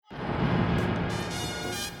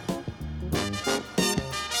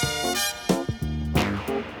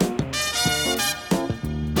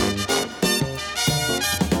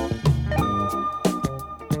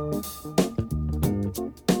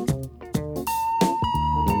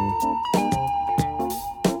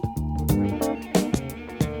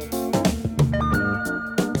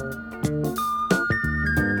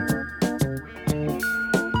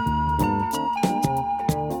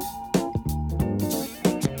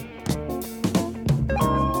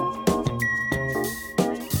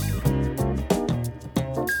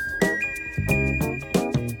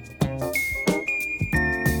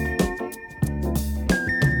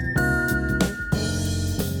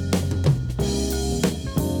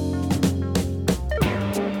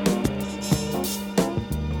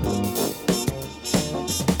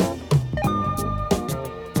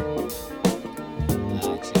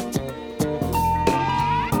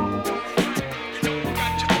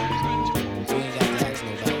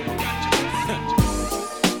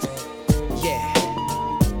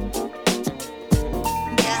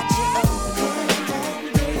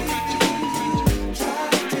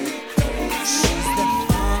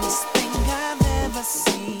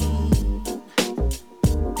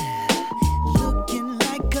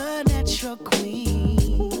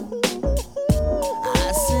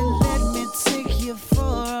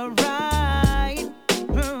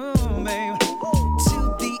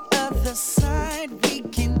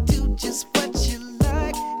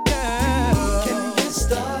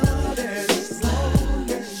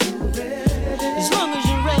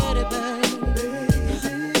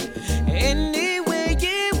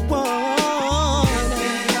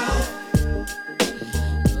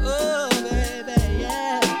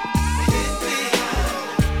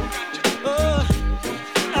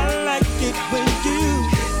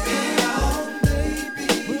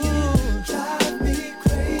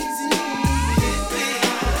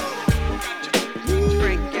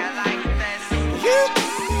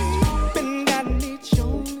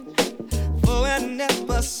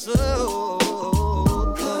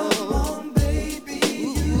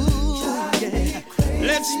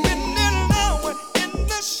spend an hour in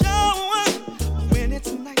the shower when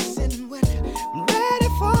it's nice and wet. I'm ready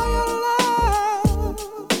for your love.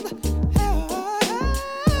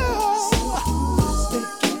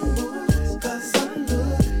 Making moves 'cause I'm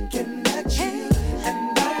looking at you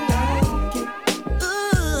and I like it.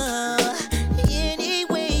 Ooh, any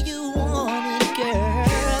way you want it, girl.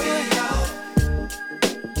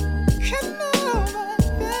 Come on,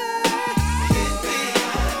 baby.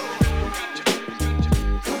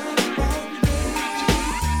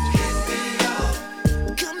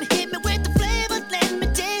 Come hit me with the flavor, let me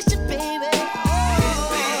taste it, baby.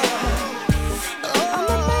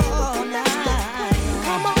 Oh, night.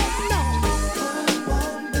 Come on now. Come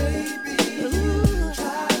on, baby. You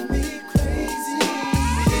drive me crazy.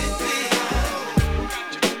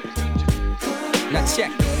 Now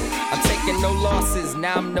check it. I'm taking no losses,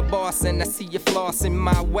 now I'm the boss and I see you flossing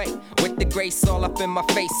my way with the grace all up in my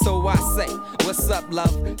face, so I say, what's up,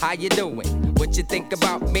 love? How you doing? What you think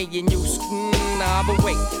about me and you? Nah, but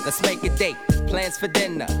wait, let's make a date. Plans for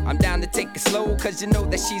dinner. I'm down to take it slow, cause you know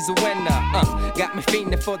that she's a winner. Got me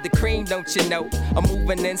fiending for the cream, don't you know? I'm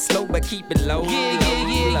moving in slow, but keep it low.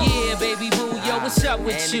 Yeah, baby boo, yo, what's up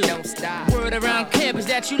with And you? it don't stop. Word around campus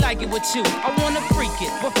that you like it with you. I wanna freak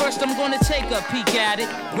it, but first I'm gonna take a peek at it.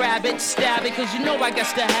 Grab it, stab it, cause you know I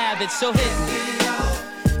got to have it, so hit me.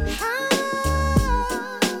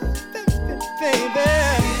 Baby.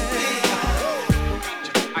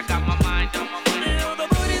 I got my mind on my money, all the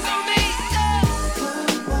booty's on me.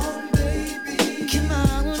 Come on, baby. Come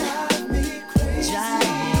on, Drive me crazy. drive me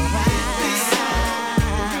wild.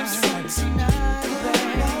 Tonight,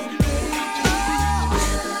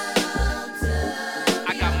 I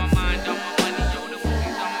got my mind on my money, all the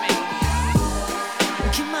booty's on me.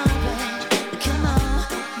 come on, baby, come on,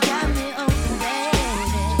 got me open, baby.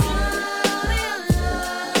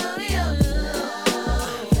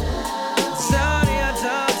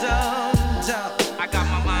 I got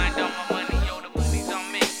my mind on my money, all the booty's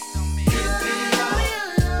on me.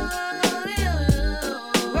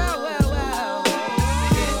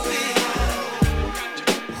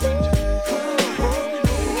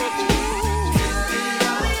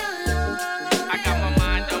 I got my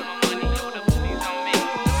mind on my money, all the booty's on me.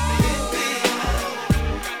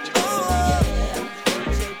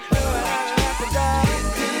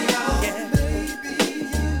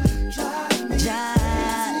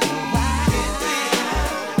 Drive me wild,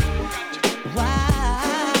 wild.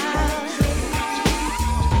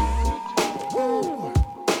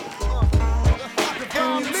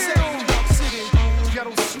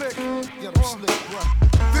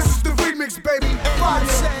 This is the remix, baby. Fire.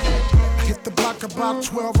 I hit the block about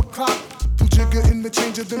 12 o'clock. Put jigger in the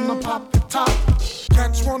changer, then I pop the top.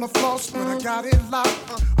 Cats wanna floss, but I got it locked.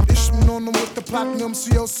 I'm issuing on them with the platinum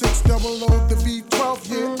CO6 double O, the V12,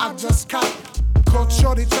 yeah, I just caught. Caught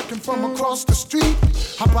shorty checking from across the street.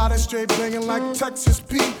 How about that straight banging like Texas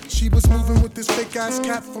Pete? She was moving with this fake ass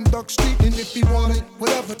cat from Duck Street. And if he wanted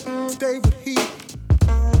whatever, stay with he.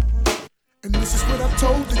 And this is what I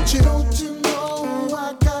told the chick. Don't you know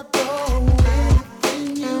I got the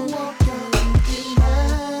anything you want, girl, you can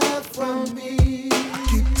have from me. I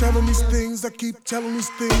keep telling these things, I keep telling these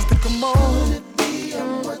things to come on. Would it be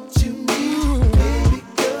on what you need, baby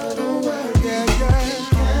girl, don't worry. Yeah, yeah.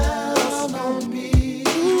 Count on me.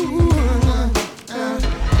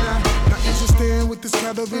 Now is you staying with this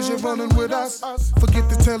kind of vision running with us? Forget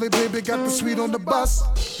the telly, baby, got the sweet on the bus.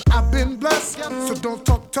 I've been blessed, so don't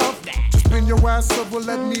talk tough. Just bend your ass up, well,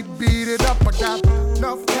 let me beat it up. I got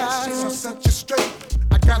enough cash, I'll set you straight.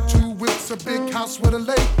 I got 2 whips, a big house with a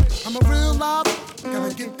lake. I'm a real lob,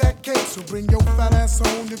 gotta get that cake. So bring your fat ass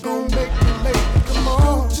on, you're gon' make me late. Come on.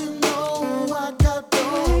 Don't you know I got the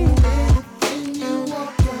anything you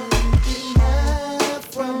want, girl, you can have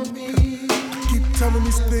from me. I keep telling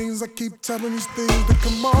these things, I keep telling these things to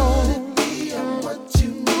come on. Would it be on what you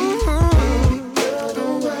need, baby girl,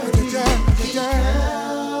 don't worry.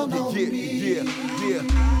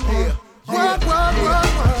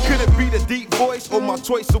 Could it be the deep voice or my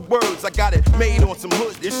choice of words? I got it made on some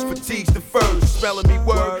hood, this fatigues the furs. Spelling me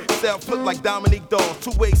word, self flip like Dominique Dawes.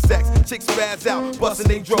 2-way sex, chicks spaz out, busting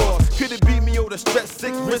they drawers. Could it be me or the stretch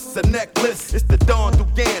 6 wrists, a necklace? It's the Dawn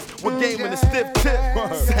Dugans, we're gaming a stiff tip.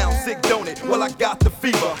 Sound sick, don't it? Well, I got the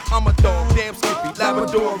fever. I'm a dog, damn skippy,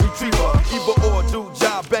 Labrador retriever. Either or, do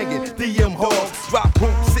job banging, DM hogs. Drop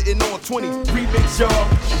poop, sitting on 20s, remix y'all.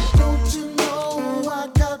 Don't you know I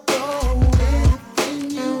got the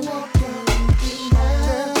anything you want, girl, you can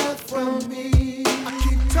have from me. I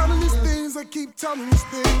keep telling these things, I keep telling these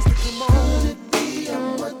things to come on. Would it be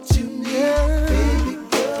on what you need, baby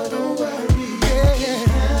girl, don't worry. Yeah.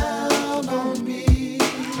 Count on me.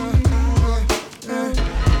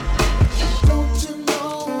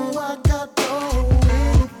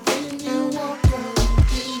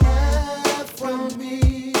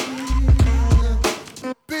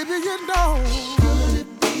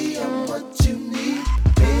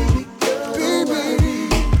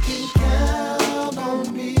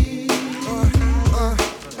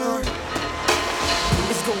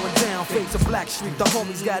 Street, the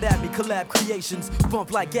homies got at me, collab creations,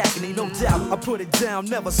 bump like agony, no doubt. I put it down,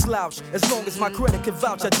 never slouch. As long as my credit can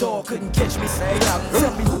vouch, a dog couldn't catch me. Say out.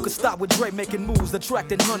 Tell me who could stop with Dre making moves,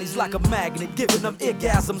 attracting honeys like a magnet, giving them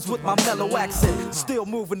orgasms with my mellow accent. Still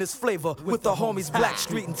moving this flavor with the homies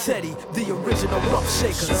Blackstreet and Teddy, the original rough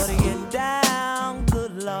shakers. Shorty get down,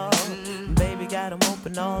 good lord. Baby got 'em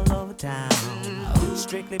open all over town.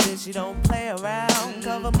 Strictly bitch, you don't play around.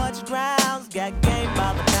 Cover much grounds, got game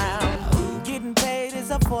by the pound. Getting paid is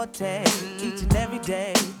a forte, each and every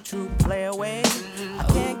day. True play away. I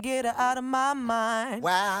can't get her out of my mind.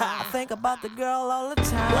 Wow. I think about the girl all the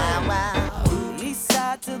time. Wow, wow. East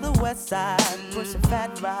side to the west side, pushing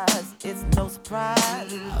fat rides, it's no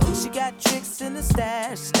surprise. She got tricks in the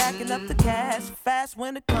stash, stacking up the cash, fast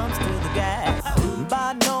when it comes to the gas.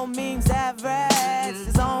 By no means average,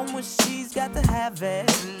 it's on when she's got to have it.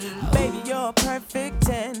 Baby, you're a perfect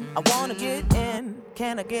 10, I wanna get in,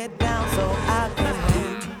 can I get down so I can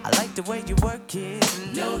win? I like the way you work it,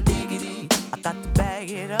 no diggity, I got to bag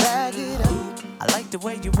it up. Bag it up. I like the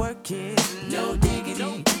way you work it, no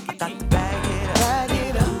diggity, I got to bag it up. Bag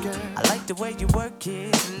it up, girl. I like the way you work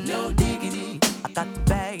it, no diggity, I got to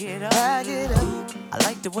bag it up. Bag it up. I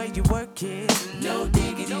like the way you work it, no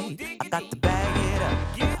diggity, I got to bag it up.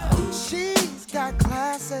 She's got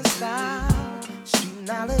class and style, street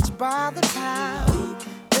knowledge by the pound.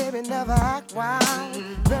 Baby never act wild,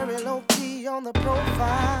 very low key on the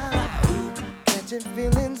profile. Catching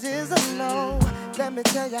feelings is a no. Let me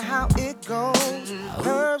tell you how it goes.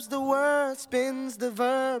 Curves the word, spins the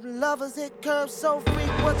verb. Lovers it curves so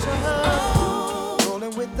freak what you heard.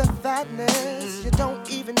 Rolling with the fatness, you don't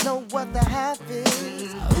even know what the half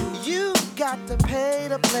is. You got to pay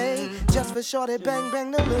to play just for shorty bang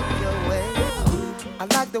bang to look your way. I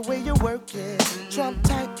like the way you work it, Trump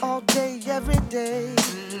tight all day, every day.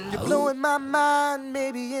 You're blowing my mind,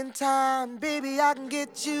 maybe in time, baby, I can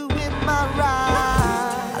get you in my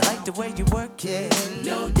ride. I like the way you work it,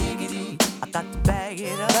 no diggity, I got to bag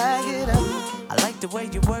it up. Bag it up. I like the way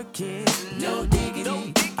you work it, no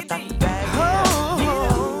diggity, I got to bag it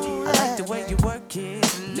up. I like the way you work it,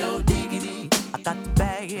 no diggity, I got to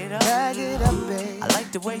bag it up. Bag it up, babe. I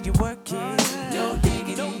like the way you work it, no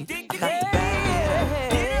diggity, I got to bag it up.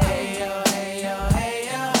 Hey yo, hey yo, hey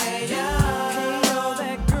yo, hey yo. Hey yo,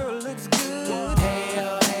 that girl looks good. Hey yo,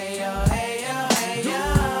 hey yo, hey yo, hey yo.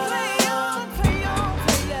 Play on, play on,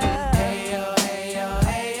 play on. Hey yo, hey yo,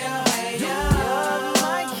 hey yo, hey yo. You're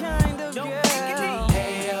my kind of girl.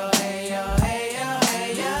 Hey yo, hey yo, hey yo, hey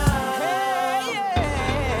yo.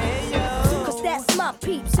 Hey yo. Cause that's my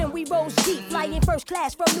peeps and we rose deep, flying first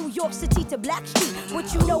class from New York City to Blackstreet.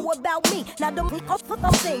 What you know about me? Now the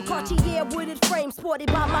thing, Cartier wooded frame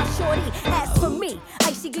sported by my shorty. As for me,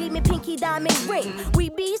 icy gleaming pinky diamond ring. We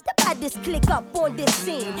bees the baddest click up on this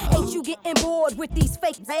scene. Ain't you getting bored with these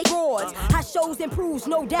fake broads? How shows improves,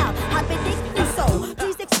 no doubt. I've been thinking so.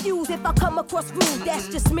 Please excuse if I come across rude. That's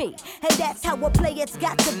just me, and that's how a player's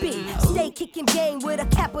got to be. Stay kicking game with a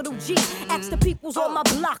capital G. Ask the peoples on my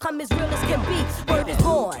block, I'm as real as can be. Word is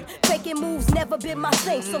born. Faking moves never been my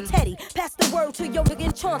thing. So Teddy, pass the word to your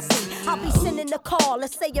nigga Chauncey. I'll be sending the call,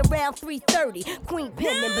 let's say around 3:30. Queen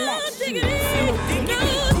Pen and Black Sheep. I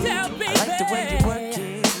like the way you work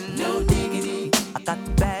it, no diggity, I got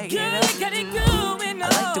to bag it up. I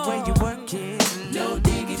like the way you work it, no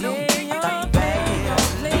diggity, I got to bag it up.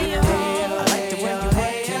 I like the way you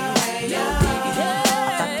work it, no diggity, I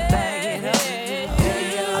got to bag it up.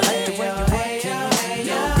 I like the way you work it,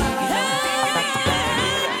 no diggity, I got to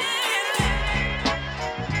bag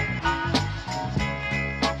it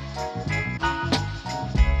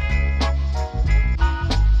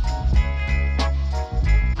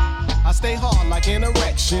up. I stay hard like an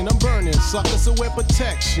erection. I'm burning suckers, so wear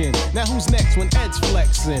protection. Now who's next when Ed's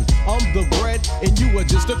flexing? I'm the bread and you are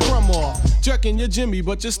just a crumb off. Jerking your Jimmy,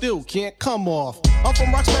 but you still can't come off. I'm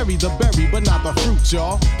from Roxbury, the berry, but not the fruit,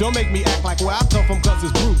 y'all. Don't make me act like where I come from, cause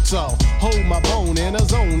it's brutal. Hold my bone in a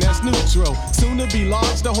zone that's neutral. Soon to be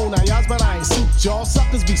large, the whole 9 yards, but I ain't suit, y'all.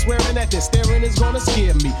 Suckers be swearing that their staring is gonna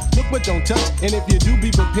scare me. Look but don't touch, and if you do,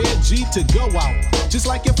 be prepared, G, to go out. Just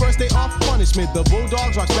like your first day off punishment, the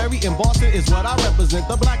Bulldogs, Roxbury, and Boston is what I represent.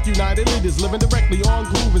 The Black United Leaders living directly on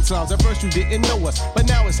grooving sounds. At first you didn't know us, but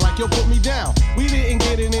now it's like you'll put me down. We didn't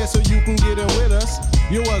get in there so you can get in with us.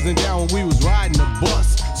 You wasn't down when we was riding the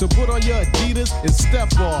bus. So put on your Adidas and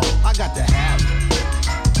step off. I got to have it.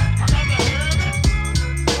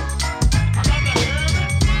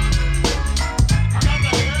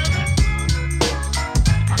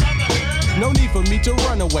 No need for for me to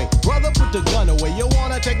run away. Brother, put the gun away. You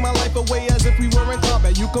wanna take my life away as if we were in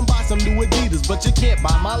combat. You can buy some new Adidas, but you can't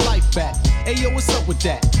buy my life back. Hey yo, what's up with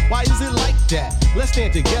that? Why is it like that? Let's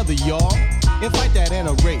stand together, y'all, and fight that in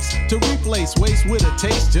a race to replace waste with a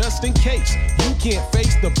taste, just in case you can't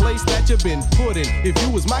face the place that you've been put in. If you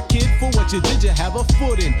was my kid, for what you did, you have a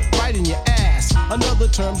foot in, right in your ass. Another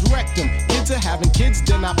term's rectum. Kids are having kids,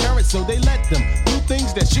 they're not parents, so they let them do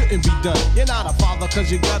things that shouldn't be done. You're not a father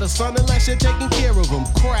cause you got a son unless you're taking care of them.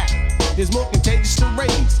 Crack is more contagious than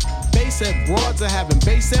rabies. Bass-head broads are having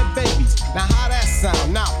bass-head babies. Now how that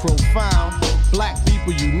sound? Not profound. Black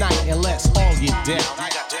people unite and let's all get down.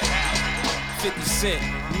 50 Cent,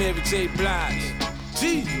 Mary J. Blige.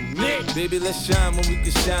 G, Nick. Baby, let's shine when we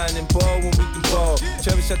can shine and ball when we can ball.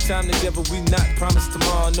 Cherish our time together, we not promise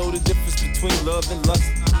tomorrow. Know the difference between love and lust.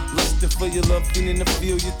 Lusting for your love, feeling to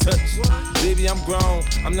feel your touch. Baby, I'm grown,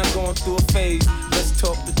 I'm not going through a phase. Let's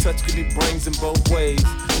talk, the touch give me brains in both ways.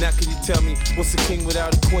 Now can you tell me, what's a king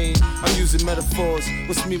without a queen? I'm using metaphors,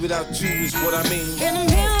 what's me without you is what I mean. In the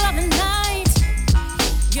middle of the night,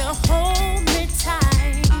 you hold me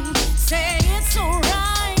tight. Say it's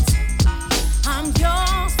alright, I'm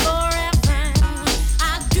yours forever.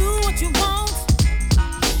 I do what you want.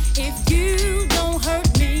 If you don't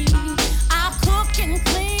hurt me, I'll cook and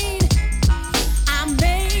clean. I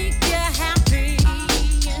make you happy.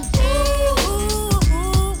 Ooh,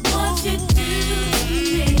 what you do to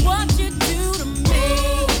me? What you do to me?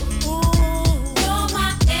 Ooh, you're my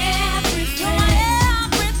everything. You're my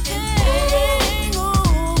everything.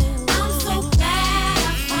 Ooh, I'm so glad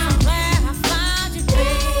I found you,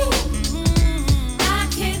 babe. I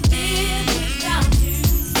can't live without you.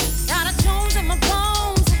 Got a Jones in my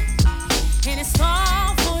bones, and it's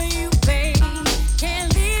all for you, babe.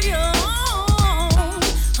 Can't leave you alone.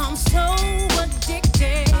 I'm so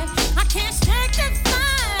addicted. I can't shake that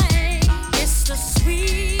thing. It's the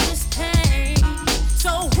sweetest pain.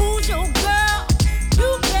 So who's your girl?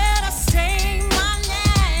 You better say my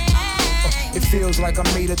name. It feels like I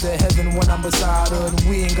made it to heaven when I'm beside her. And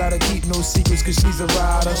we ain't gotta keep no secrets cause she's a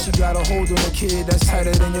rider. She got a hold on a kid that's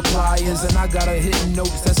tighter than your pliers. And I got her hitting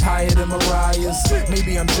notes that's higher than Mariah's.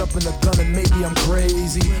 Maybe I'm jumping the gun and maybe I'm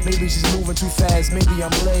crazy. Maybe she's moving too fast, maybe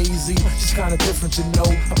I'm lazy. She's kinda different, you know.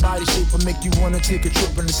 Her body shape will make you wanna take a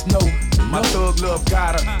trip in the snow. My thug love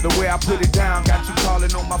got her, the way I put it down. Got you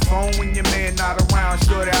calling on my phone when your man not around.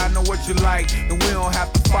 Shorty, I know what you like, and we don't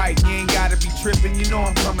have to fight. You ain't gotta be tripping, you know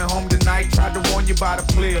I'm coming home tonight. Tried to warn you about a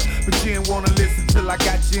player, but you didn't wanna listen till I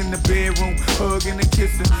got you in the bedroom, hugging and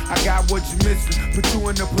kissing. I got what you missing, put you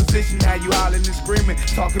in a position, how you hollering and screaming,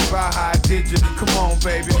 talking about how I did you. Come on,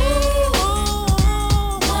 baby.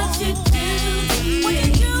 What you do to me? What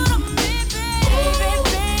you do to me,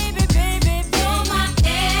 baby, baby, you're my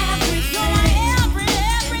everything. You're my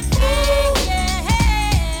everything, yeah.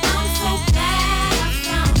 I'm so glad I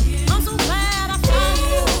found you. I'm so glad I found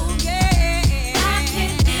you, yeah. I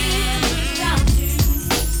can't live without you.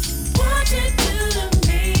 What you do to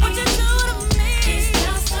me? What you do to me? It's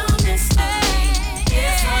just a mistake.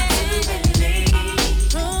 It's hard to believe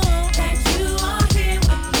that you are here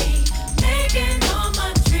with me, making all my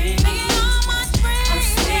dreams.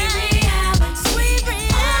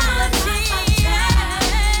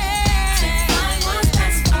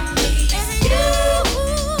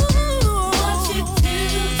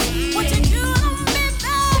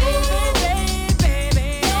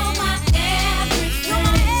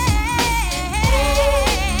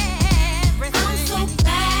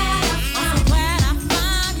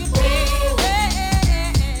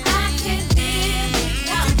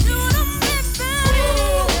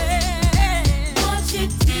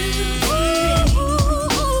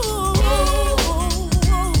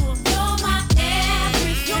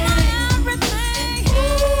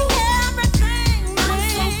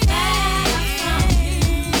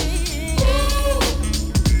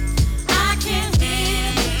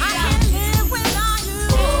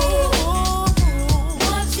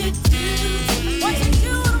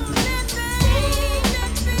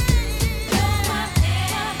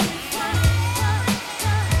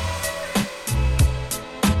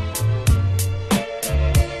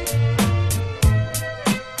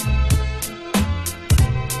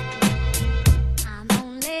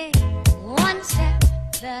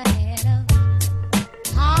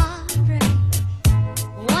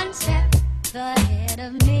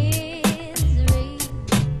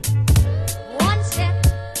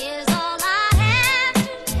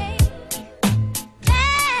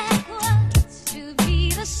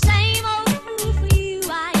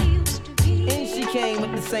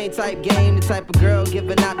 same type game, the type of girl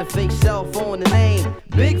giving out the fake cell phone, the name.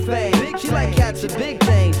 Big fame, she like cats and big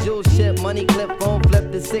things. Jewel ship, money clip, phone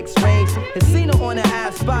flip, the 6 range. And seen her on the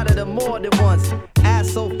ass, spotted her more than once.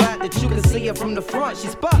 Ass so fat that you can see her from the front. She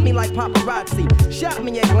spot me like paparazzi. Shot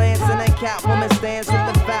me a glance and that Catwoman stands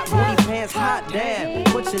with the fat booty pants. Hot damn.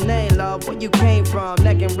 What's your name, love? Where you came from?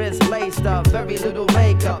 Neck and wrist laced up. Very little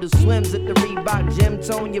makeup. The swims at the Reebok gym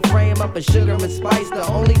tone your frame up. A sugar and spice, the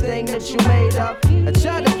only thing that you made up. I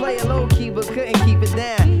tried to play it low key but couldn't keep it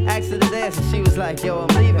down. Asked her to dance and she was like, yo,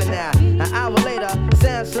 I'm leaving now. An hour later,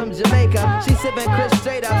 sounds from Jamaica. She sipping Chris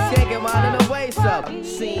straight up, skanking while in her waist up.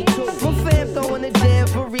 Scene 2. My fam throwing the jam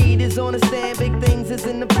for Reed is on the stand. Big things is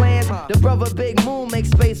in the plans. The brother Big Moon makes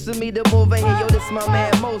space for me to move in here. Yo, this my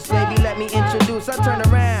man Most, baby, let me introduce. I turn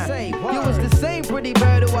around. You was the same pretty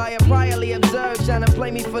bird who I had priorly observed, trying to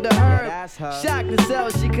play me for the herd. Shocked to sell,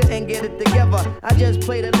 she couldn't get it together. I just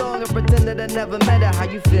played along and pretended I never met her. How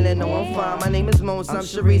you feeling? No, I'm fine. My name is Mons, I'm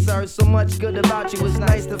Sharice. I heard so much good about you, it's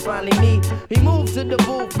nice to finally meet. He moved to the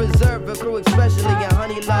booth, preserve a crew especially, and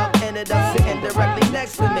Honey Love ended up sitting directly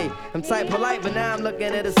next to me. I'm type polite, but now I'm looking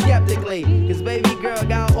at her skeptically. Cause baby girl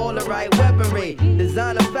got all the right weaponry.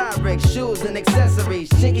 Designer fabric, shoes and accessories.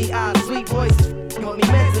 Chinky eyes, sweet voice, want me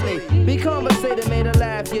mentally. Be conversated, made her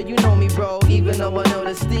laugh, yeah, you know me, bro. Even though I know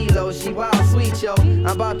the stilo, she wild sweet, yo. I'm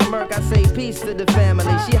about to murk, I say peace to the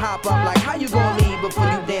family. She hop up like, how you gonna leave before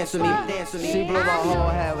you dance with me? Dance with me. She blew my whole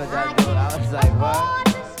head with that dude. I was like, what?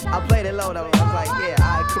 I played it low though. I was like, yeah,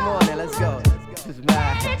 alright, come on then, let's go. This is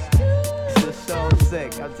mad. This is so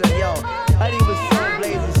sick. I'm telling yo, Honey was so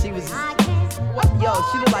blazing. She was, yo,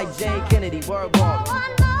 she looked like Jane Kennedy. Word walk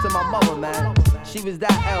to my mother, man. She was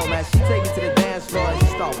that L, man. She take me to the dance floor and she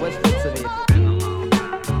start whispering to me.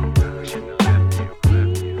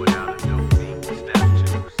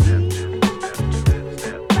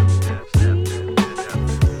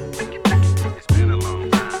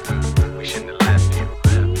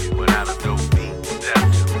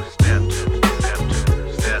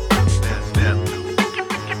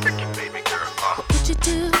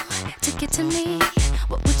 To me,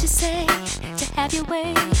 what would you say to have your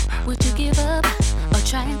way? Would you give up or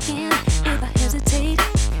try again? If I hesitate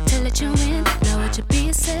to let you in, now would you be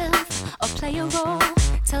yourself or play a role?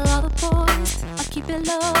 Tell all the boys or keep it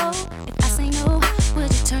low. If I say no,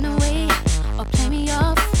 would you turn away or play me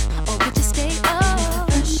off, or would you stay? Oh,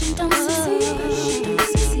 first you don't succeed,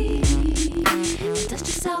 dust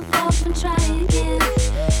yourself off and try again.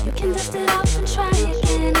 You can dust it off and try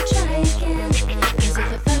again and try again. Cause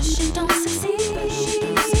if at first you don't succeed,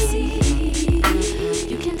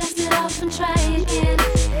 you can dust it off and try again.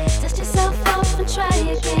 Dust yourself off and try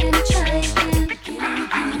again and try again.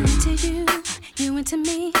 I'm into you, you into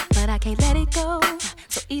me, but I can't let it go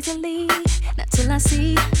so easily. Not till I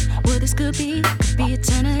see what this could be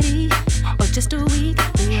eternity or just a week.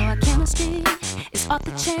 You know our chemistry is off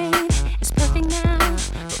the chain. It's perfect now,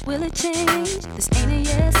 but will it change? This ain't a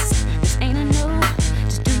yes, this ain't a no.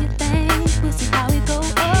 Just do your thing, we'll see how it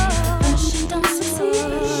goes. Oh, first you don't succeed,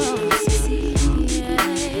 yeah.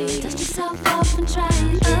 Dust yourself off and try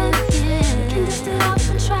again. You can dust it off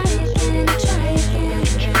and try again, try again.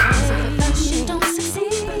 So at first you don't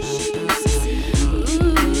succeed,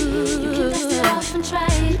 you can dust it off and try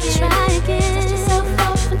again, try again. Dust yourself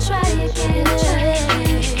off and try again, try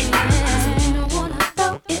again. So you don't wanna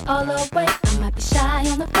throw it all away. I might be shy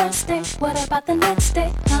on the first day. What about the next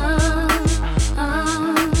day? I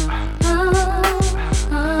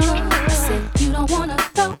said you don't wanna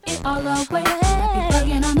throw it all away. Might be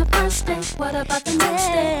bugging on the first day. What about the next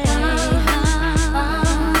day?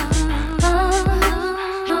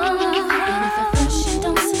 And if at first you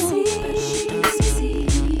don't succeed,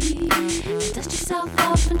 dust yourself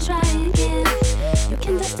off and try again. You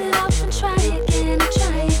can dust it off and try again and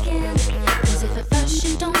try again. Cause if at first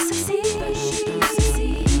you don't succeed,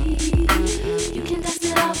 you can dust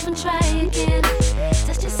it off and try again.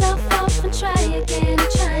 Dust yourself off and try again,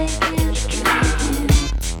 try again, try again.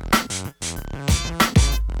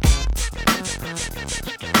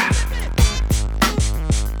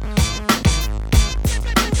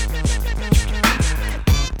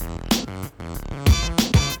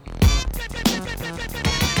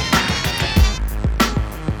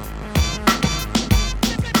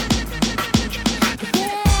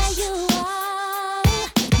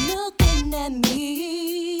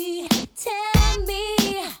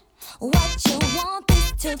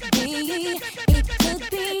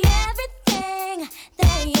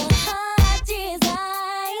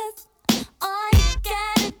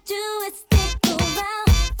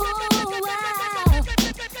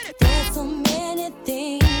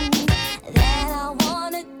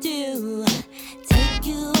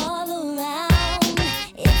 You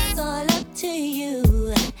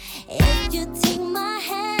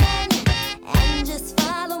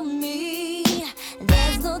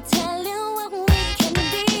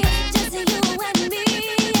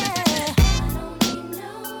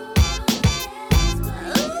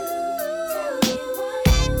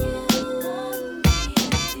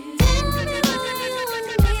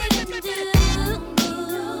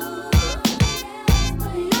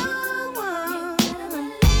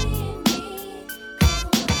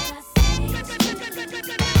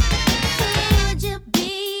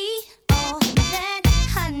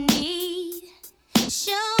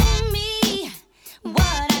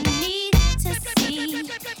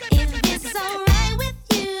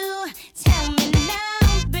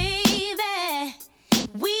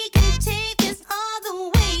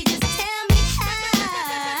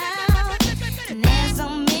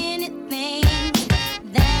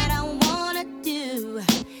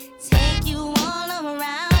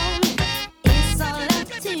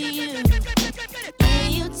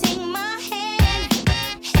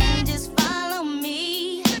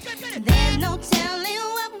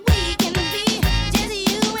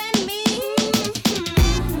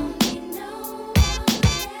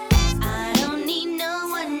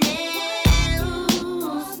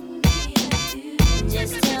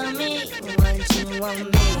want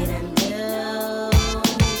me to do.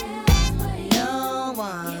 No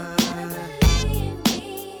one.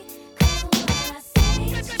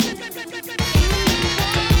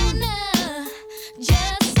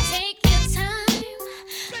 Just take your time,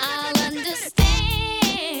 I'll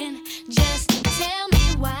understand. Just tell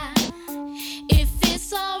me why. If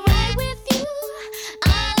it's alright with you,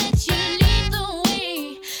 I'll let you lead the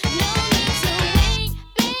way. No need to wait,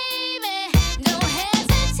 baby, don't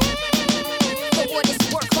hesitate. For what it's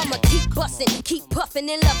worth, I'ma keep bustin', keep puffin'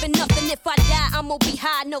 and loving nothing. If I die, I'ma be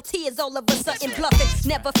high, no tears, all of a sudden bluffing.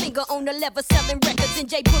 Never finger on the lever, selling records in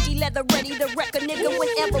J Boogie leather, ready to wreck a nigga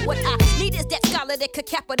whenever. What I need is that scholar that could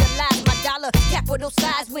capitalize my dollar. Capital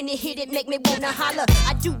size when it hit it, make me wanna holler.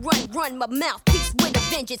 I do run my mouthpiece with a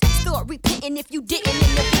vengeance. Start repenting if you didn't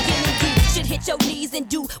in the beginning. You should hit your knees and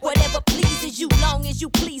do whatever pleases you, long as you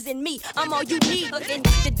pleasing me. I'm all you need. And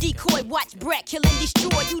the decoy, watch Brett kill and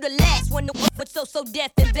destroy. You the last one to work for so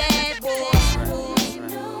deaf and bad, boy.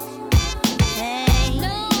 Hey,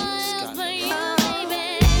 no one but you,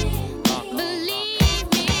 baby. Believe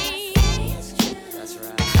me. That's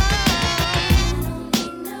right.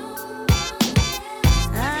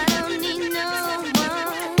 I don't need no one,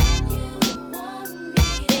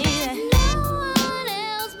 baby. No one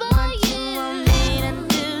else but you. Want me to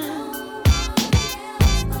do.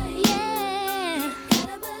 Yeah,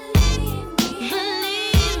 believe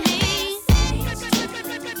me.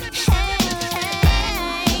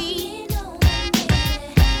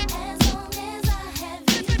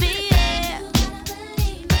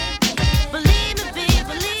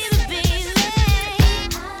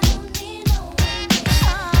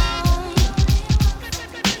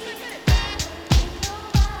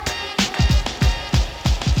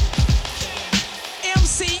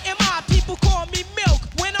 MCMI, people call me Milk.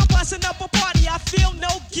 When I'm busting up a party, I feel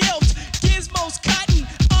no guilt. Gizmos cutting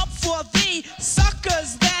up for the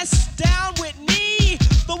suckers that's down with me.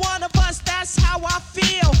 The one of us, that's how I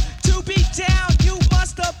feel. To be down, you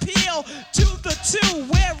must appeal to the two.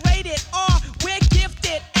 We're rated R, we're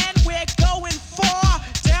gifted, and we're going far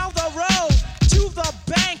down the road to the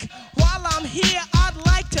bank. While I'm here, I'd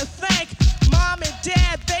like to thank Mom and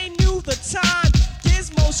Dad, they knew the time.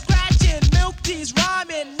 Gizmo scratching, Milk D's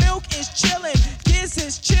rhyming, Milk is chillin', Giz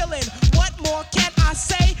is chillin'. What more can I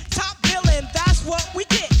say? Top billing, that's what we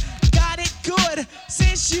get. Got it good,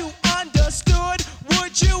 since you understood.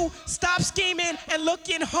 Would you stop scheming and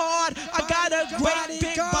looking hard? I got a great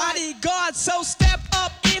big bodyguard, so step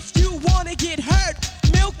up if you wanna get hurt.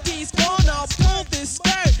 Milk D's gonna pull this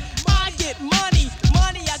skirt. I get money,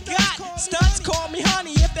 money I got. Stunts call me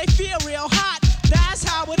honey if they feel real hot. That's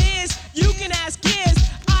how it is, you can ask Giz.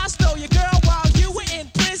 I stole your girl while you were in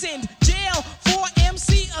prison. Jail for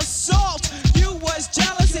MC assault. You was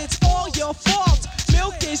jealous, it's all your fault.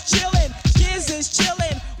 Milk is chillin', Giz is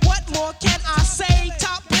chillin'. What more can I say?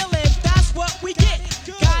 Top billin', that's what we get.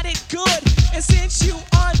 Got it good,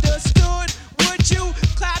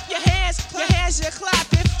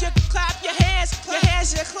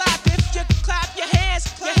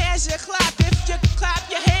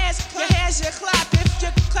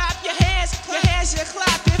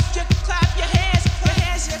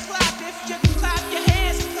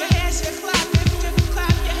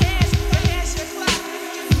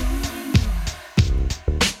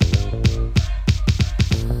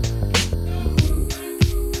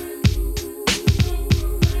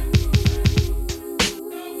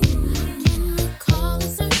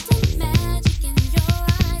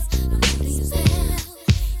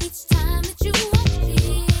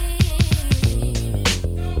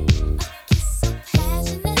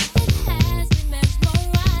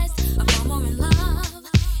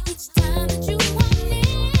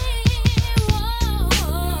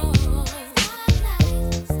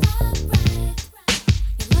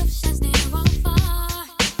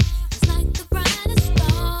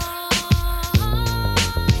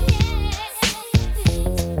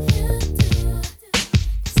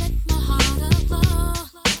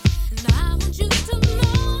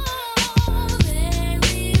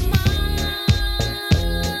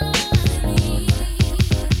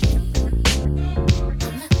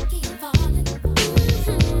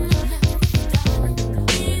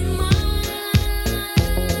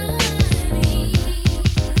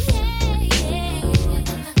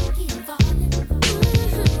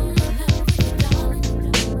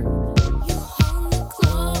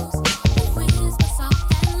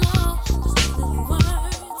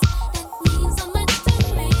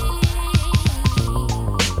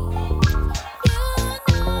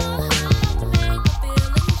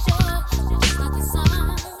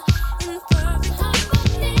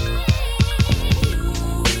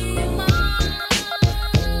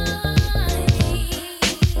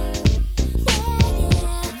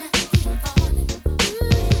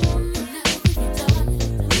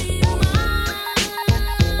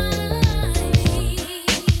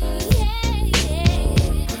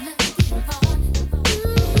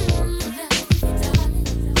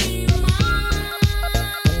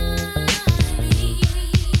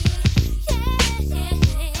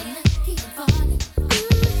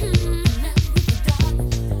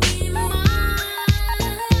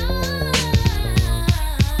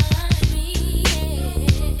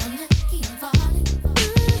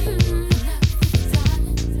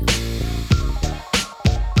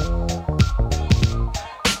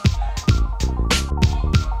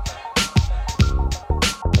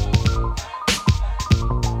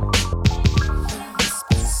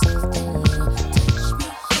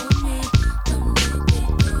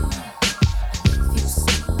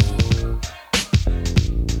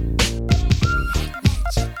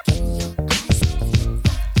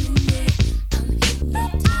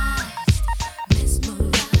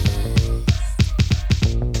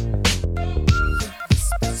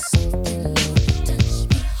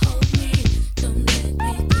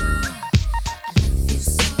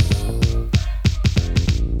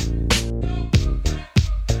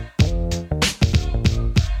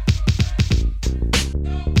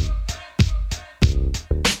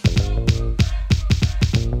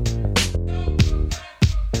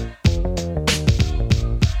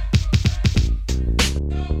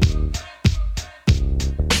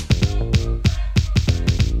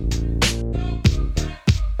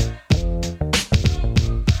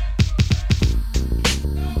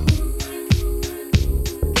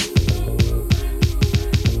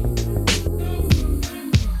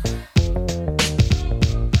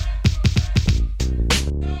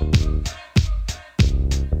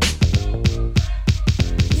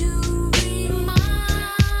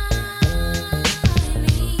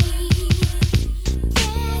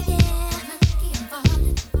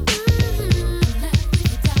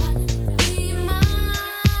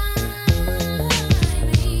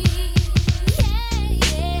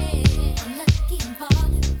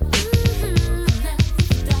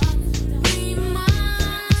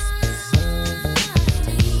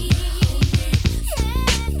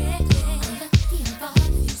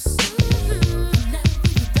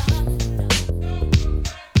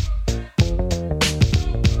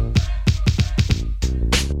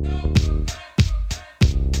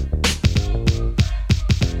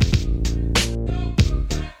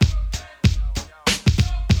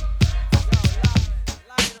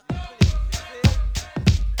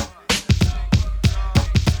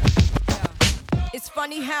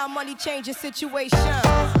 money change your situation.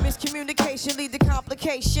 Miscommunication lead to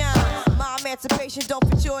complication. My emancipation don't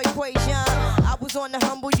fit your equation. I was on the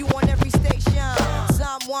humble, you on every station.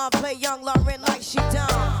 Someone play young Lauren like she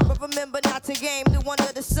done. But remember not to game new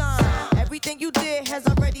under the sun. Everything you did has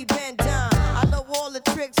already been done. I know all the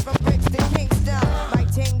tricks from bricks to Kingston. My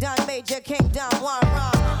ting done, major kingdom, one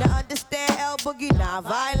wrong. Now understand El Boogie, not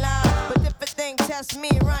violent. But if a thing test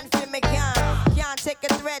me, run for me gun. Can't take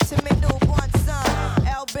a threat to me newborn son.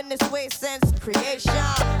 El been this way since creation.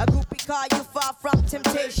 A groupie call you far from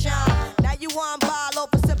temptation. Now you on ball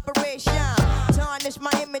over separation. Tarnish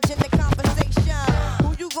my image in the conversation.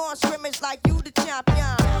 Who you gon' scrimmage like you the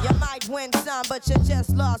champion? You might win some, but you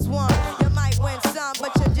just lost one. You might win some,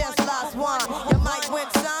 but you just lost one. You might win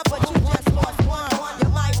some, but you just lost one. You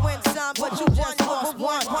might win some, but you just lost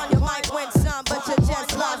one. You might win some, but you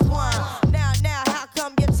just lost one. Now, how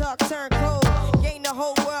come your talk turn cold? Gain the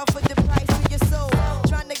whole world for the price of your soul.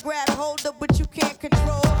 Trying to grab hold of what you can't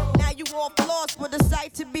control. Now you all lost with a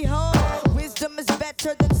sight to behold. Wisdom is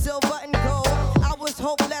better than silver and gold. I was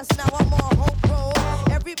hopeless, now I'm on hope roll.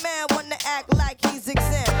 Every man wanna act like he's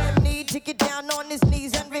exempt. Need to get down on his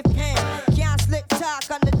knees and repent. Can't slick talk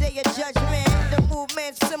on the day of judgment. The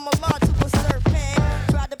movement's similar to a serpent.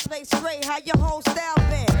 Try to play straight, how your whole style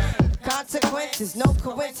been. Consequences, no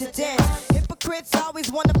coincidence. Hypocrites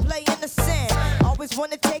always wanna play innocent. Always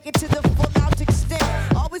wanna take it to the full out extent.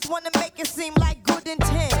 Always wanna make it seem like good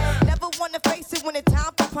intent. Never wanna face it when it's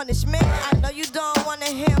time for punishment. I know you don't wanna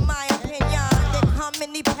hear my opinion. There come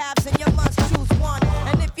many paths and you must choose one.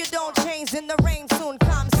 And if you don't change, then the rain soon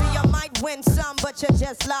comes. See, you might win some, but you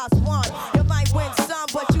just lost one. You might win some,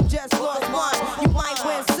 but you just lost one. You might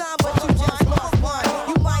win some, but you just lost one.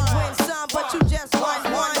 You might win some, but you just lost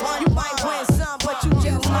one. You might win some, but you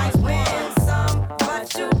just lost one. Some,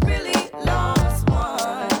 but you really lost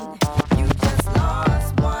one. You just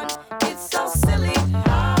lost one. It's so silly.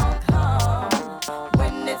 How come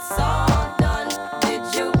when it's all done, did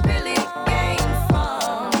you really gain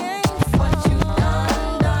from what you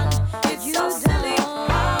done? It's so silly.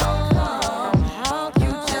 How come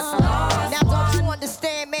you just lost? Now don't you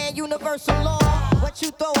understand, man, universal law? What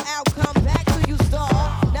you throw out, come back till you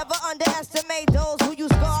stall. Never underestimate those who you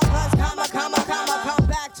scar. Cause come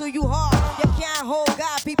back to you hard. You can't hold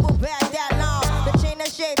God, people back that long. The chain of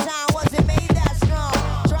shaitan wasn't made that strong.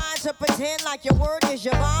 Trying to pretend like your word is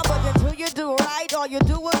your bond, but until you do right, all you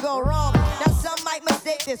do will go wrong. Now some might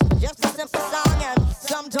mistake this for just a simple song, and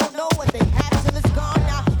some don't know what they had till it's gone.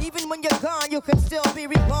 Now even when you're gone, you can still be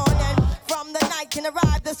reborn, and from the night can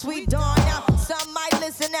arrive the sweet dawn. Now some might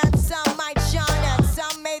listen and some might shine, and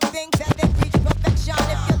some may think that they reach perfection.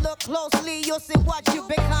 If you look closely, you'll see what you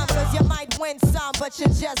become. Cause you might win some, but you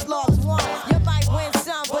just lost one. You might win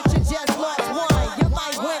some, but you just lost one. You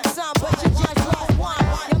might win some, but you just lost one.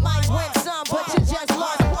 You might win some, but you just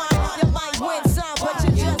lost one. You might win some, but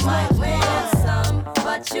you just lost one. Some,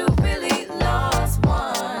 but you really lost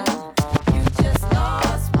one. You just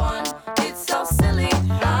lost one. It's so silly.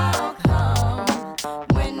 How come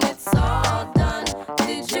when it's all done,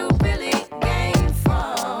 did you really gain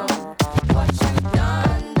from what you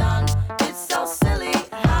done? It's so silly.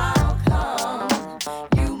 How come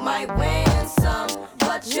you might win some,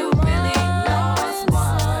 but you really lost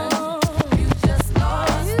one? You just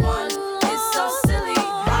lost one. It's so silly.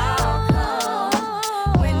 How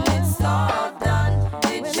come when it's all done,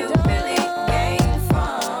 did you really gain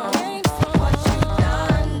from what you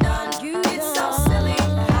done? It's so silly.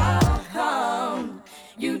 How come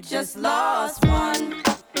you just lost one?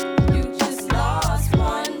 You just lost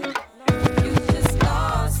one. You just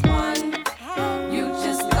lost one. You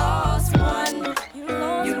just lost one.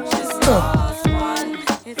 You just lost one.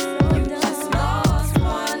 You just lost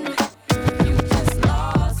one. You just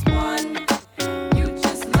lost one. You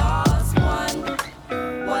just lost one.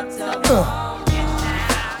 What's up?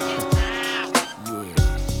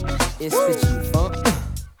 It's the G-Funk.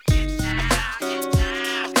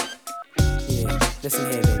 Yeah, listen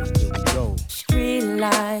here, baby, here we go. Street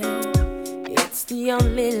life, it's the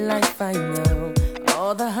only life I know.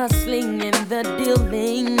 All the hustling and the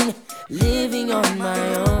dealing, living on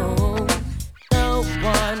my own. No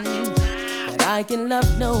one that I can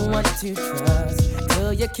love, no one to trust.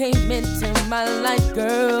 Till you came into my life,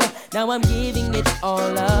 girl. Now I'm giving it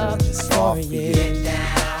all up for you. Get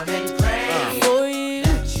down and pray For you.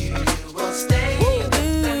 that you will stay with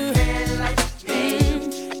a man like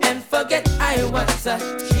me. And forget I was a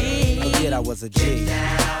G. Forget I was a G. Get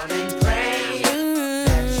down and pray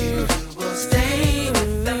that you will stay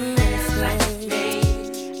with a man like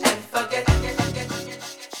me. And forget.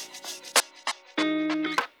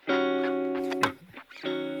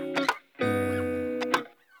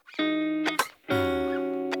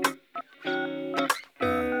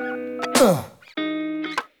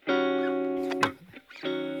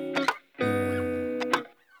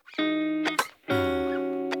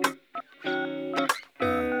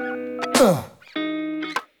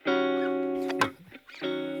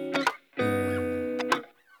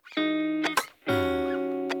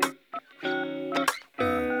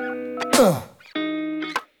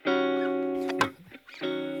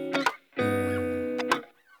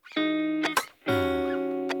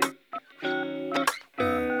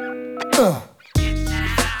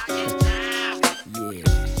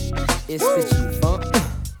 It's the G-Funk.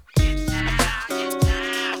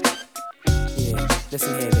 Yeah,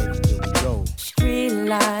 listen here, baby, here we go. Street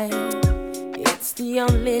life, it's the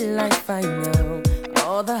only life I know.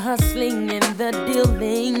 All the hustling and the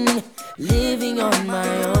dealing, living on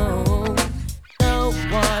my own. No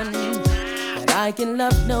one that I can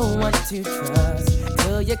love, no one to trust.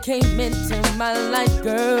 Till you came into my life,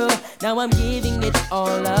 girl. Now I'm giving it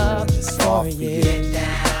all up for you. Get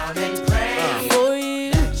down and pray for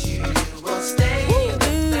you that you will stay with a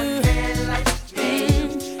man like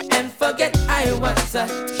me and forget I was a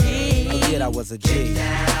G. Forget I was a G. Get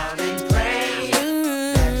down and pray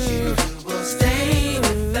that you will stay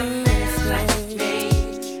with a man like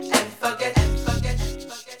me and forget.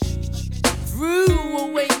 Threw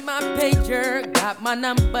away my pager, got my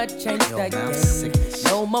number changed again.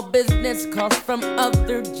 No more business calls from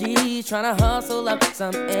other G's tryna hustle up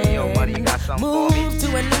some end. Yo, buddy, you got something Move for me? to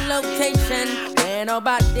a new location where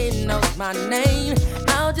nobody knows my name.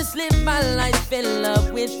 I'll just live my life in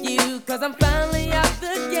love with you, cause I'm finally out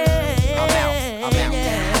the game. I'm out. Yeah.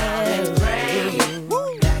 And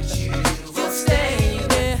pray that you will stay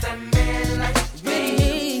with a man like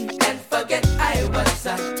me and forget I was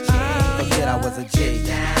a G. Forget I was a G.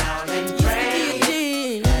 Down and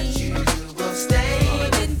pray that you will stay.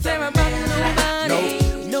 Didn't care about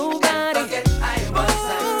nobody. Nobody. Forget I was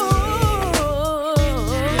a G. You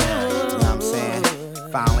know what I'm saying?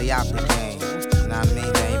 Finally out the game. You know what I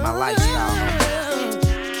mean? That ain't my lifestyle.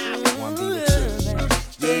 Wanna be with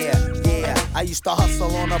you. Yeah. I used to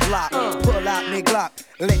hustle on the block. Pull out me Glock.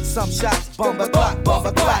 Lick some shots. Bumper clock.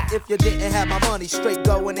 If you didn't have my money, straight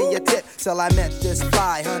going in your tip. Till I met this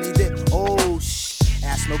fly honey dip. Oh,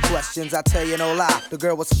 ask no questions, I tell you no lie. The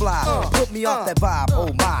girl was fly, put me off that vibe,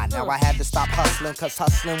 oh my. Now I had to stop hustling, cause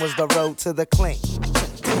hustling was the road to the clink.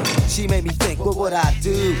 She made me think, what would I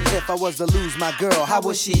do if I was to lose my girl? How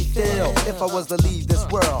would she feel if I was to leave this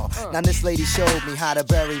world? Now this lady showed me how to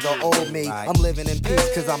bury the old me. I'm living in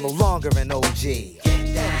peace cause I'm no longer an OG.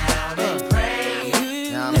 Get down and pray.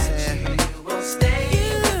 You know what I'm saying? You will stay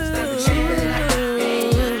with you,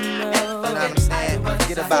 baby. You know what I'm saying?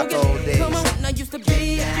 Forget about the old days. Come on, I used to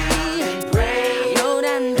be a G and pray. Low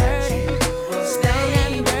and dirty, stay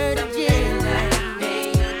and dirty G like me.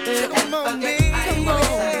 Come on, baby. Come on,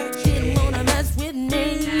 didn't wanna mess with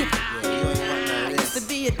me. I used to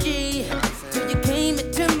be a G till you came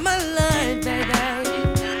into my life, baby.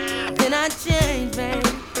 Then I changed, baby.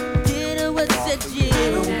 Then I was a G. I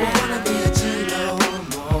don't wanna be a G no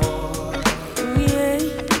more. Yeah.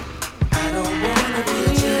 I don't wanna be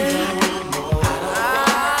a G no more.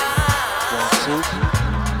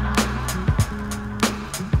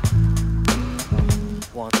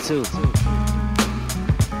 One, two.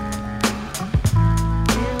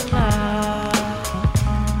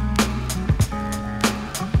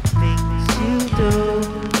 Things you do,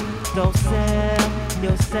 don't sell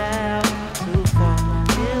yourself to fall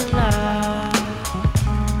in love.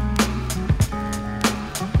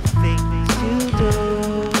 Things you do.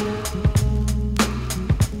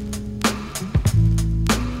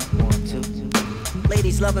 One, two.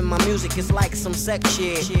 Ladies loving my music, it's like some sex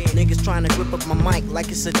shit. Niggas trying to grip up my mic like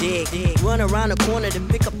it's a dig. Run around the corner to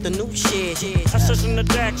pick up the new shit. I says in the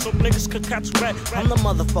deck so niggas could catch wreck. I'm the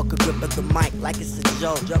motherfucker gripping the mic like it's a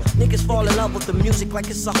joke. Niggas fall in love with the music like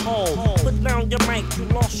it's a hole. Put down your mic, you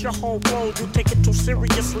lost your whole road. You take it too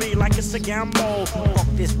seriously like it's a gamble. Fuck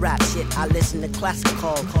this rap shit, I listen to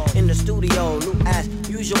classical. In the studio, new as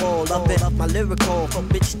usual. Love it, my lyrical. For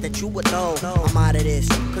bitches that you would know. I'm out of this,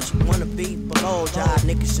 cause you wanna be below. Y'all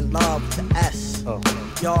niggas in love with the S.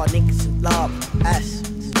 Y'all niggas in love with the S.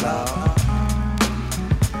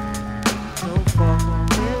 Don't fall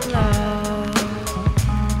in love.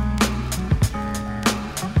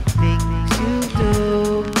 Things you do,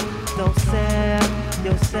 don't sell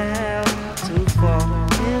yourself to fall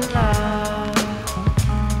in love.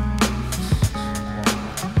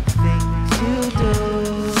 Things you do.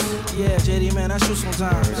 Yeah, JD, man, that's true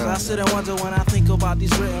sometimes. I sit and wonder when I think about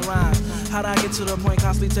these written rhymes. How'd I get to the point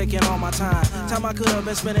constantly taking all my time? Time I could have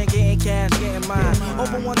been spending getting cash, getting mine.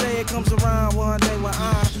 Hoping one day it comes around, one day when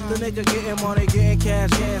I'm the nigga getting money, getting cash,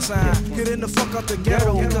 getting signed. Getting the fuck out the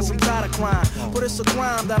ghetto because I'm tired of crime. But it's a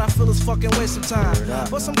crime that I feel is fucking wasting time.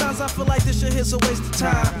 But sometimes I feel like this shit is a waste of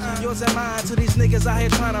time. Yours and mine to these niggas out here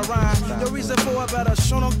trying to rhyme. Your reason for it better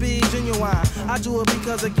show them be genuine. I do it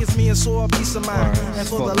because it gives me a sore peace of mind. And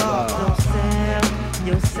for the love. Don't sell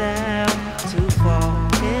yourself to fall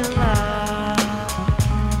in love.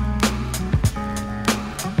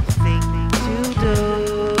 Things you do.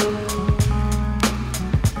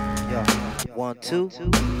 Yo, 1, 2.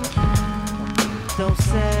 Don't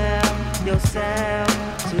sell yourself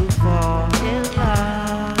to fall in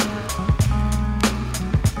love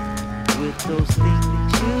with those things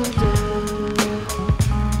you do.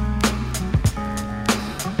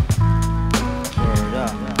 Word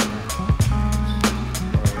up.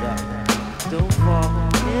 Word up. Don't fall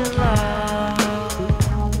in love.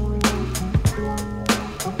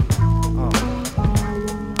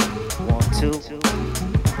 1, 2.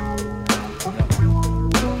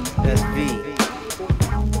 That's B.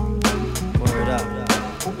 Word up.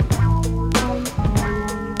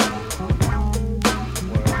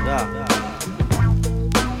 Word up.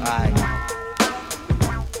 Aight.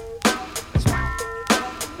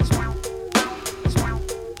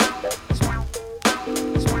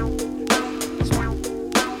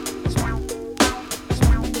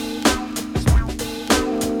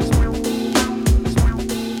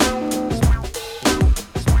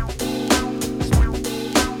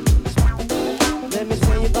 Let me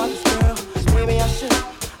tell you about this girl. Maybe I should.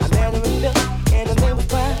 I met her in Philly, and her name was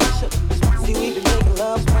Brian. See, we been making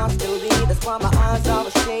love constantly. That's why my eyes are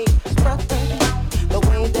a shade. The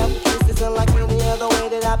way that we kiss isn't like any other way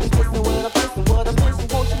that I be kissing when I'm kissing. What I'm missing,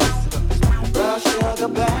 won't you listen? Brown sugar,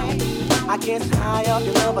 babe. I guess high up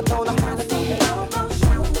your love, I don't know how to do it.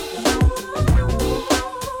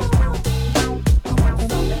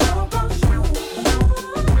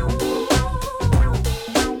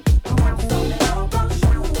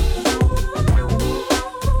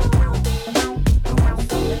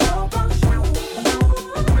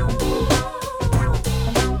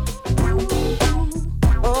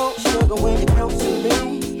 Oh, sugar, when you're close to me,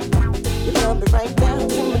 you love me right down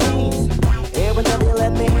to my knees. And whenever you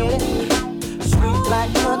let me hit it, sweet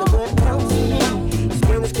like honey when it comes to me.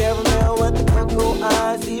 Skin is caramel with the cocoa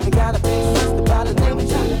eyes. Even got a big sister by the name of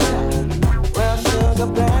Chocolate. Brown sugar,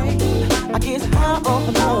 babe. I get high off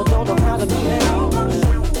the love, don't know how to behave.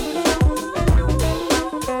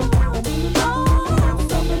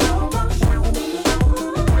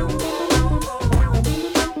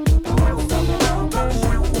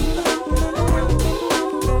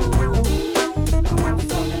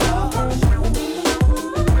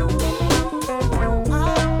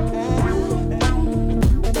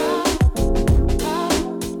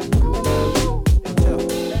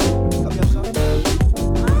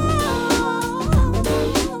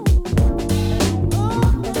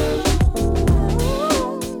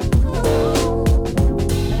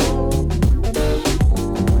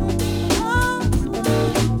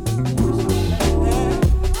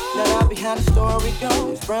 How the story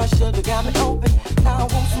goes, brown sugar got me open. Now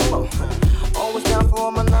I want some more. Always down for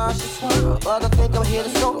all my nauseous one, but I think I'm here to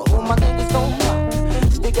solo. All my niggas don't pop.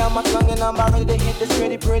 Stick out my tongue and I'm about ready to hit this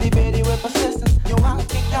pretty bitty with persistence. Yo, I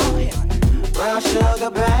kick out here. Brown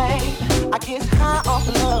sugar, babe. I get high off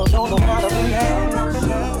the love, don't know how to behave.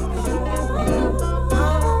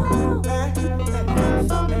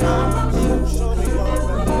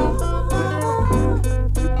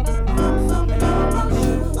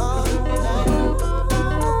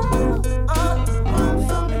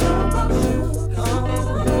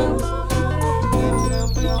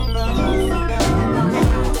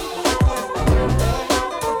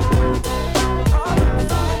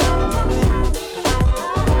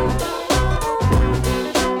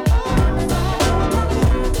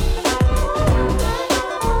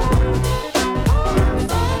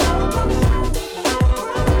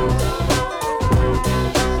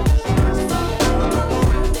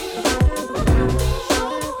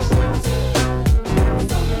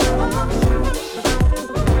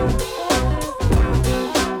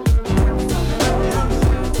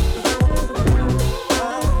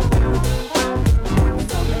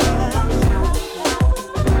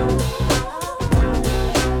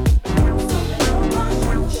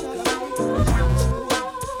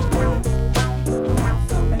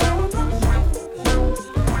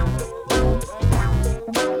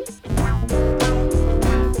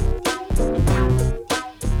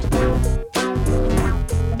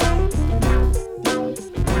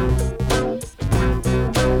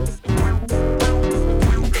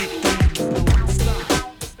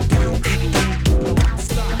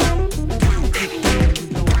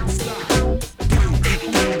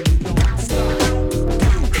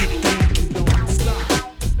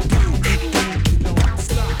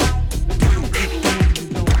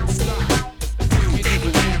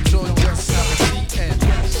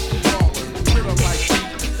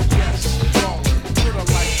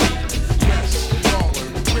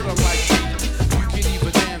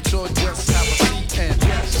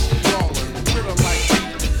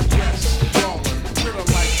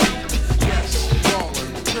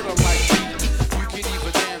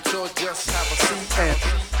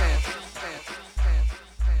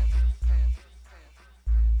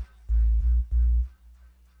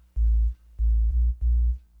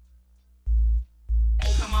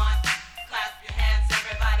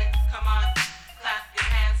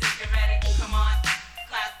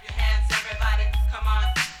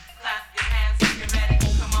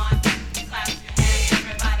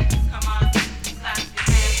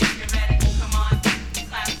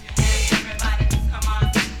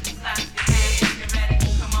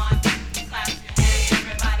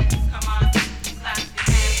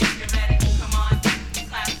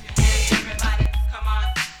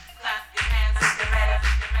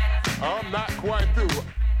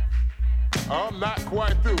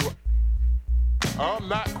 I'm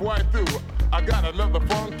not quite through. I got another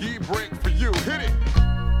funky break for you. Hit it.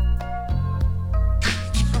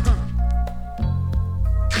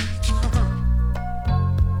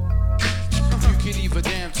 You can either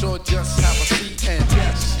dance or just have a seat and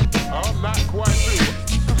yes, I'm not quite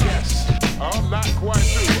through. Yes, I'm not quite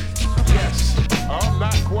through. Yes, I'm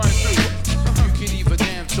not quite through. You can either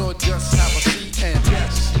dance or just have a seat and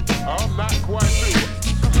yes, I'm not quite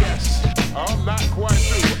through. Yes, I'm not quite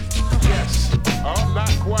through. Yes, I'm not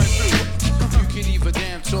quite through. You can either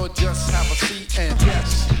dance or just have a seat and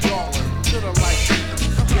yes, darling, to the light beat.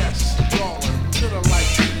 Yes, darling, to the light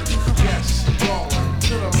beat. Yes, darling,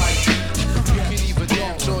 to the light beat. You can either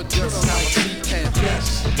dance or just have a seat and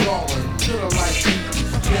yes, darling, to the light beat.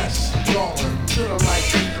 Yes, darling, to the light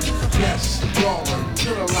beat. Yes, darling, to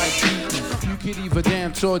the light beat. You can either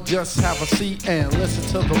dance or just have a seat and listen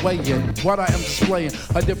to the weighing. What I am displaying,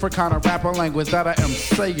 a different kind of rapper language that I am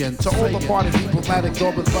saying. To all the party people, diplomatic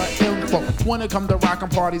orbit for info. When it come to rockin'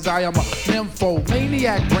 parties, I am a nympho.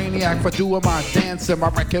 Maniac, brainiac for doing my dancing. My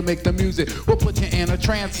record make the music, will put you in a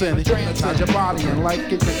trance and hypnotize your body. And like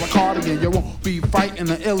it, drink Bacardi, and you won't be fighting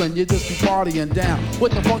the illin', you just be partying down.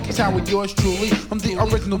 With the funky sound with yours truly, I'm the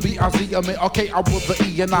original B.I.Z. I mean, okay, I will the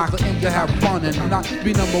E and I aim to have fun and not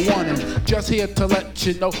be number one. And just here to let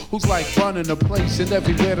you know who's like running the place. And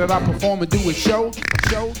everywhere that I perform and do a show,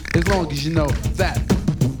 as long as you know that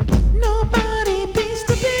Nobody beats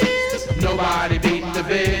the biz. nobody beating the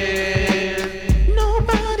biz.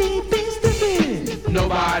 Nobody beats the biz.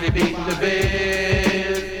 Nobody beating the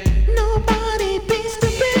biz. Nobody beats the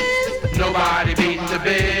biz. Nobody beating the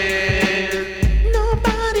biz.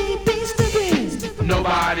 Nobody beats the biz.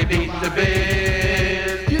 Nobody beating the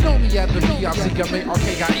biz. You know me at the VRC, I make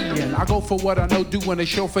RKIEN. I go for what I know, doing a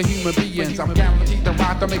show for human beings. I'm guaranteed to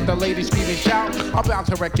rock to make the ladies scream and shout. I'm bound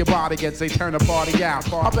to wreck your body as they turn the party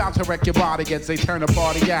out. I'm bound to wreck your body as they turn the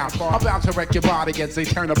party out. I'm bound to wreck your body as they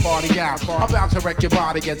turn the party out. I'm bound to wreck your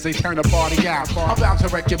body as they turn the party out. I'm bound to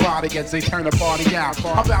wreck your body as they turn the party out.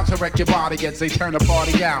 I'm bound to wreck your body as they turn the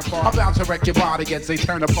party out. I'm bound to wreck your body as they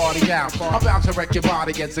turn the party out. I'm bound to wreck your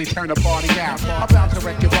body as they turn the party out. I'm bound to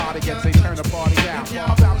wreck your body as they turn the party out.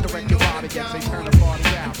 I'm bound to wreck your body as they turn the party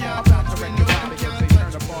out. I'm about to wreck your body as they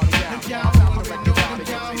turn the party out. I'm about to wreck your body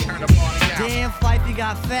as they turn the party out. Damn, Fife, you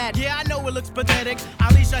got fat. Yeah, I know it looks pathetic.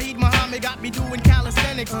 Ali Shaheed Muhammad got me doing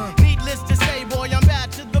calisthenics. Needless to say, boy, I'm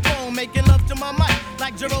bad to the bone. Making love to my mic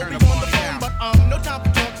like Jerobi on the phone. But no time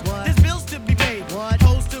for talks. There's bills to be paid.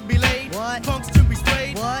 Hoes to be laid. Punks to be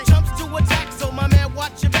sprayed. Chumps to attack. So my man,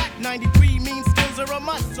 watch your back. 93 mean skills are a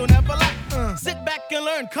must, so never lack. Sit back and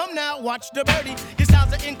learn. Come now, watch the birdie. Your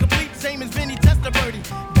styles are incomplete, same as Vinny Testaverde.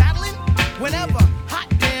 Battling whenever. Hot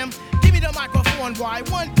damn. Give me the microphone, why?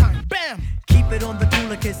 One time, bam. Keep it on the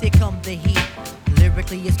cooler, cause here come the heat.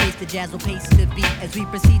 Lyrically, it's space the jazz will pace the beat. As we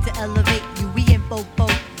proceed to elevate you, we in fofo.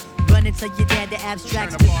 Run into your dad, the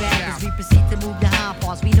abstracts the bag. As we proceed to move the high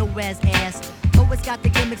parts, we know as ass. Poets got the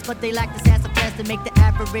gimmicks, but they lack the sassafras to make the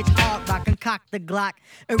average hard rock concoct the Glock.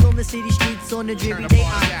 And roam the city streets on the dreary day.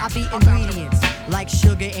 I be ingredients like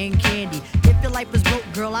sugar and candy. If your life was broke,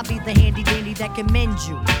 girl, I'll be the handy dandy that can mend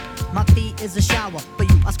you. My feet is a shower for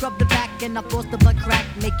you. I scrub the back and I force the butt crack,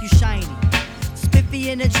 make you shiny. Spiffy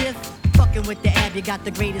in a jiff, fucking with the ab, you got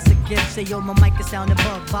the greatest of gifts. Say yo, my mic is sound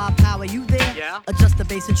above. Bob Power, you there? Yeah. Adjust the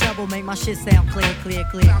bass and treble, make my shit sound clear, clear,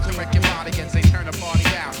 clear. I'm bound to wreck your body as they turn the party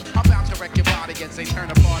out. I'm bound to wreck your body as they turn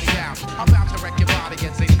the party out. I'm bound to wreck your body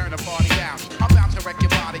as they turn the party out. I'm bound to wreck your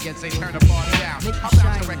body as they turn the party out. I'm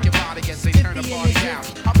bound to wreck your body as they turn the party out.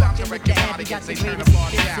 I'm bound to wreck your body as they turn the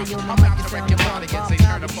party out. I'm bound to wreck your body as they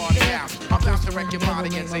turn the party out. I'm bound to wreck your body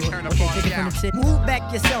as they turn the party out. Move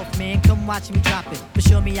back yourself, man, come watch me drop it. For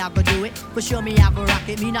sure me I go do it, for sure me I go rock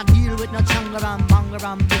it. Me not deal with no chungaram,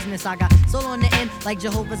 bongaram business. I got soul on the end, like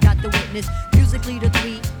Jehovah's got the witness. Musically the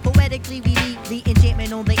tweet, poetically we beat the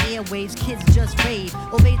enchantment on the airwaves. Kids just rave,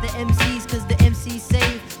 obey the MCs cause the MCs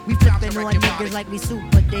save. We flippin' on niggas like we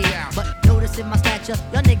Super Dave. But noticing my stature,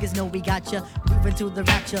 y'all niggas know we got ya. Moving to the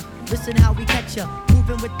rapture, listen how we catch ya.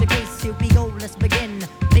 Moving with the grace, here we go, let's begin.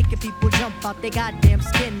 Making people jump out their goddamn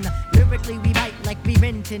skin. Lyrically we bite like we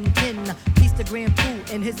rent and tin. Piece the Grand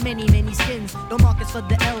Poo and his many, many skins. Don't mark us for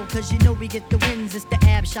the L, cause you know we get the wins. It's the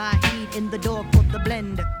Ab Shaheed in the door for the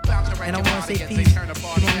blend. And I wanna say peace to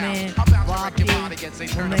my man, YP, my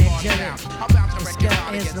man Jerry. And Skell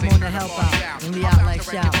Answer on the help out. And we out like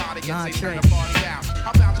shout, non-trade.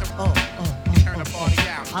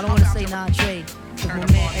 I don't wanna say non-trade, cause my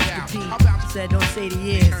man Extra P said don't say the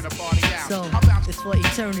years. So, it's for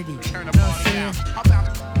eternity. You know what I'm saying?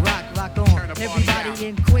 Rock, rock on. Everybody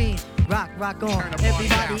in Queens, rock on.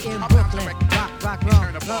 Everybody in Brooklyn, rock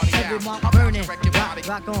on. Every Mount Vernon,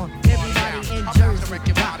 rock on. Everybody in Jersey,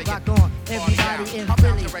 rock on. Everybody in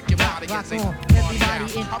Philly, rock on. Everybody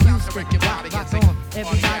in Houston, rock on.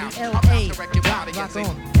 Everybody in LA, rock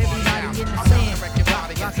on. Everybody in the sand,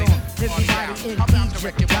 rock on. Everybody in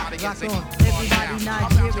Egypt, rock on. Everybody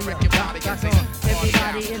Nigeria, rock on.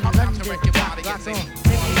 Everybody in London, rock on.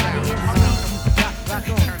 Everybody in Sweden, rock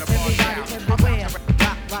on. Everybody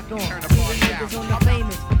everywhere, rock on. Even niggas on the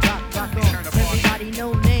famous, rock on. Everybody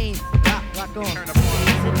no name, rock on. Is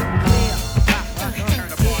it clear? Rock on.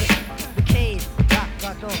 The cave,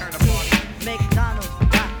 rock on. McDonald's,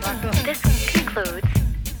 rock on. This concludes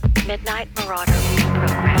Midnight Marauder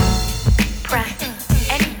program. Press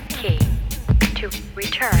any key to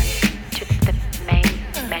return to the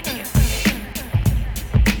main menu.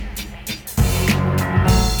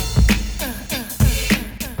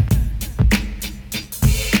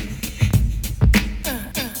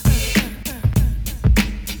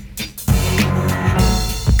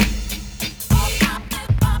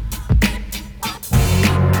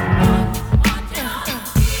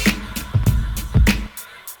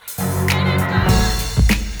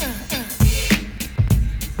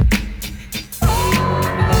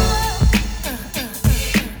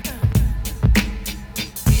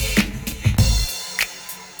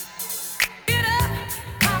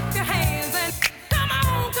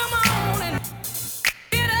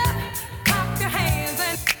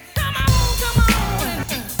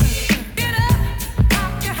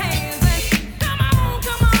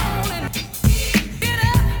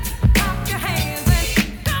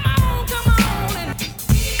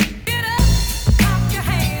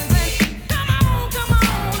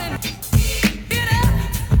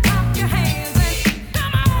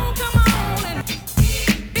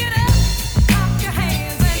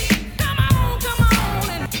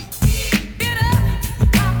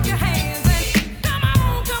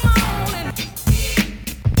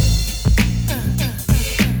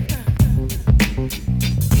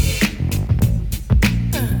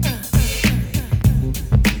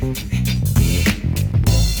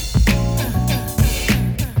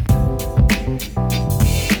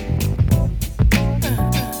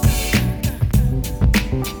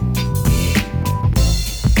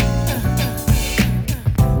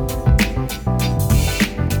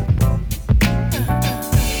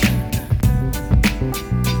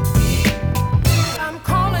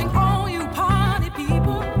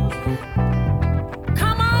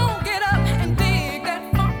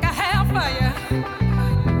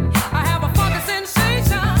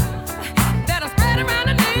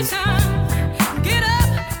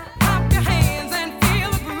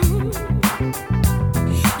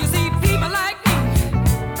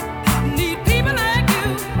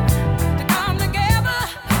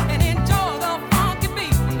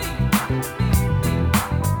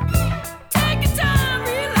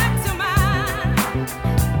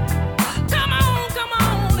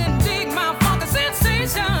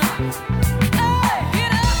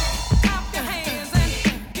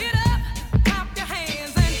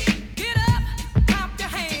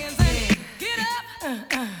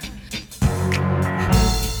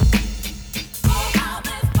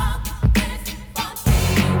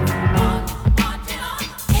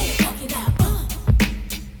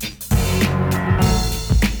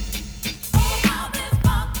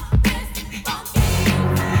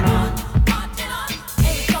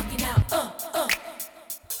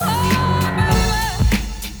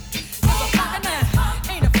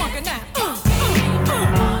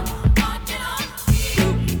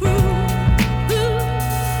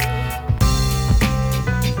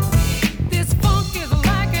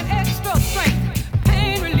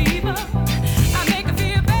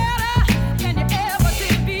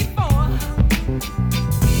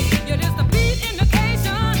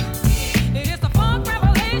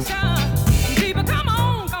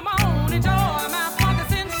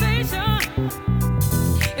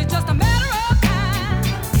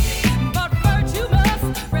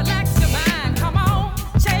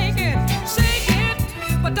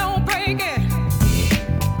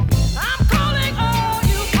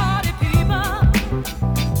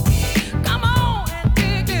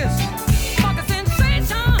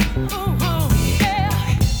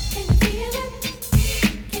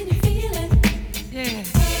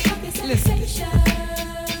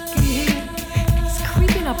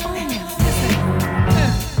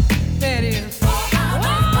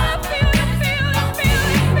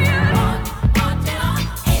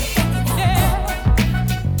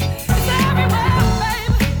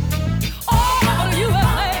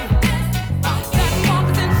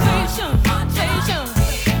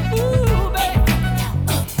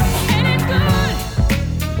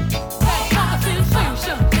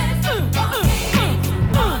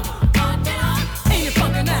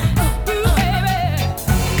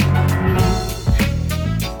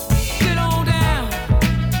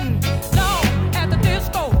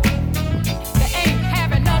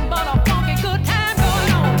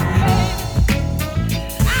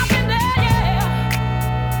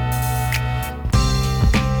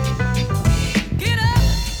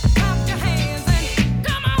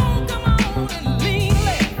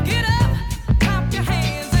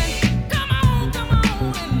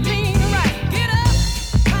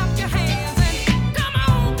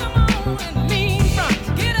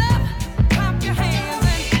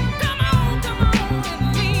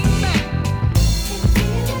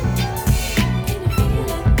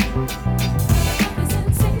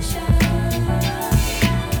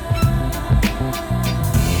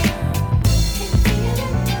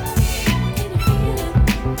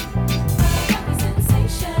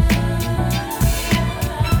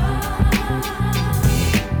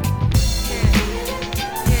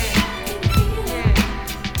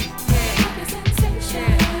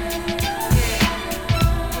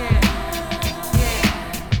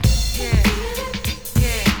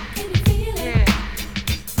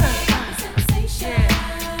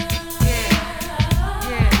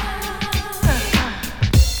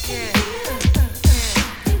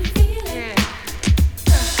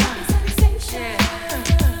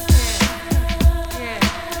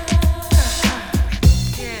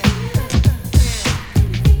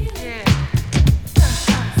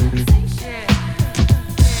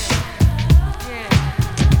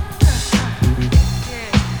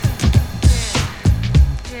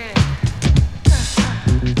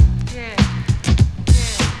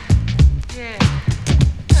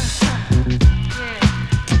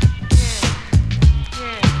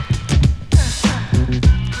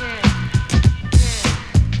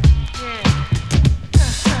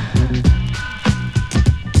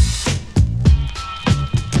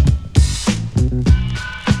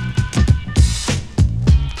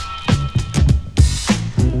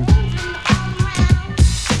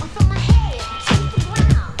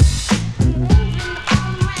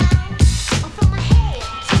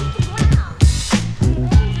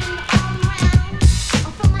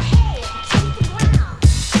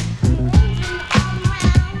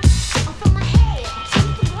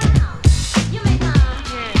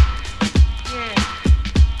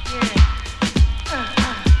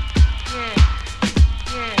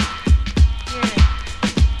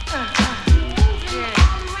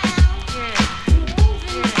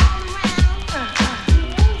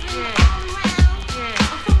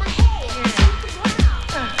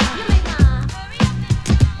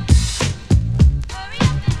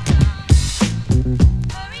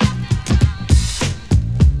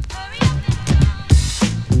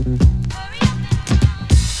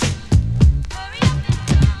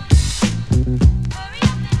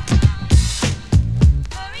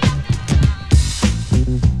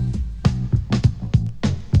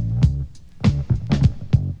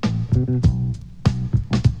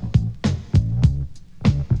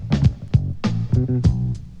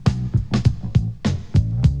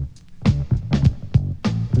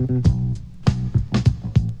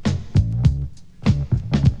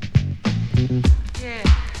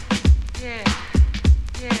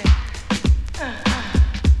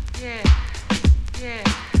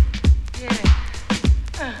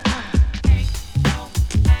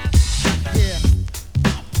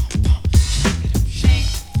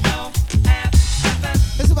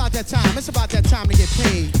 that time. It's about that time to get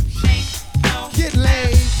paid. Get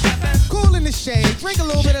laid. Cool in the shade. Drink a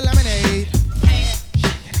little bit of lemonade.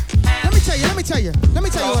 Let me tell you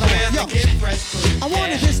what I want. Yo, I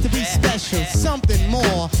wanted this to be special, something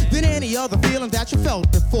more than any other feeling that you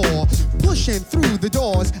felt before. Pushing through the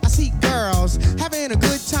doors, I see girls having a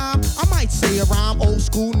good time. I might say a rhyme, old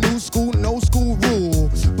school, new school, no school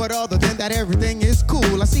rule. But other than that, everything is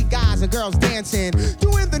cool. I see guys and girls dancing,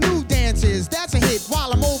 doing the new dances. That's a hit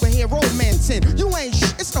while I'm over here romancing. You ain't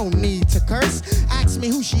it's no need to curse. Ask me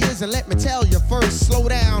who she is and let me tell you first. Slow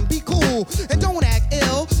down, be cool, and don't act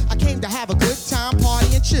ill. I came to have a good time,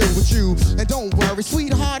 party and chill with you. And don't worry,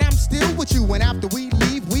 sweetheart, I'm still with you. And after we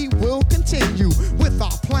leave, we will continue with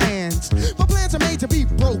our plans. My plans are made to be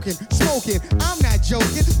broken, smoking. I'm not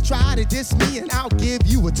joking. Try to diss me and I'll give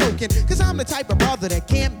you a token. Cause I'm the type of brother that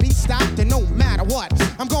can't be stopped. And no matter what,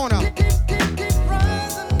 I'm gonna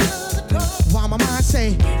while my mind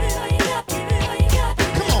say, come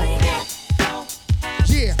on.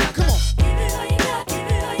 Yeah, come on.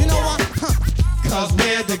 You know what? Cause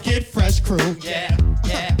we're the Get Fresh crew. Yeah.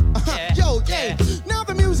 Yo, yeah. Now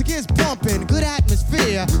the music is bumping, good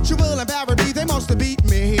atmosphere. Trill and Barry B, they must have beat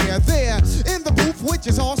me here. There in the booth, which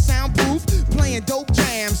is all soundproof, playing dope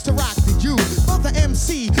jams to rock the youth. But the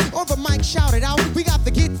MC on the mic shouted out, we got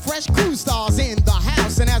the Get Fresh crew stars in the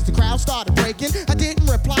house. And as the crowd started breaking, I didn't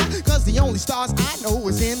reply, cause the only stars I know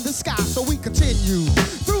is in the sky. So we continue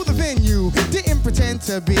through the venue, didn't pretend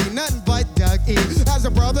to be nothing but Doug E. As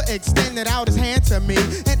a brother extended out his hand to me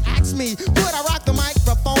and asked me, would I rock the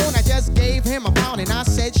microphone? I just gave him a pound and I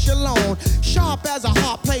said shalom. Sharp as a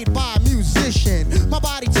harp played by a musician. My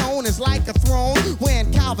body tone is like a throne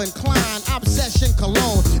when Calvin Klein, Obsession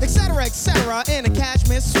Cologne, etc., etc. in a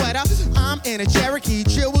cashmere sweater. I'm in a Cherokee,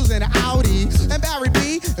 Chills in an Audi, and Barry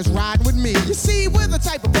B is riding with me. You see, we're the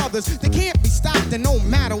type of brothers that can't be stopped, and no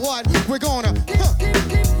matter what, we're gonna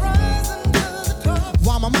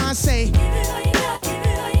while my mind say,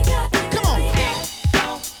 come on.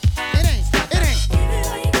 It ain't.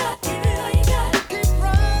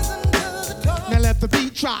 Now let the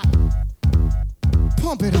beat drop.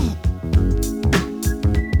 Pump it up.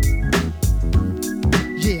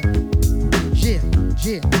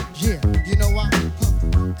 Yeah. You know why?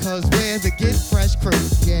 Cause we're the Get Fresh crew.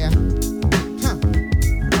 Yeah.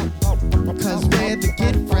 Cause we're the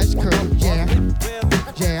Get Fresh crew. Yeah.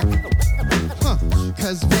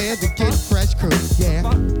 Cause we're the Get Fresh crew. Yeah.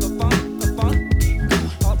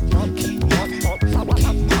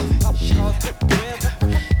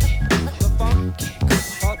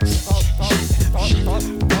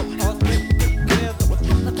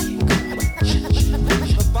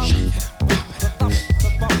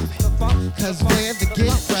 Cause we're the Get Fresh crew. Yeah. Cause we're the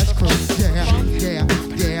Get Fresh crew. Yeah.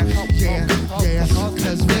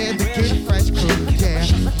 Cause we're the Get Fresh crew.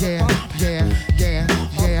 Yeah.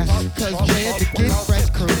 Cause we're the Get Fresh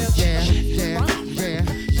crew. Yeah.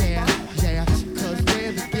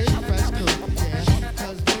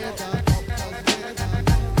 Cause we're the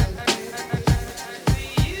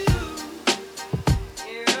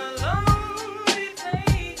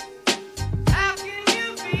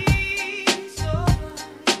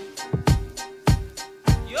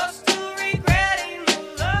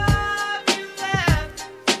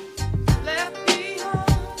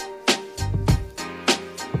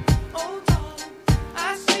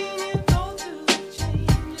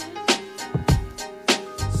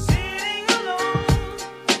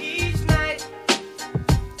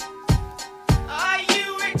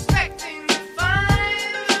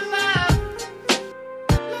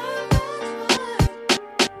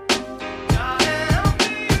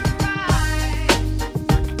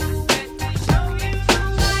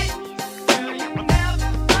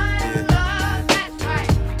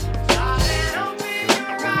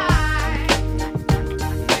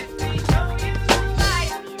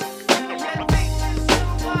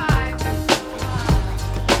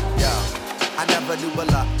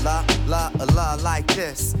like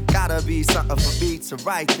this. Gotta be something for me to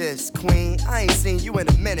write this. Queen, I ain't seen you in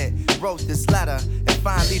a minute. Wrote this letter and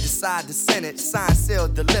finally decided to send it. Signed,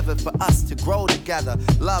 sealed, delivered for us to grow together.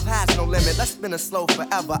 Love has no limit, let's spin it slow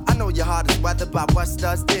forever. I know your heart is weathered by what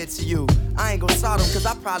studs did to you. I ain't gon' start them cause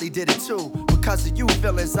I probably did it too. Because of you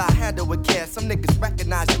feelings I handle with care. Some niggas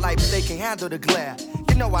recognize your life but they can't handle the glare.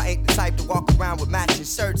 You know I ain't the type to walk around with matching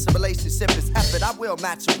shirts. A relationship is effort, I will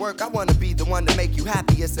match your work. I wanna be the one to make you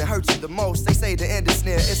happiest and hurt you the most. They say the end is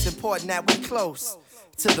near, it's important that we close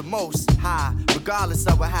to the most high. Regardless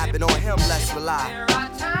of what happened, on him let's rely. There are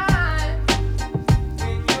times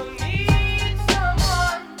when you need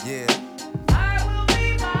someone. Yeah. I will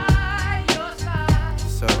be by your side.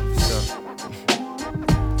 So.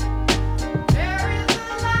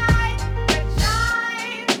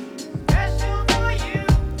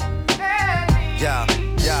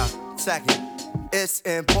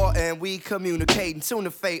 we communicate and tune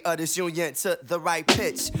the fate of this union to the right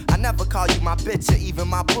pitch. I never call you my bitch or even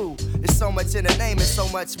my boo. There's so much in the name and so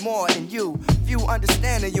much more in you. Few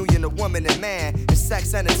understand the union of woman and man. And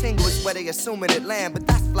sex and a tingle is where they assuming it land. But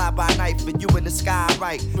that's fly by night for you in the sky,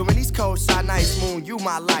 right? During these cold shy nights, moon, you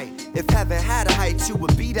my light. If heaven had a height, you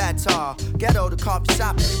would be that tall. Ghetto to coffee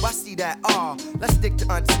shop, you, I see that all. Let's stick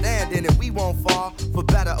to understanding and we won't fall. For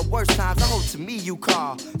better or worse times, I hope to me you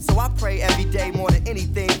call. So I pray every day more than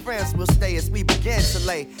anything, friends will stay as we begin to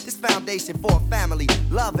lay this foundation for a family.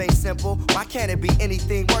 Love ain't simple, why can't it be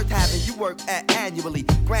anything worth having you work at annually?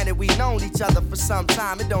 Granted, we known each other for some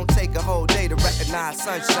time, it don't take a whole day to recognize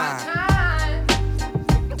sunshine.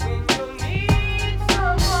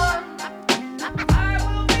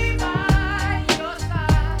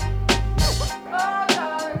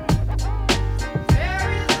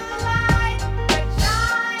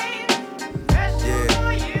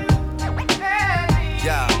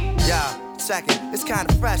 It's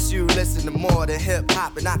kinda fresh, you listen to more than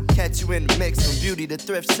hip-hop. And I can catch you in the mix from beauty to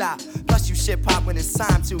thrift shop. Plus you shit pop when it's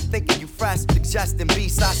time to. Thinking you fresh, suggesting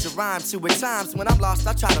beats I should rhyme to. At times when I'm lost,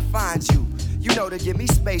 I try to find you. You know to give me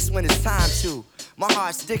space when it's time to. My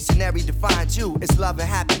heart's dictionary defines you. It's love and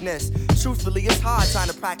happiness. Truthfully, it's hard trying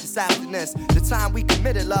to practice abstinence. The time we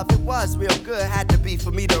committed love, it was real good. Had to be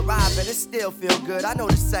for me to arrive, and it still feel good. I know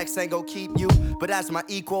the sex ain't gon' keep you, but as my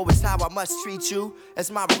equal, it's how I must treat you.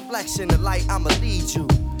 As my reflection, the light, I'ma lead you.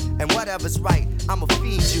 And whatever's right, I'ma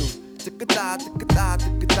feed you.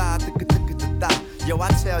 Yo, I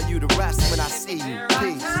tell you the rest when I see you.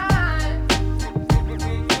 Peace.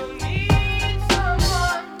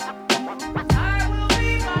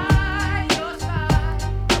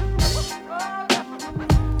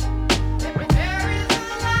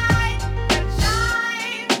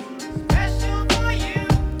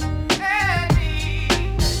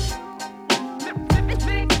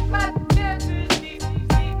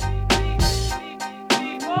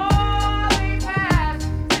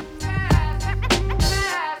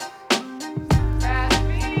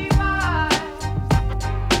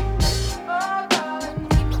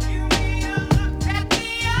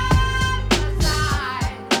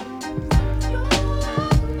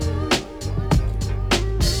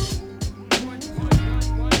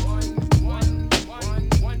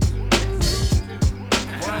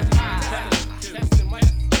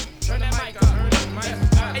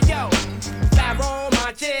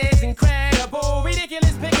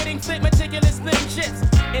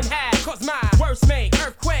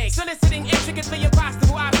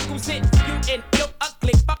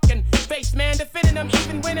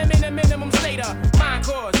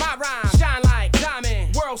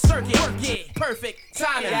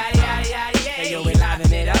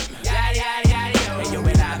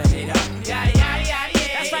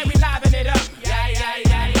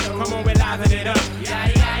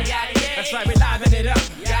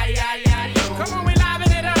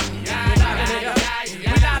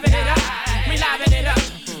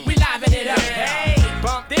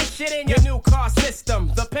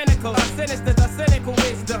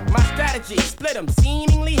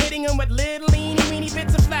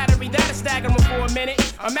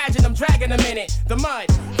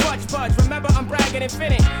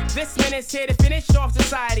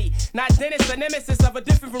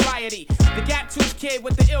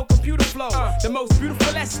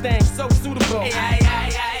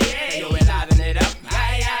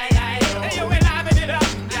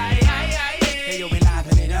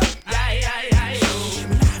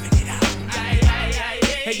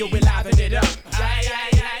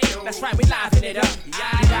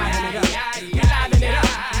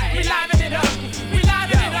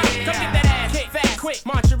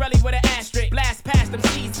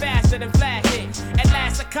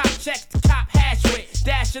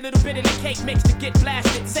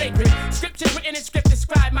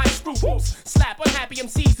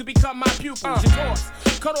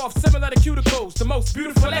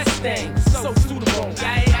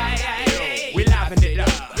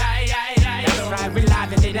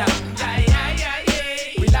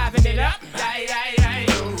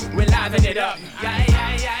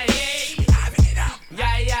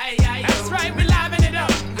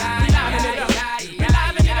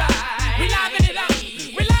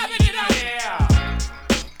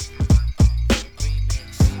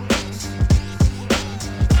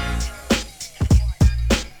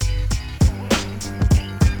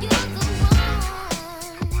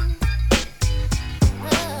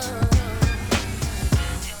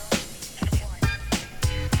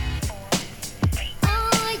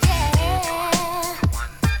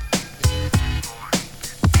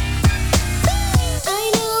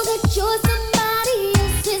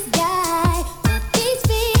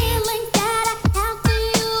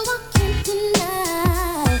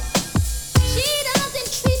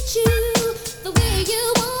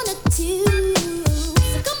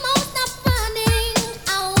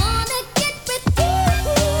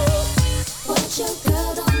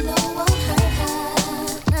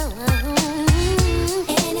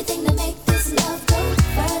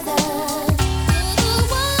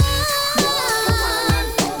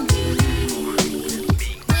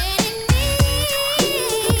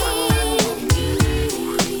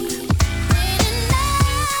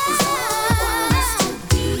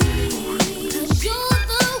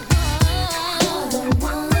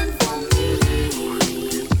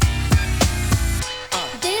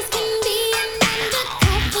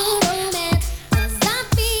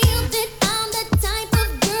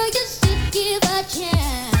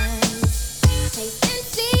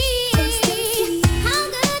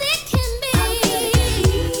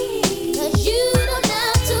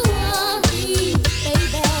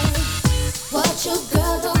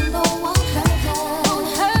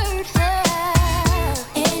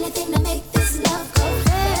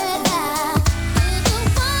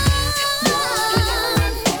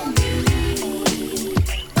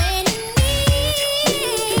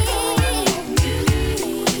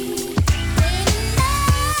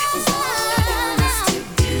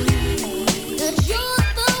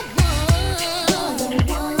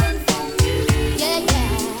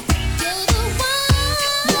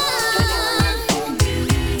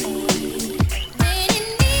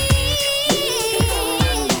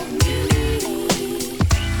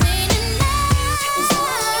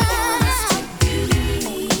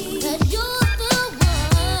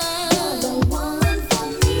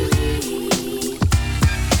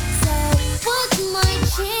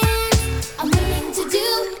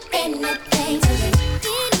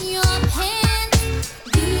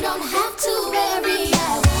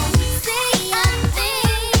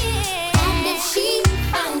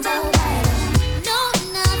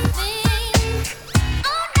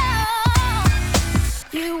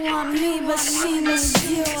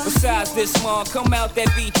 this small, come out that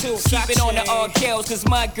V2. Keep it on the all kills, cause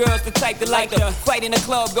my girl's the type that like to fight in the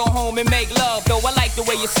club, go home and make love. Though I like the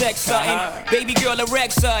way you sex something. Baby girl a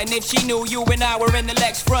wreck something. If she knew you and I were in the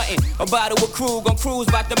Lex frontin'. A bottle of Krug on cruise,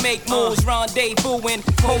 about to make moves. Rendezvousing,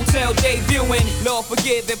 hotel debuting. Lord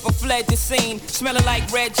forgive if I fled the scene. Smelling like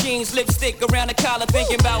red jeans, lipstick around the collar.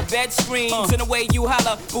 Thinking about bed screens and the way you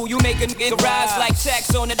holler. Boo, you make a nigga rise like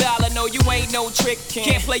tax on the dollar. No, you ain't no trick.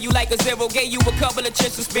 Can't play you like a zero. Gave you a couple of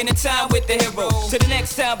tricks for spending time with the hero. To the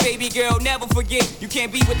next time, baby girl, never forget. You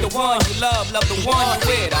can't be with the one you love the one you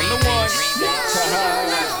with. I'm the one.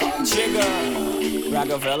 Jigga,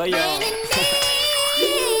 Rockefeller, yo.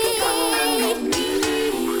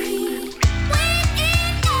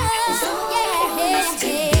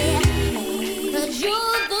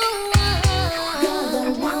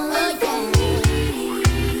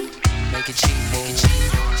 Make it cheap, make it cheap.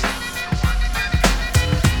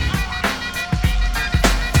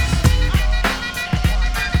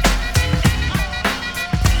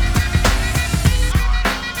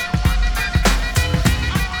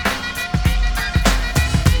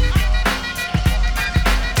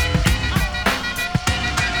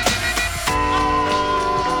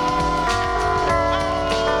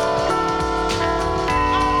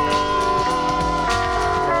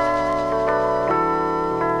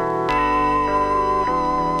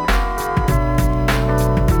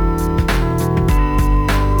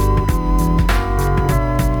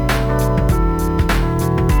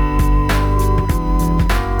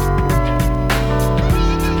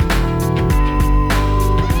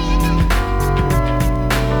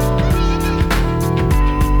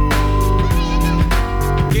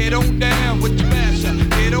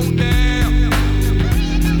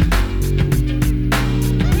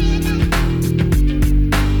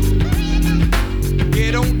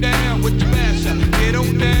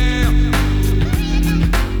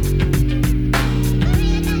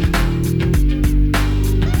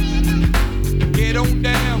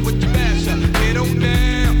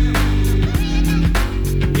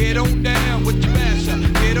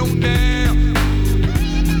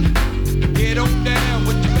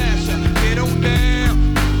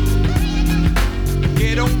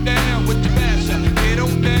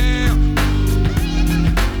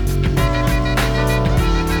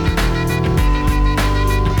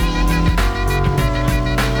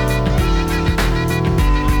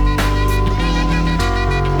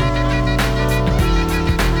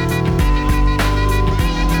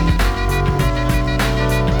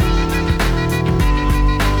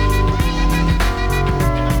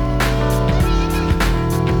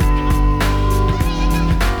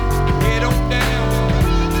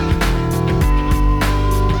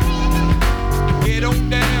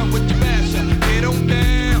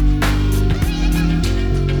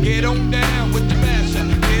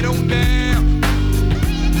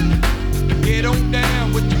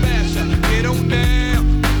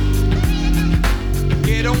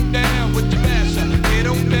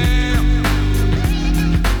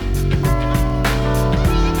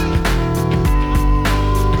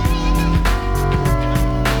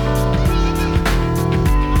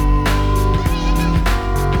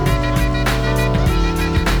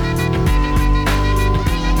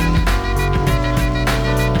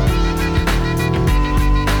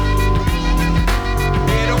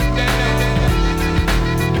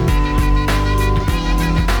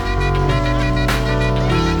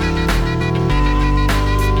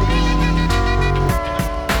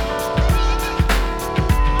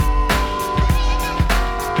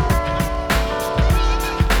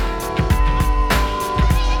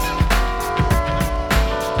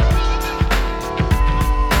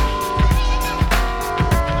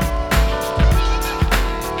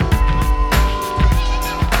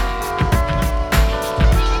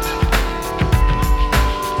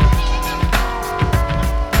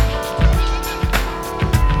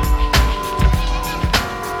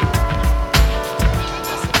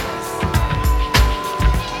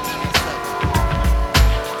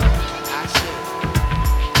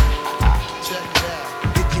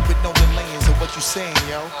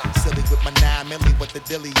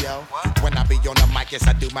 Yes,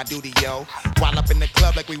 I do my duty, yo. While up in the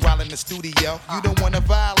club like we while in the studio. You don't wanna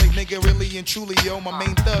violate, nigga, really and truly, yo. My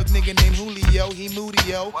main thug, nigga named Julio, he moody,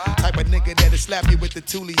 yo. Type of nigga that'll slap you with the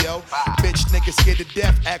tulio. Bitch, nigga scared to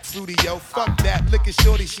death, act fruity, yo. Fuck that, look at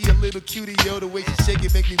shorty, she a little cutie, yo. The way she shake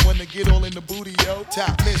it make me wanna get all in the booty, yo.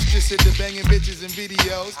 Top mistress at the banging bitches and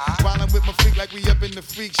videos. While I'm with my freak like we up in the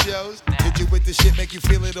freak shows. Hit you with the shit, make you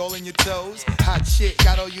feel it all in your toes. Hot shit,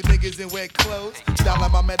 got all you niggas in wet clothes.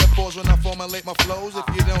 Styling my metaphors when I formulate my flows. If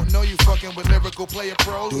you don't know, you fucking with lyrical player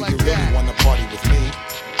pros. Do like you really that. wanna party with me?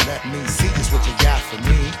 Let me see just what you got for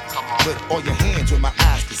me. Put all your hands where my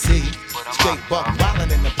eyes can see. Straight buck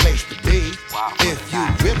wildin' in the place to be. If you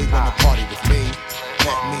really wanna party with me,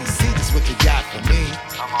 let me see just what you got for me.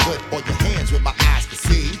 Put all your hands where my eyes can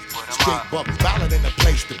see. Straight buck wildin' in the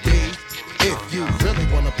place to be. If you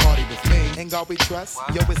really wanna party with me, ain't God we trust.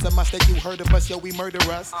 Yo, it's a must that you heard of us, yo, we murder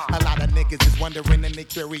us. A lot of niggas is wondering and they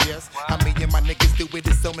curious. How me and my niggas do it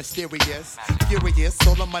is so mysterious. Furious,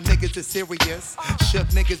 all of my niggas is serious. Shook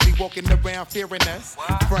niggas be walking around fearing us.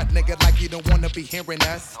 Front nigga like you don't wanna be hearing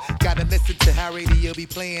us. Gotta listen to how radio be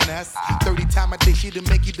playing us. 30 times a day she to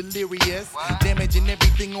make you delirious. Damaging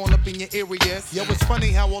everything all up in your areas. Yo, it's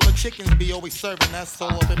funny how all the chickens be always serving us. All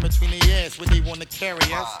up in between the ass where they wanna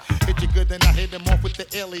carry us. Hit you good, then I hit them off with the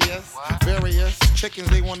alias. Various chickens,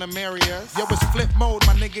 they wanna marry us. Yo, it's flip mode,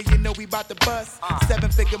 my nigga, you know we bout to bust.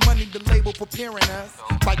 7-figure money, the label preparing us.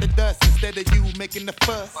 Bite the dust instead of you making the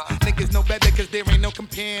fuss. Niggas know better cause there ain't no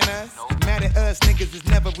comparing us. Mad at us, niggas is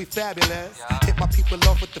never we fabulous. Hit my people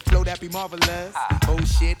off with the flow that be marvelous. Oh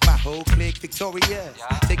shit, my whole clique victorious.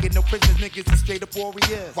 Taking no prisoners, niggas is straight up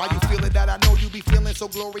warriors. Why you feeling that? I know you be feeling so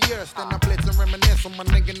glorious. Then I blitz and reminisce on my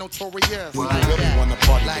nigga notorious. Do you really wanna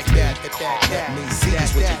party like with me? that? Let me see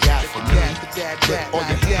just what you got for me. Put all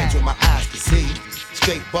your hands where my eyes can see.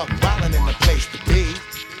 Straight buck wildin' in the place to be.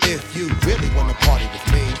 If you really wanna party with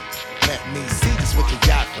me, let me see just what you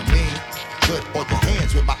got for me. Put all your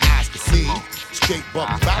hands where my eyes can see. Straight buck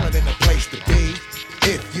wildin' in the place to be.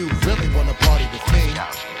 If you really wanna party with me.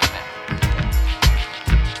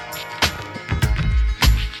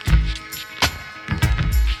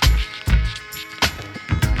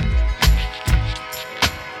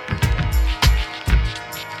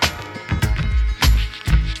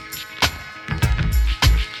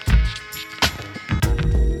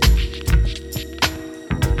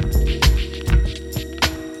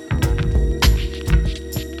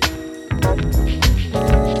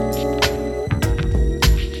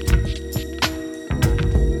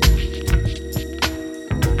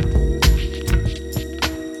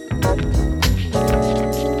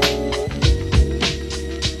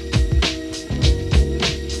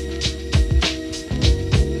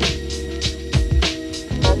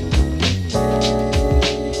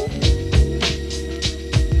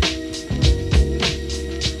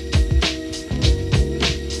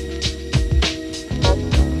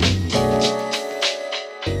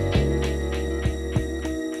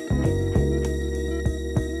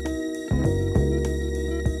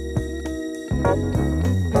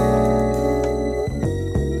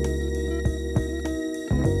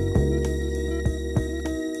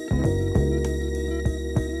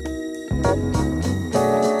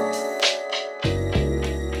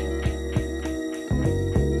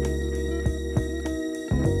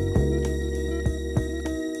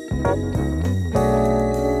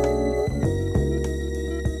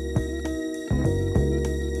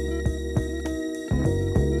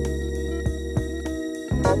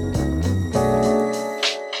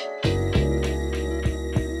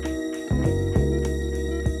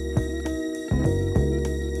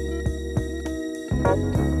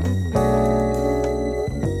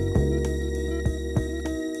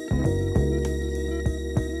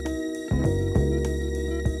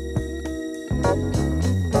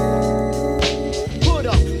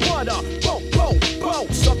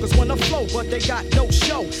 But they got no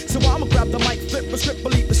show, so I'ma grab the mic, flip a script,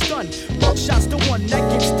 believe the stun. Buckshot's the one that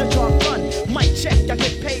gets the job done. Mic check, I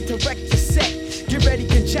get paid to wreck your set. Get ready,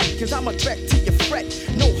 can check, cause I'm a threat to your fret.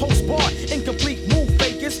 No host bar, incomplete move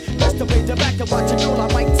fakers. Best to play the back to watch a girl, I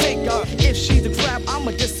might take her. If she's a crab, I'm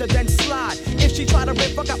a dissident slide. If she try to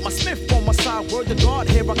rip, I got my Smith on my side. Word to God,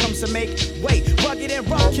 here I come to make way. Rugged and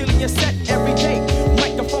rock, killing your set every day.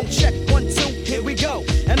 Microphone check, 1, 2, here we go.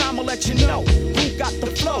 And I'ma let you know who got the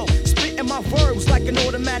flow. Spitting my verbs like an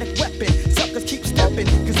automatic weapon. Suckers keep stepping,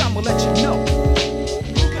 cause I'ma let you know.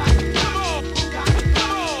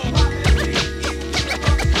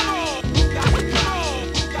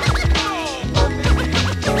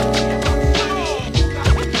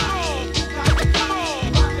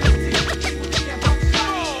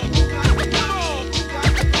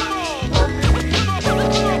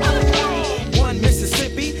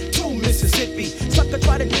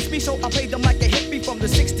 So I played them like a hippie from the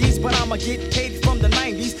 60s, but I'ma get paid from the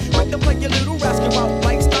 90s. Like to play your little rascal out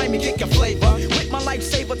like Stymie, get your flavor. With my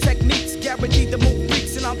lifesaver techniques, guaranteed to move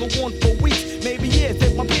freaks, and I'll go on for weeks, maybe years.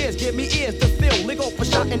 If my peers give me ears to fill, lick off a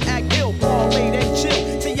shot and act ill, parlay and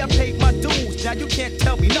chill. See, I paid my dues, now you can't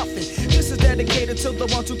tell me nothing. This is that dedicated to the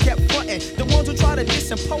ones who kept frontin'. The ones who try to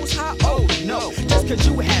disimpose high, oh no. Just cause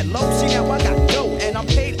you had low, see now I got dough. And I'm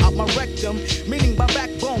paid out my rectum, meaning my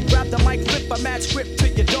backbone. Grab the mic, flip a mad script to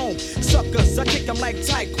your dome. Suckers, I kick them like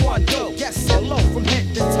Taekwondo. Yes, hello, from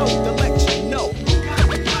head to toe to let you know.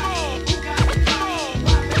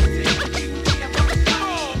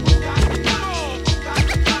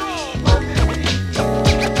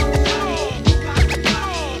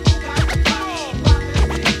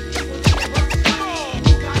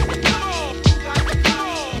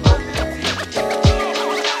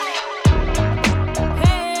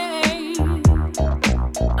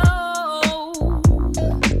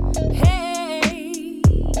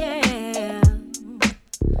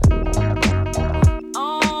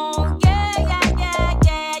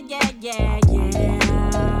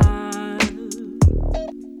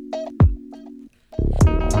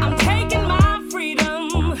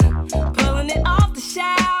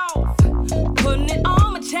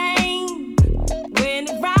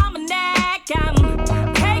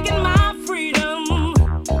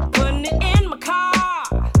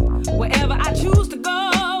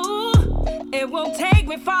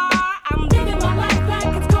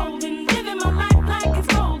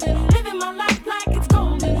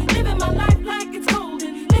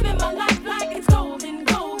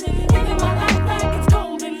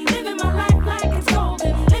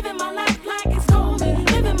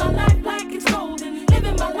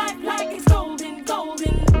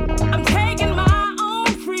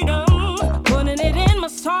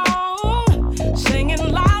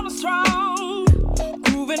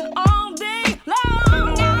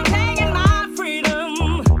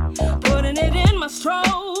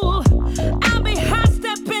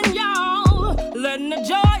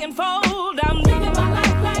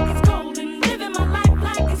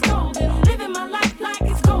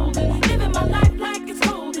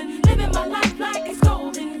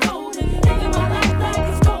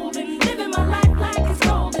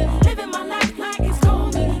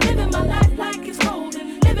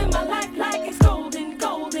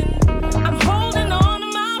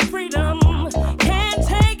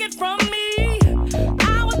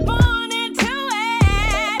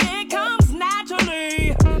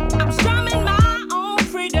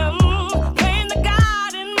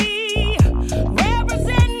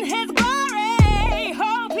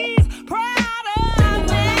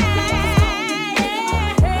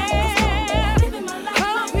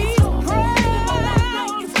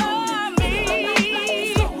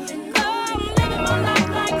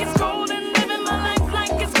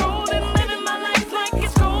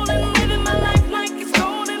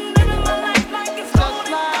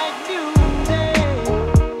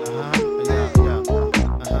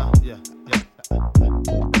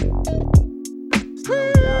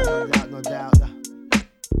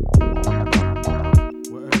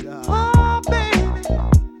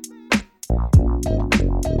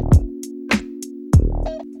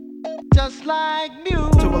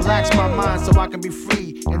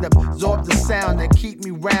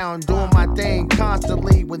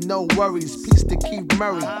 Peace to keep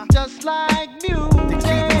Murray. Just like music. To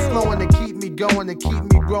keep me flowing, to keep me going, to keep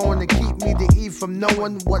me growing, to keep me to eat from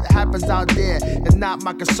knowing what happens out there. It's not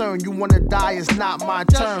my concern. You wanna die, it's not my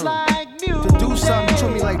turn. Like to do something to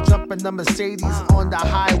me like jumping the Mercedes on the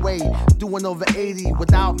highway, doing over 80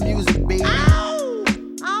 without music, baby. Ow!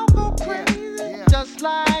 I'll go crazy. Yeah. Just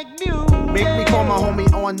like music. Make me call my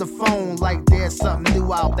homie on the phone like there's something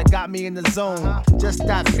new out that got me in the zone. Just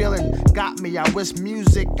that feeling got me. I wish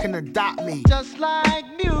music can adopt me. Just like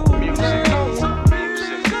music. Music.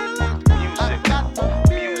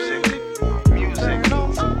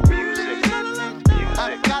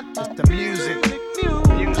 It's the music.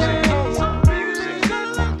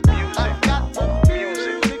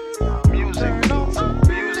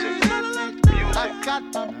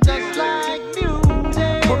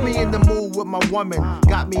 Put me in the mood with my woman.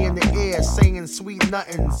 Got me in the air saying sweet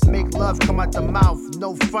nothings. Make love come out the mouth,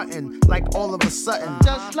 no frontin'. Like all of a sudden.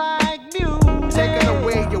 Just like music. Taking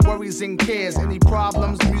away your worries and cares. Any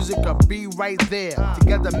problems, music will be right there.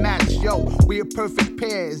 Together match, yo, we a perfect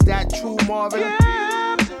pair. Is that true, Marvin?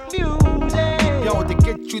 Yeah, music. Yo, to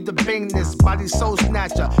get you to bang this body soul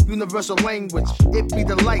snatcher, universal language, it be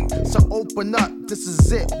the light. So open up, this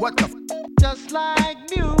is it. What the Just like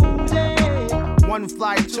music. One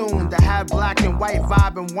fly tune to have black and white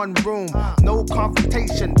vibe in one room. No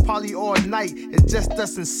confrontation, party all night. It's just a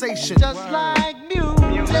sensation. Just like music.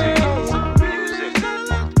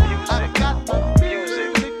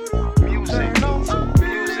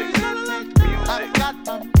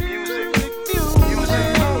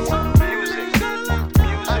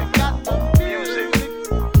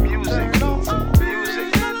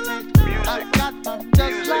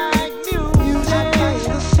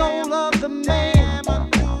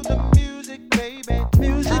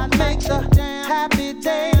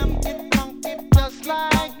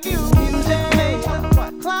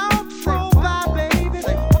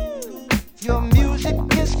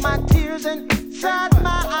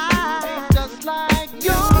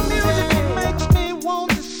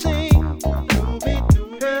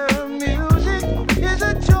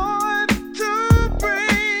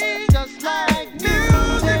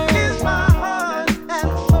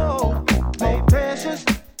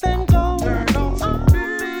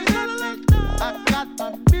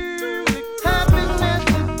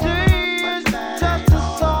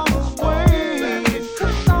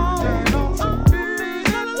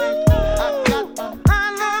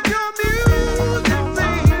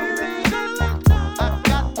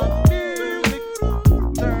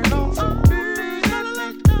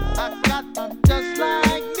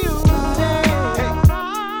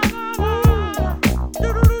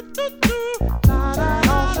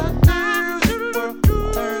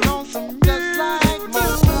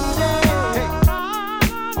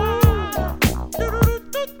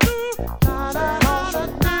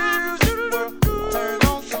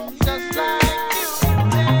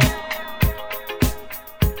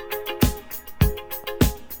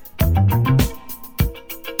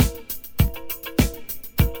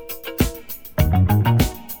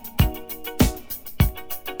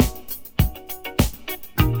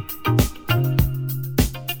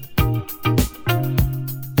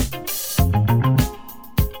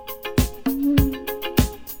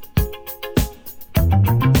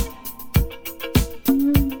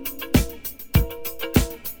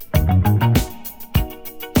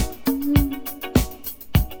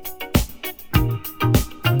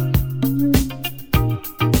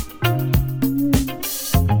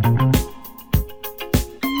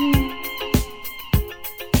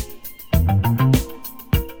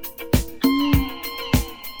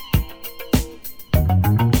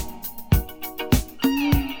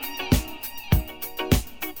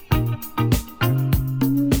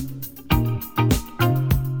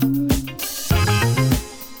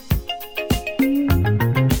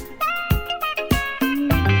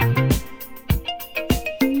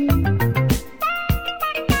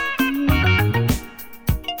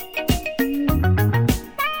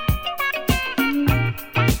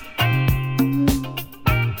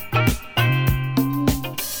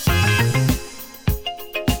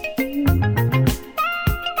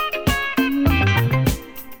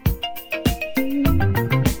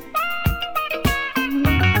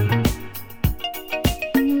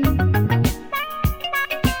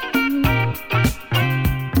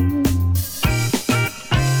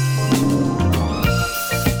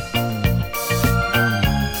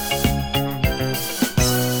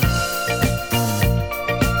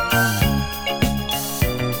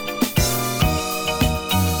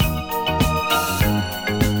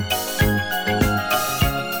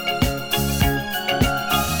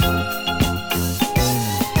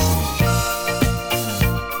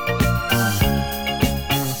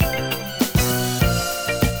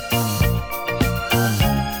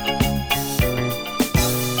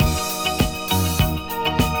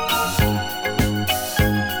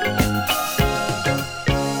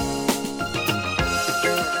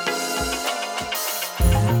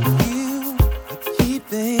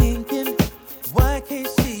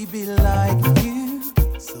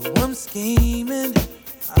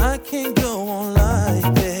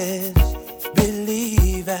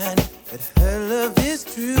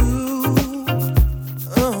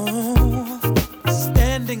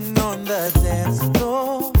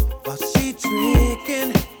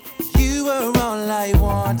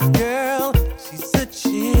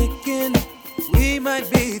 thinking we might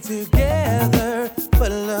be together,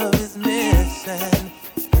 but love is missing.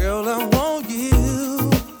 Girl, I want you,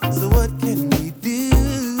 so what can we do?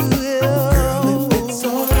 Girl, if it's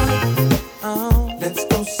alright, let's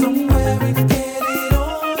go somewhere and get it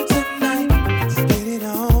on tonight. Let's get it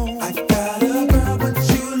on. I got a girl, but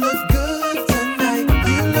you look good tonight.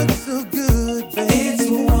 You look so good, baby. It's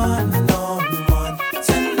one-on-one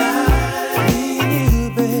tonight. Me and you,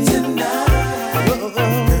 baby. Tonight.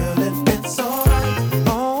 Girl, if it's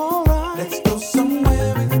alright, let's go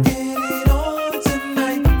somewhere and get it on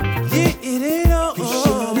tonight. Get it on. You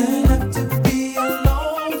shouldn't have to be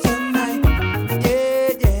alone tonight. Yeah,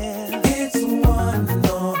 yeah. It's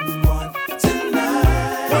one-on-one tonight.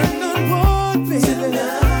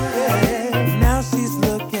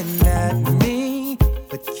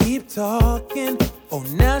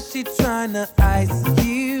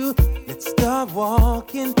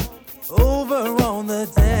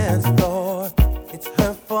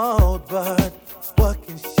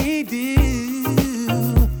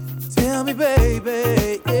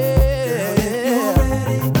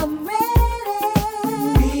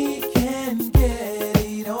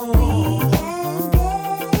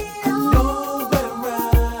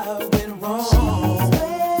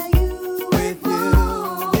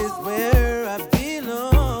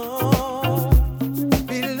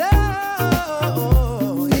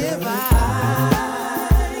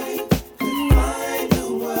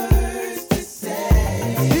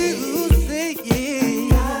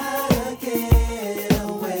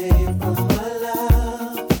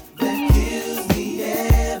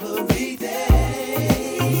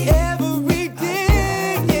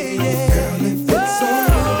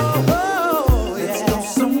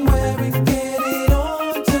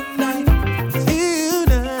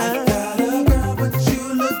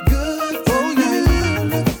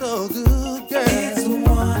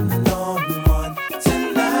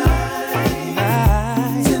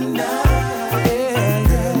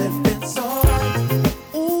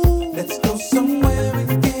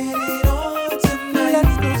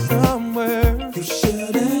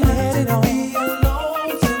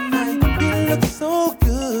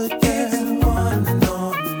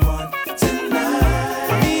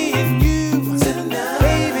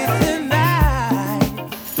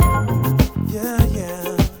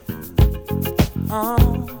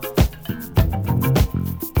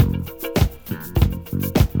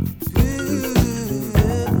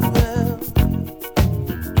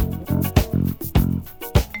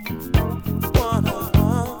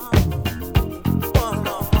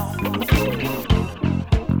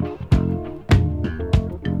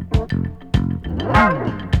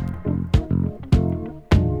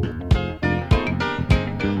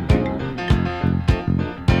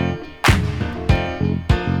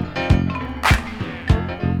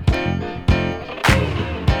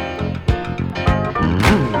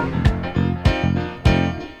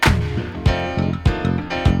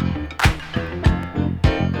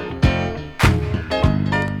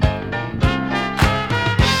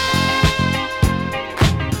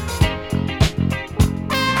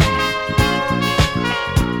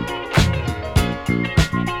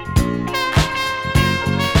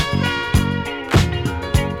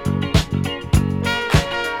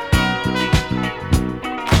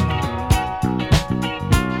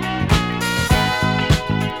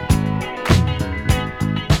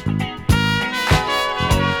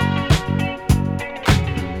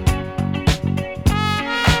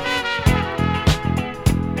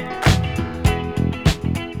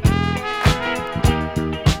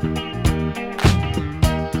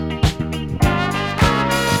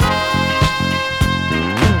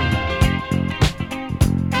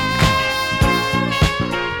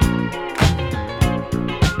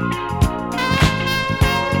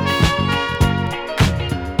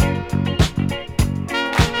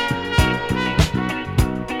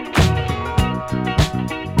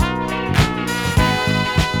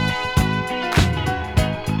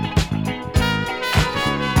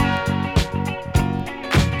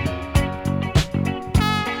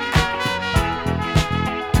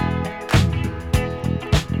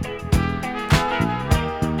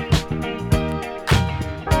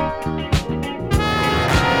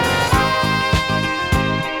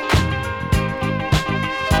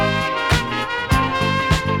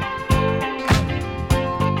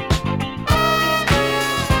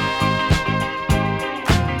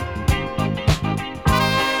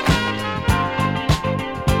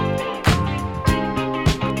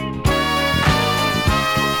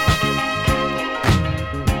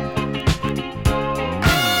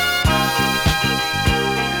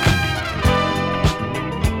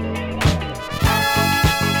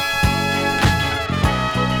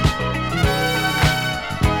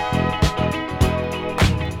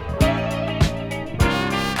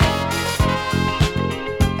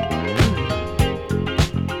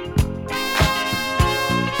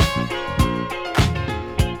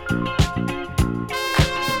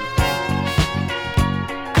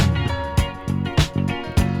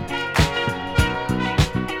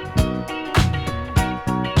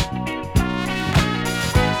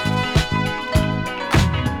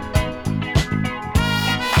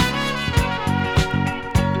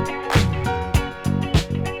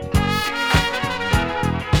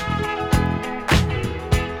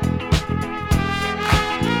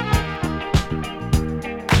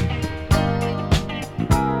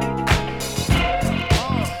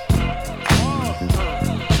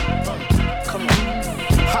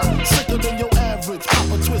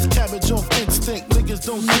 haters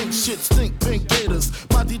don't think shit, stink pink gators.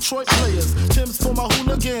 My Detroit players, Tim's for my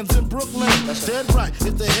hooligans in Brooklyn. Dead right,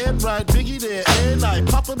 if they head right, Biggie there, every night.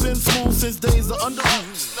 Papa been smooth since days of under.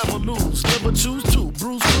 Never lose, never choose to.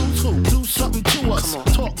 Bruce, who? Do something to us.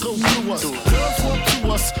 Talk, go through us. Girls want to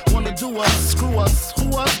us, wanna do us, screw us.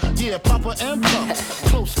 Who us? Yeah, Papa and Pup.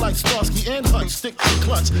 Close like Starsky and Hutch, stick to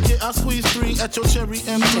clutch. Yeah, I squeeze 3 at your cherry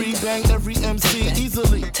M3. Bang every MC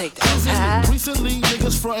easily. Take that. Recently,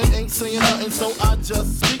 niggas frontin' ain't saying nothing, so I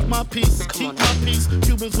just speak my peace. Keep my peace.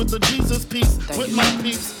 Cubans with the Jesus peace. With my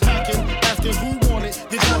peeps, packing, asking who want it.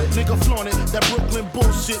 You got it, nigga, flaunt it. That Brooklyn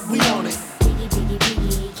bullshit, we on it. Biggie, biggie,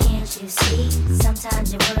 biggie, can't you see?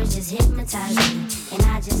 Sometimes your words just hypnotize me. And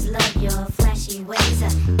I just love your flashy ways.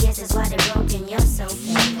 Guess that's why they're broken, you're so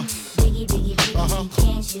fake. Biggie, biggie, biggie,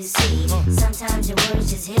 can't you see? Sometimes your words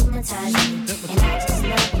just hypnotize me. And I just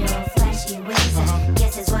love your flashy ways.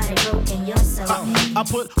 Guess that's why they're broken, you're so fake. I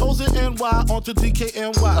put O's in NY onto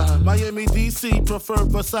DKNY. Miami, DC, prefer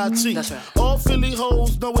Versace. That's right. All Philly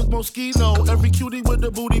hoes know it's Moschino. Every cutie with the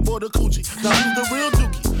booty, boy, the coochie. Now who's the real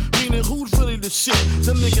dookie? Meaning who's really the shit?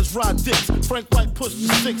 Them niggas ride dicks. Frank White push the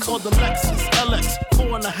 6 on the Lexus LX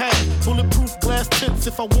 4.5. Bulletproof glass tips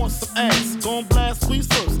if I want some ass. Gon' blast squeeze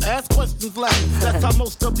first, ask questions last. That's how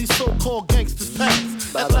most of these so-called gangsters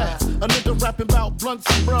pass. At last, a nigga rapping about blunts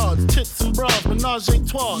and broads, tits and bras, menage a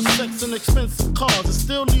trois, sex and expensive cars, and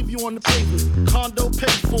still leave you on the pavement. Condo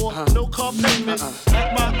paid for, no car payment.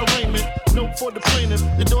 At my arraignment, note for the plaintiff.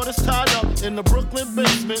 Your daughter's tied up in the Brooklyn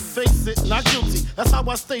basement. Face it, not guilty. That's how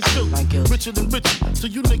I stay filthy. Richer than richer, so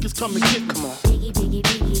you niggas come and get me. Come on. Biggie, biggie,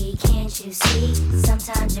 biggie, can't you see?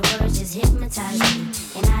 Sometimes your words just hypnotize me.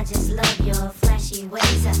 And I just love your flashy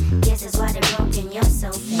ways. Guess that's why they're broken, you're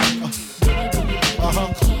so fake. Biggie, biggie,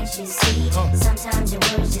 biggie, can't you see? Sometimes your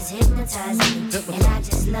words just hypnotize me. And I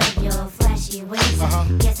just love your flashy ways.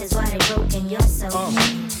 Guess that's why they're broken, you're so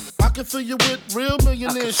fake. I can fill you with real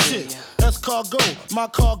millionaire shit. That's cargo, my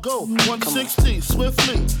cargo. 160,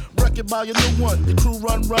 swiftly. Wreck it by your new one. Your crew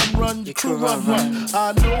run. Your crew run.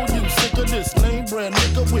 I know you sick of this lame brand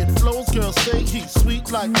nigga with flows. Girls say he's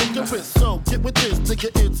sweet like licorice. So get with this,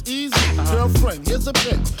 nigga, it's easy. Girlfriend, here's a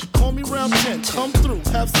bit. Call me round 10, come through.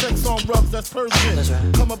 Have sex on rugs, that's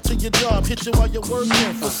Persian. Come up to your job, hit you while you're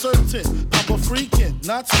working. For certain, Papa freaking,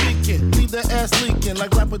 not speaking. Leave their ass leaking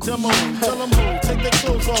like rapper demo. Tell them who, take their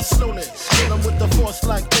clothes off slowly. Hit them with the force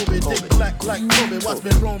like Obi. Dick black like Kobe. Watch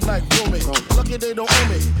me roam like Romy. Lucky they don't owe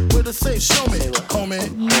me. Where to say, show me, homie.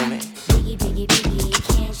 Biggie, biggie,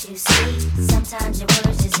 biggie, can't you see? Sometimes your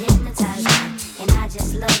words just hypnotize me. And I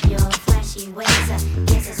just love your flashy ways.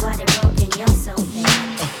 Guess that's why they're broken, you're so fake.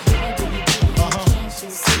 Biggie, biggie, biggie, can't you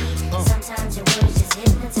see? Sometimes your words just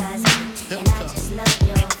hypnotize me. And I just love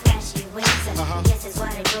your flashy ways. Guess that's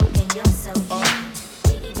why they're broken, you're so fake.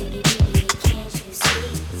 Biggie, biggie, biggie, can't you see?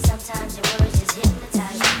 Sometimes your words just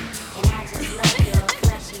hypnotize me. And I just love your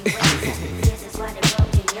flashy ways. Guess that's why they're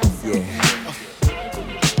broken, you're so fake.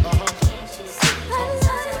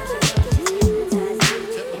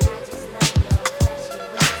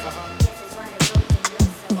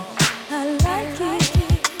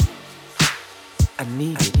 I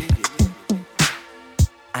need it.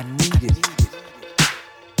 I need it.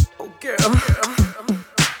 Oh, girl.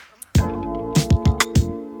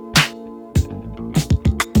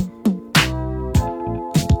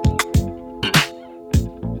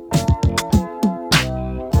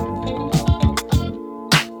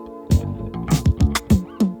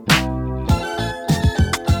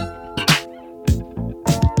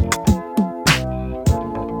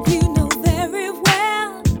 You know very well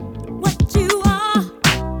what you are.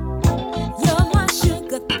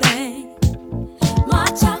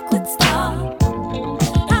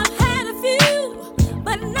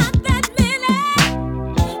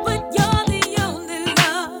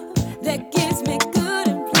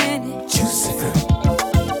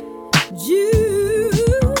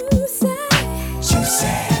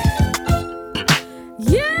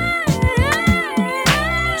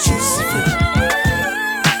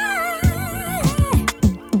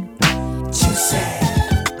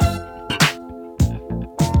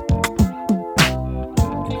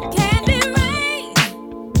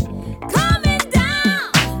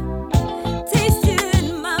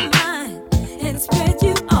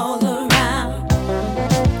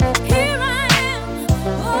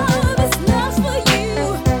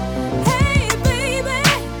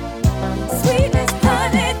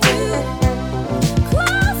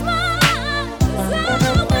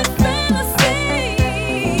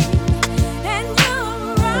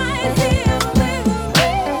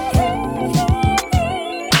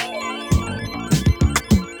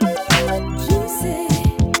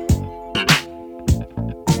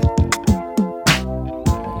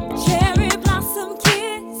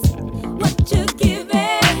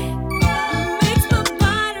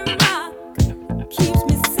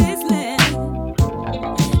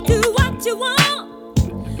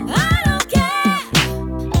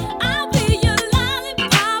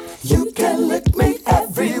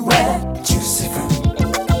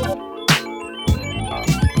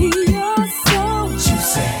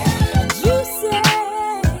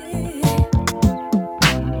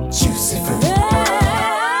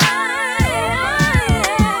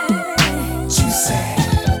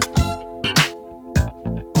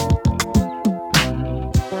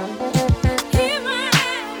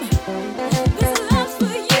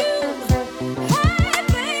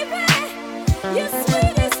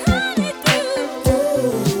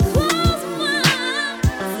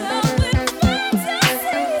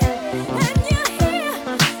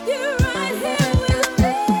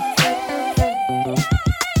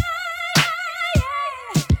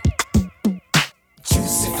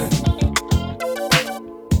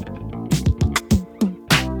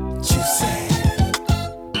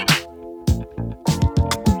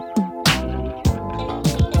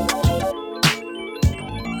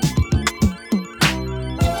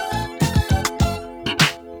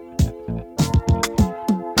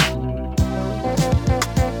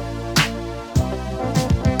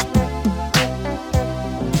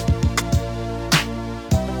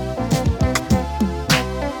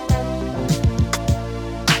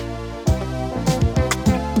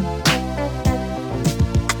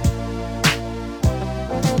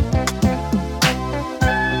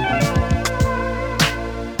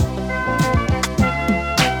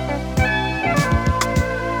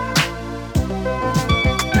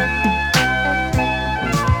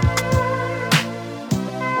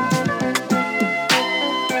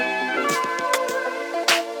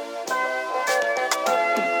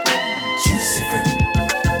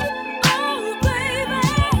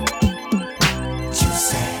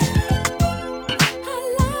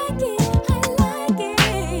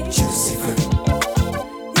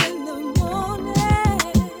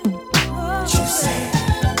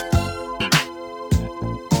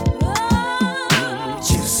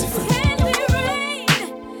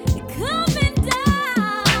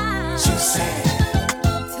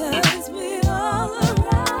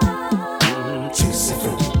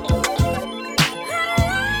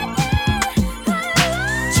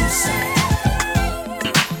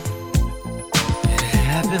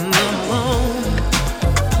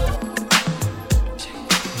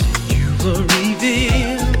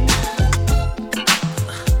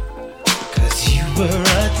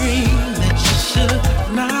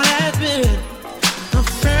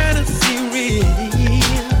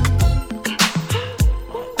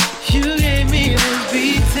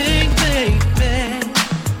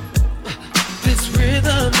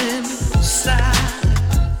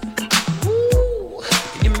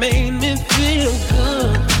 made me feel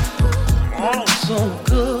good, oh so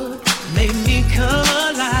good, made me come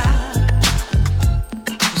alive.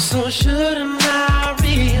 So shouldn't I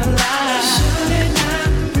realize? Shouldn't I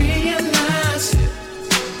realize?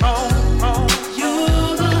 Oh, oh,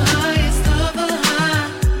 you're the highest of the high,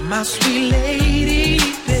 my sweet lady,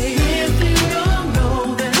 baby. If you don't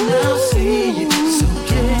know, then I'll see you. So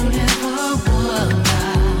don't ever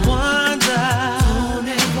wonder, don't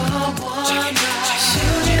ever wonder.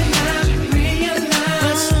 Shouldn't I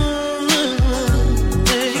realize?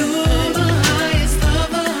 You're the highest of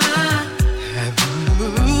the high.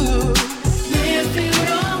 If you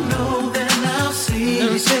don't know, then I'll see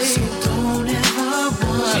you. So don't ever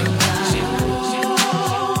wonder.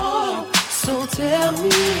 So tell me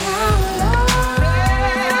how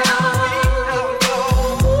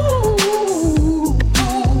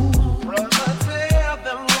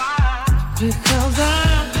because I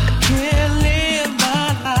can't live my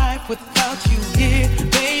life without you here,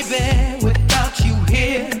 baby. Without you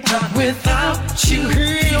here, without you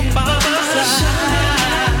here by my side.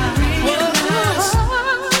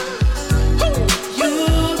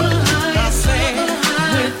 You're the highest of the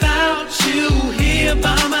high. Without you here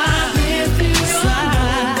by my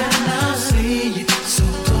side, then I'll see you. So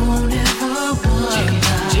don't ever wonder.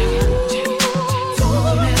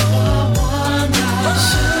 Don't ever wonder.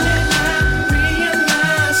 Shouldn't I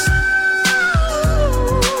realize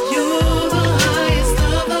you're the highest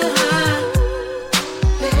of the high,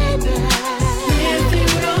 baby? If you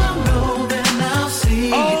don't know, then I'll see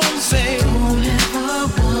you. Say, don't ever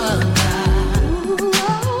wonder.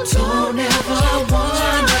 Don't ever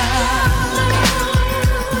wonder.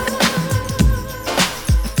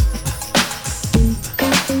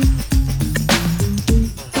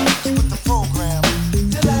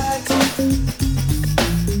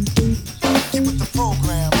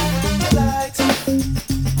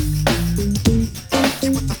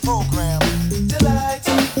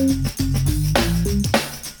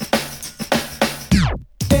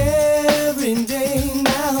 Every day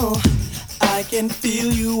now, I can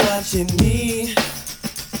feel you watching me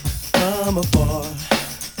from afar.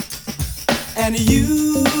 And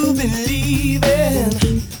you've been leaving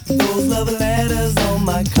those love letters on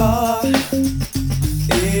my car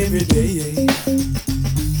every day.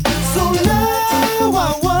 So now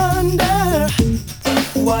I wonder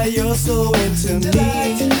why you're so into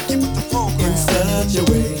me in such a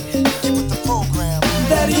way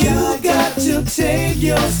that you've got to take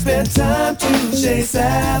your spare time to chase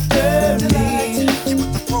after me.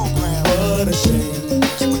 What a shame.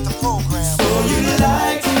 So you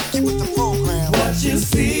like what you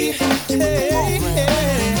see. Hey,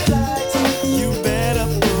 you better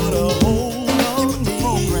put a hold on me.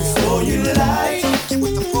 So you like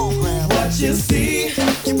what you see,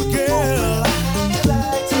 girl.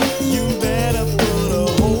 You better put a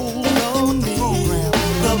hold on me.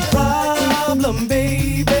 The problem,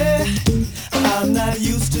 baby, I'm not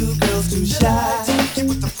used to girls too shy to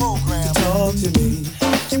talk to me.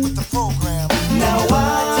 Now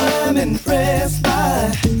I'm impressed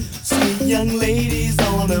by sweet young ladies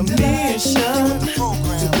on a mission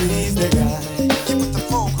to please their guy.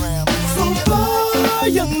 So far,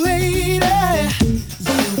 young lady,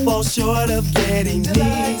 you fall short of getting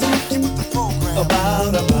me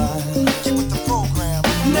about a mile.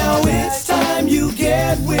 Now it's time you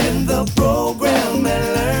get with the program and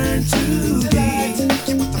learn to be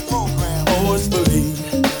forcefully.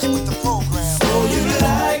 So you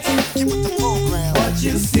like what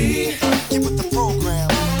you see.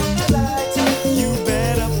 You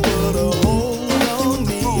better put a hold on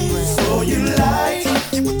me. So you like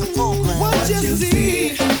what you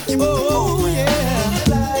see. Oh yeah.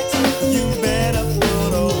 You better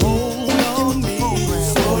put a hold on me.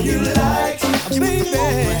 So you like, baby,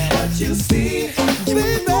 what you see,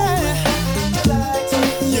 baby.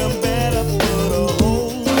 You better put a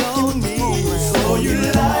hold on me. So you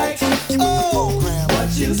like, oh,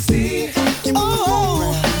 what you see, oh,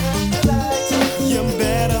 you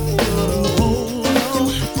better put a hold on.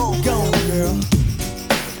 Go on, girl.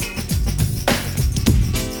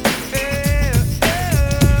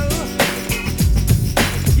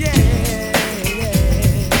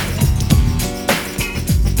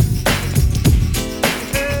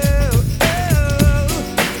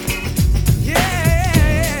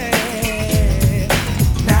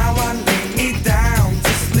 Now I lay me down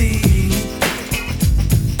to sleep.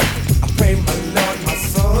 I pray my Lord,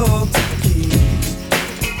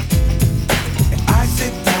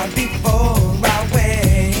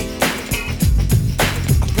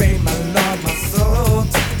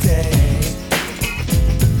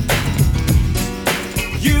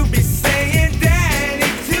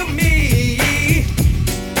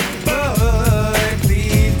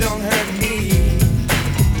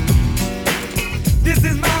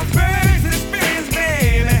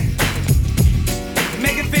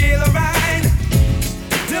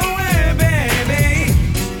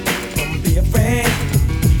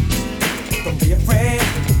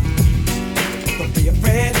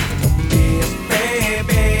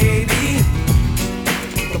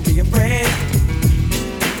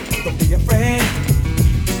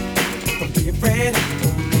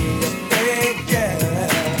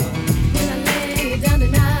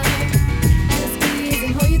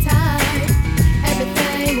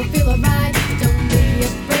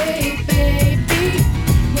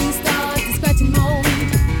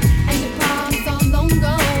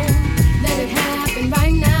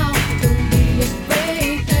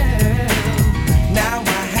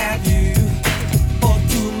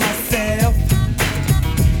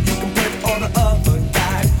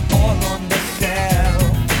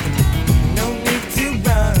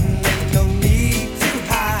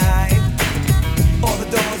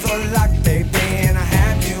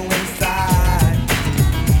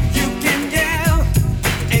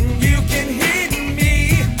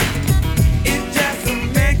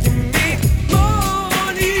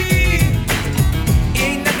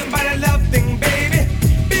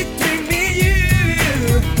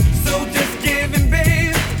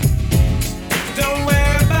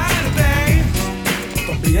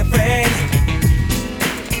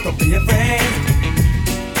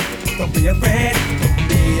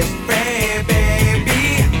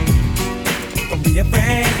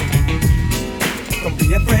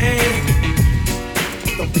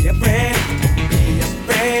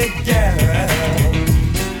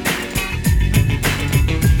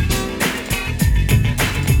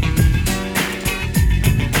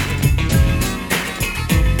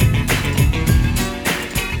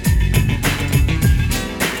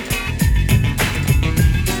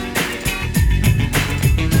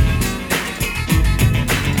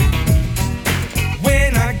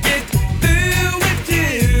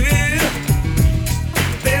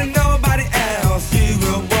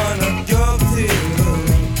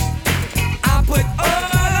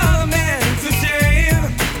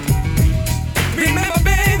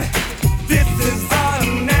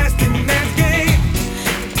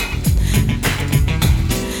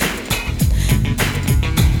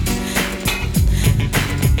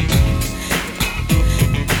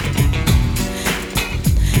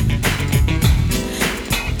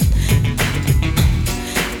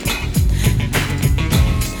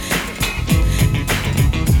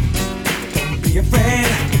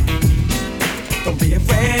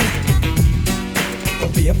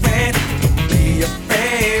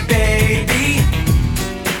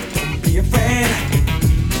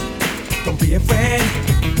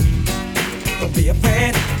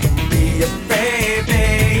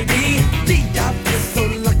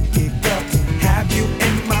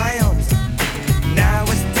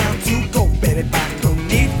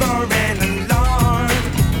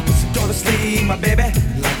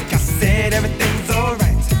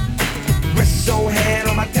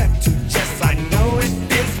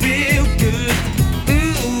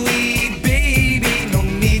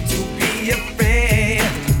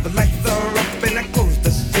 lights are up and I close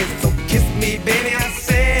the shade. So kiss me, baby, I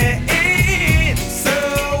said. So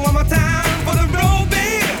one more time for the road,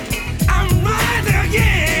 baby. I'm riding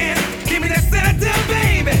again. Give me that sedative,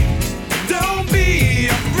 baby. Don't be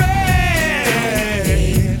afraid.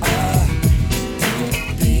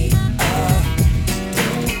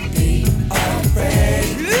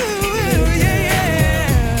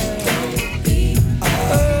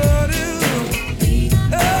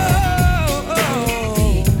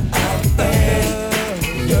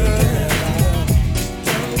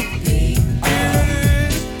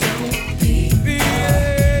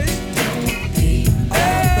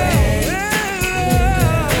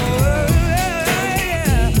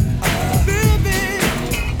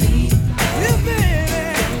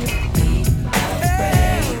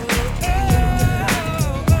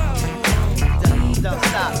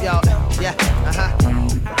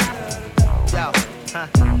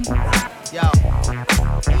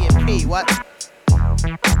 What?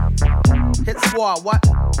 Hit squad, what?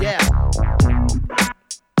 Yeah.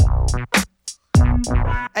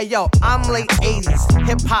 Hey yo, I'm late 80s,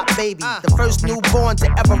 hip hop baby. The first newborn to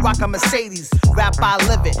ever rock a Mercedes. Rap, I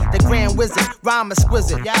live it, the grand wizard, rhyme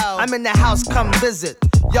exquisite. Yo, I'm in the house, come visit.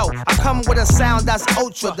 Yo, I come with a sound that's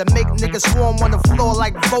ultra that make niggas swarm on the floor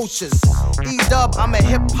like vultures. E-dub, I'm a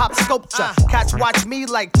hip hop sculpture. Cats watch me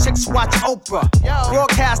like chicks watch Oprah.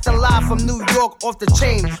 Broadcasting live from New York off the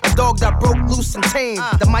chain. A dog that broke loose and tame.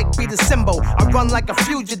 The mic be the symbol. I run like a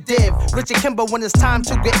fugitive. Richard Kimber when it's time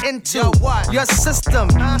to get into your system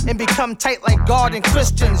and become tight like God and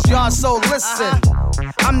Christians. Y'all so listen.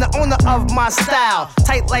 I'm the owner of my style.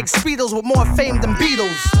 Tight like Speedos with more fame than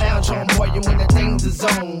Beatles. Lounge on, boy, you in the danger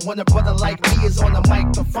zone. When a brother like me is on the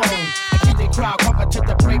microphone, I keep the crowd pumping to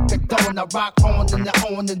the break of dawn. I rock on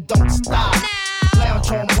and don't stop.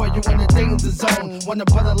 Lounge on, boy, you in the danger zone. When a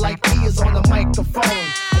brother like me is on the microphone,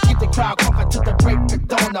 I keep the crowd pumping to the break of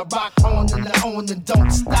dawn. I rock on and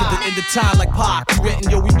don't stop. To the end of time like Pac, you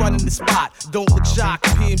written, yo, we running the spot. Don't look shocked,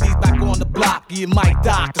 PMD's back on the block. Yeah, Mike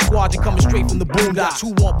Doc, the squadron coming straight from the boondocks.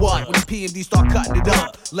 Who want what when the PMD start cutting it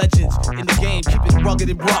up? Legends in the game, keep it rugged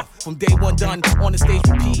and rough. From day one done, on the stage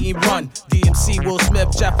repeat and run. DMC, Will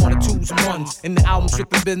Smith, Jeff on the 2s and 1s. In the album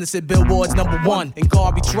Strictly Business at Billboard's #1. In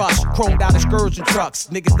Garvey Trust, chromed out excursion trucks.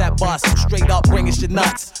 Niggas that bust, straight up bringing shit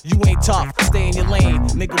nuts. You ain't tough, stay in your lane.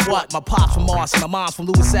 Nigga what? My pops from Mars, my mom's from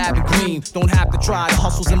Louis Ave Green. Don't have to try, the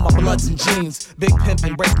hustle's in my bloods and jeans. Big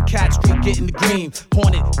pimpin', breaking Cat Street, getting the green.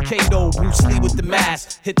 Hornet, Kato, Bruce Lee with the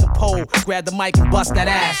mask. Hit the pole, grab the mic and bust that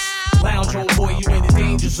ass. Lounge on, boy, you in the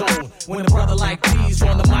danger zone. When a brother like D's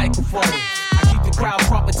on the microphone, I keep the crowd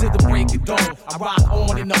pumping to the break of dawn. I rock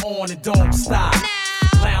on and don't stop.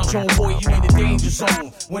 Lounge on, boy, you in the danger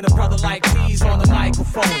zone. When a brother like D's on the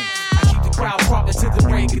microphone, I keep the crowd pumping to the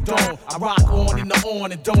break of dawn. I rock on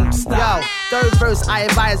and don't stop. Yo, third verse, I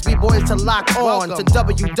advise B-boys to lock on to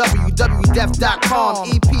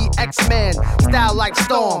www.def.com. EP X-Men, style like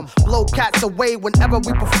Storm. Blow cats away whenever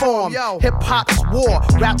we perform. Hip-hop's war,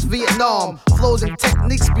 rap's Vietnam. Flows and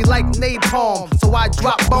techniques be like napalm, so I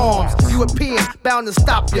drop bombs. European, bound to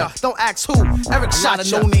stop ya. Don't ask who, Eric shot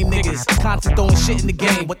ya. No-name niggas, constant throwing shit in the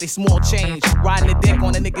game with they small change. Riding the dick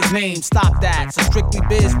on a nigga's name, stop that. So strictly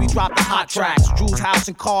biz, we drop the hot tracks. Drew's house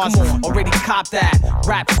and cars, already cop that.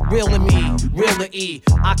 Rap real to me, real to E.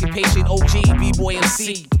 Occupation OG, B-boy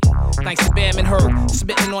MC. Thanks to Bam and Herb,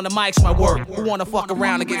 spitting on the mics, my work. Who wanna fuck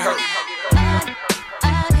around and get hurt?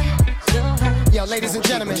 Yo, ladies and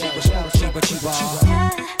gentlemen, we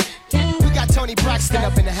got Tony Braxton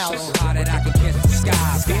up in the house.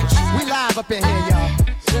 We live up in here, y'all.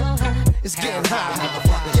 It's getting hot.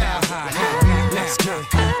 Yeah,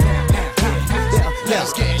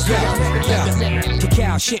 let's get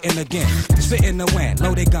Cal shitting again, spitting the wind,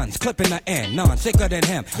 loaded guns, clipping the end, none sicker than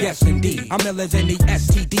him, yes indeed. I'm illers in the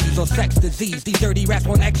STDs or sex disease, these dirty rats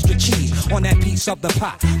want extra cheese on that piece of the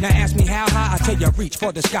pot. Now ask me how high, I tell you reach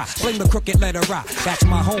for the sky, fling the crooked letter rock, that's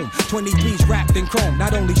my home, 23's wrapped in chrome,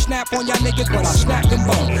 not only snap on y'all niggas, but I'll snap them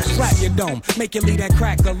bones, slap your dome, make you leave that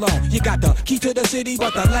crack alone. You got the key to the city,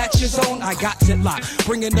 but the latch is on, I got it locked,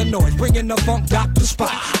 bringing the noise, bringing the funk, dock the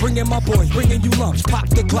spot, bringing my boys, bringing you lumps, pop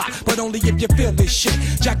the Glock, but only if you feel this shit.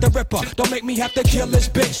 Jack the Ripper, don't make me have to kill this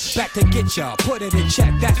bitch. Back to get ya, put it in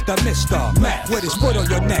check, that's the Mr. Mac. With his foot on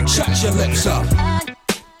your neck, shut your lips up.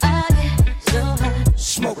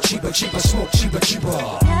 Smoke cheaper, cheaper, smoke cheaper,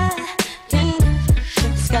 cheaper.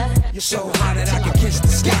 You're so hot that I can kiss the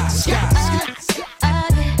sky,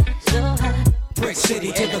 Brick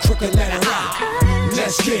City to the crooked letter rock.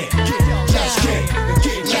 Let's get.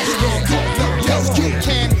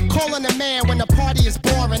 Calling a man when the party is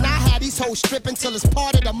boring. I had these hoes go stripping till it's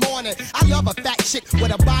part of the morning. I love a fat chick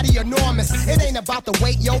with a body enormous. It ain't about the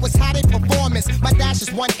weight, yo, it's how they performance. My dash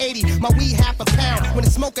is 180, my weed half a pound. When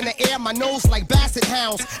it's smoke in the air, my nose like basset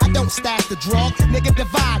hounds. I don't stash the drug, nigga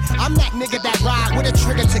divide. I'm that nigga that ride with a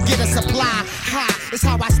trigger to get a supply. Ha, it's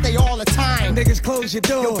how I stay all the time. Niggas close your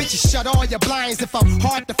doors. Yo, bitches shut all your blinds. If I'm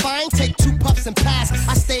hard to find, take 2 puffs and pass.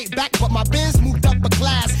 I stayed back, but my Benz moved up a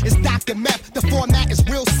class. It's Dr. Meth, the format is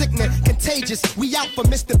real sickening, contagious. We out for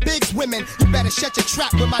Mr. Big's women. You better shut your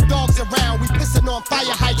trap when my dog's around. We pissing on fire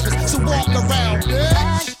hydrants, so walk around,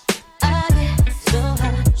 bitch.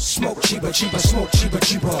 Smoke cheaper, cheaper, smoke cheaper,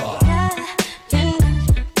 cheaper.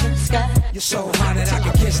 You're so hot that I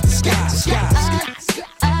can kiss the sky.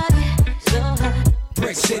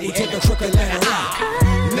 Brick City, take a trip and let it rock.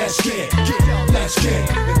 Let's get, let's get.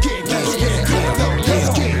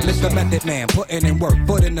 Mr. Method Man, putting in work,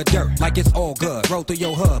 foot in the dirt, like it's all good. Roll through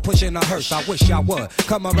your hood, pushing a hearse. I wish I would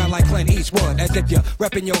come around like Clint Eastwood, as if you're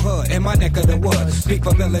repping your hood in my neck of the woods. Speak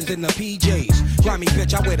for villains in the PJs. Grimy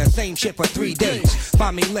bitch, I wear the same shit for 3 days.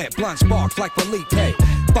 Find me lit, blunt sparks like Felipe.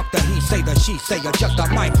 Fuck the he say, the she say, or just a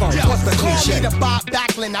microphone. What's the cliche? Call me the Bob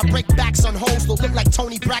Backlund. I break backs on hoes that look like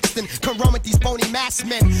Tony Braxton. Come run with these bony masked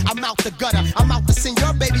men. I'm out the gutter. I'm out to send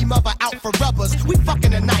your baby mother out for rubbers. We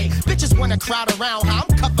fucking tonight. Bitches wanna crowd around how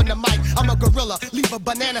I'm cuffing the mic. I'm a gorilla. Leave a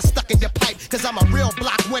banana stuck in your pipe. Cause I'm a real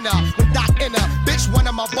block winner. With Doc Inner. Bitch, one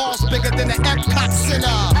of my balls bigger than the Epcot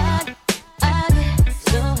Center.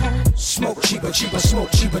 Smoke cheaper, cheaper,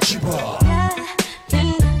 smoke cheaper, cheaper.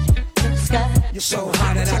 You're so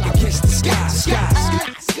hot that I can kiss the sky.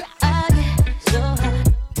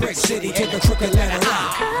 Brick City, take a trip and let it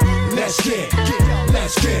rock. Let's get,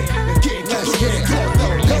 let's get.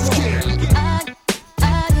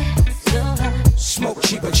 Smoke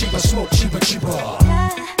cheaper, cheaper, smoke cheaper, cheaper.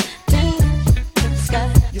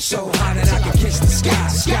 You're so hot that I can kiss the sky.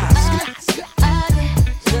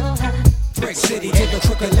 Brick City, take a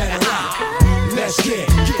trip and let it rock. Let's get,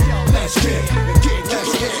 let's get.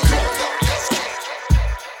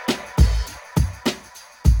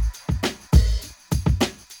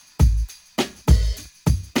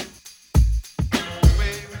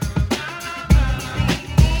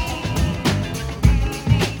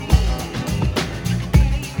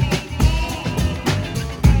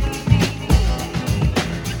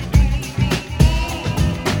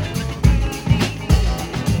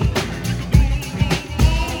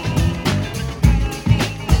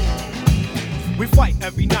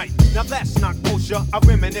 Every night, now that's not kosher. I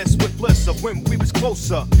reminisce with bliss of when we was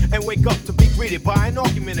closer, and wake up to be greeted by an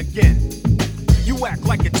argument again. You act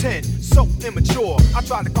like a 10, so immature. I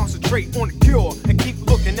try to concentrate on the cure and keep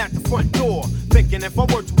looking at the front door, thinking if I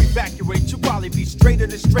were to evacuate, you'd probably be straighter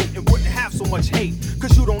than straight and wouldn't have so much hate.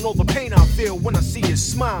 Cause you don't know the pain I feel when I see you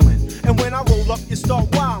smiling, and when I roll up, you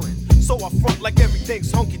start wilding. So I front like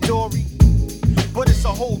everything's hunky-dory, but it's a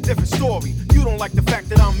whole different story. You don't like the fact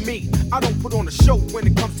that I'm me. I don't put on a show when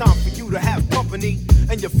it comes time for you to have company.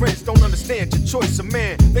 And your friends don't understand your choice of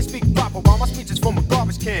man. They speak proper while my speech is from a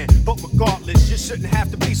garbage can. But regardless, you shouldn't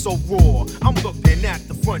have to be so raw. I'm looking at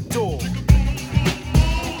the front door.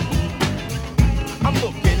 I'm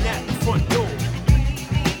looking at the front door.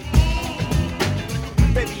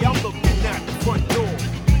 Baby, I'm looking at the front door.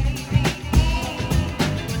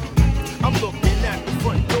 I'm looking at the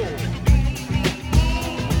front door.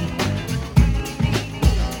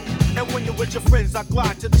 And when you're with your friends, I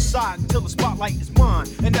glide to the side until the spotlight is mine,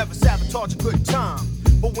 and never sabotage a good time.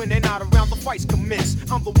 But when they're not around, the fights commence.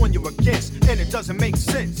 I'm the one you're against, and it doesn't make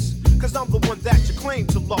sense. Cause I'm the one that you claim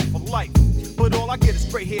to love for life. But all I get is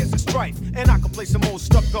gray hairs and strife, and I can play some old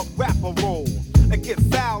stuck-up rapper role and get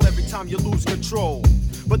foul every time you lose control.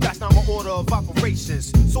 But that's not my order of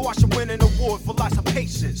operations, so I should win an award for lots of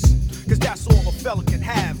patience. Cause that's all a fella can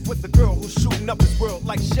have with a girl who's shooting up his world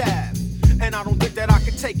like Shaft. And I don't think that I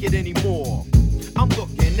can take it anymore. I'm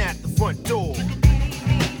looking at the front door.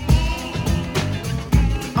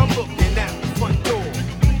 I'm looking at the front door.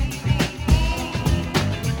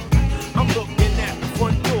 I'm looking at the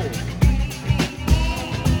front door.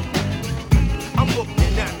 I'm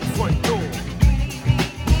looking at the front door.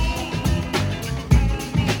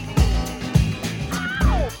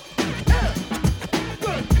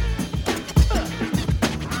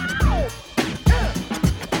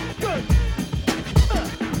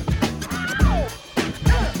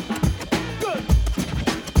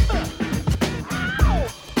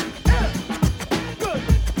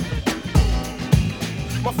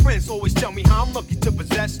 Always tell me how I'm lucky to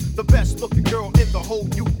possess the best looking girl in the whole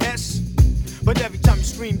US. But every time you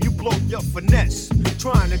scream, you blow your finesse,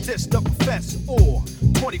 trying to diss the professor. Or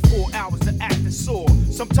 24 hours of acting sore.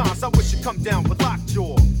 Sometimes I wish you'd come down with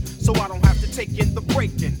lockjaw, so I don't have to take in the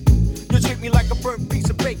breaking. You treat me like a burnt piece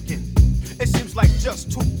of bacon. It seems like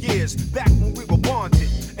just 2 years back when we were bonded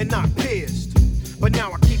and not pierced. But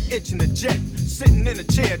now I keep itching the jet, sitting in a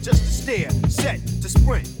chair just to stare, set to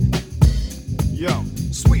sprint. Yo,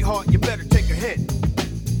 sweetheart, you better take a hint.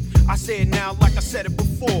 I say it now like I said it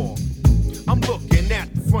before. I'm looking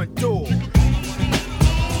at the front door.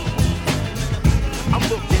 I'm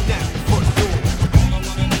looking at the front door.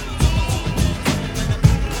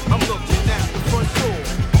 I'm looking at the front door.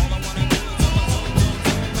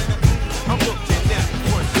 I'm looking at the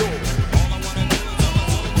front door.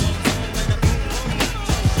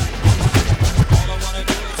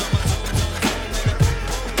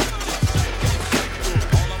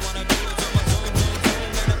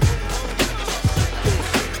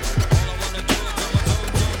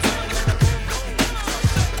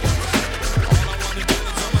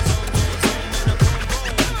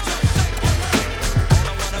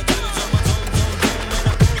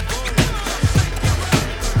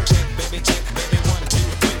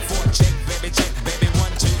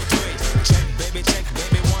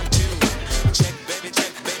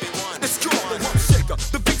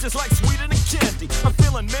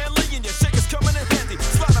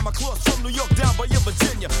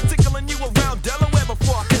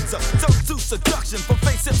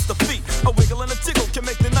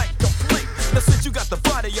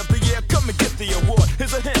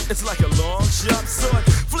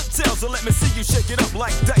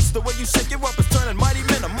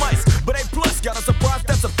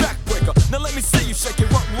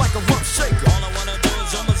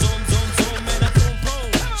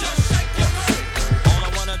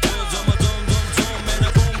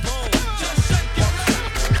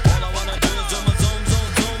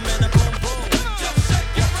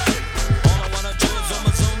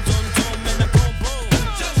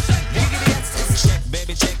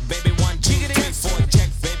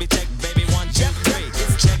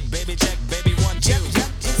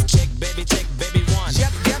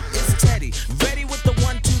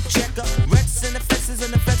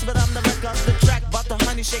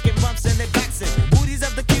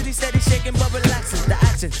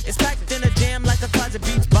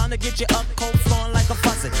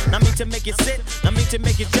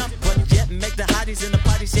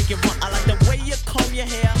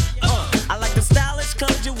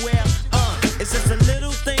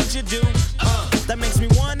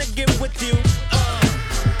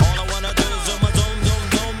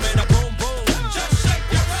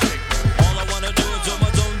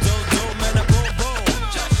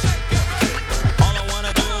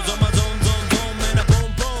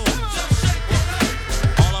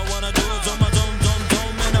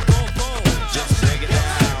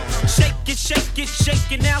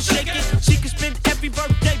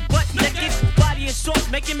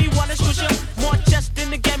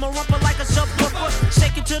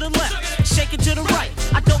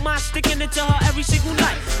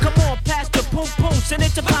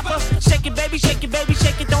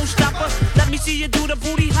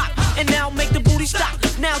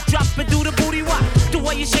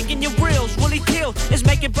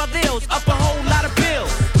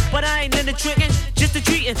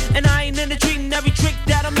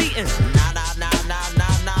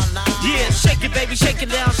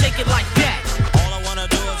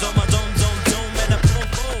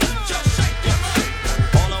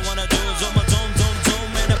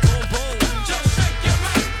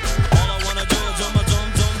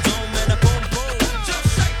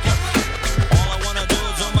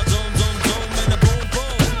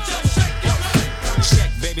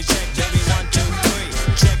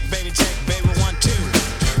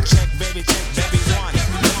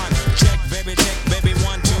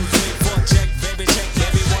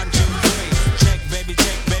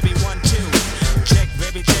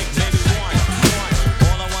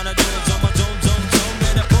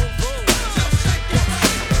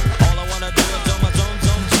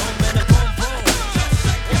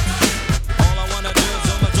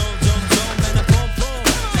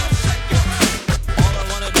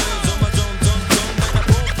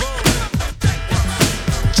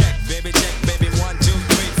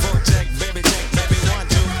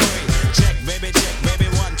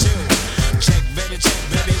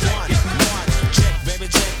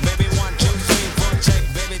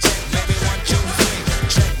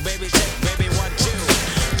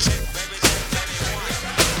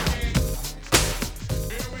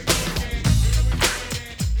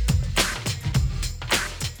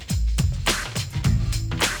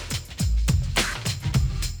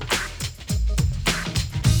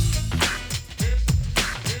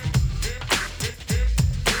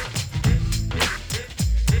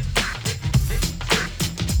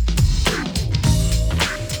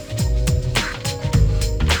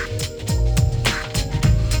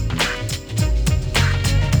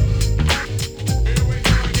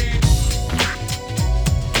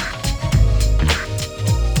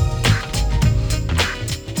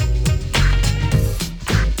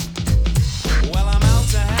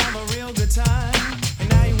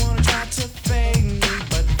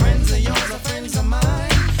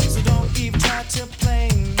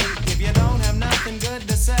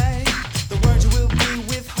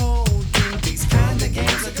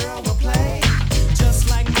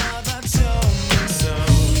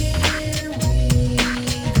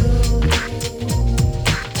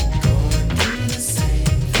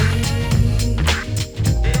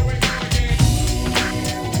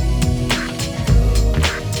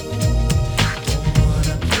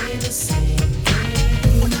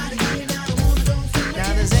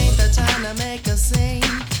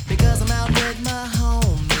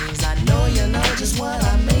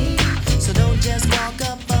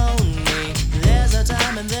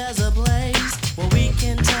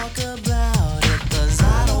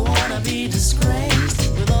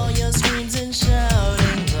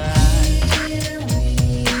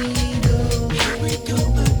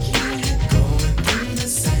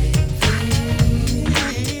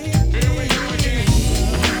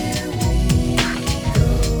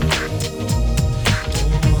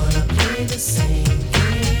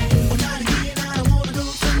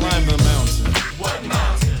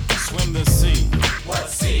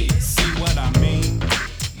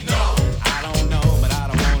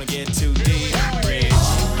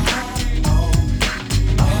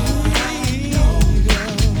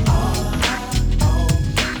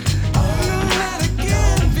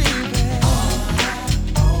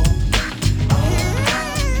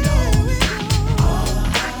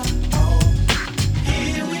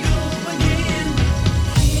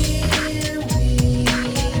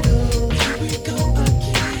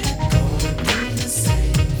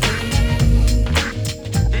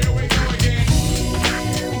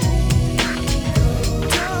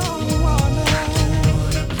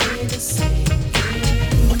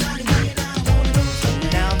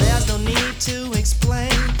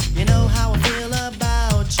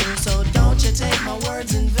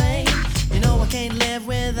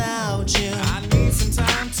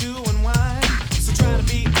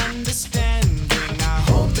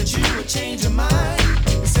 change your mind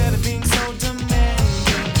instead of being so demanding.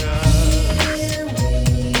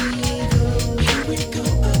 Here we go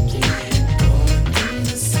again, going through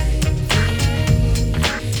the same thing.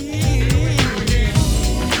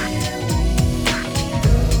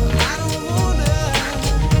 I don't wanna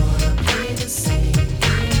be the same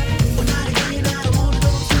thing. Well, not again, I don't wanna go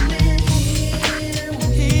through it.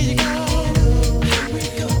 Here you go. Here we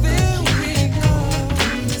go, there we go,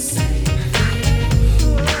 through the same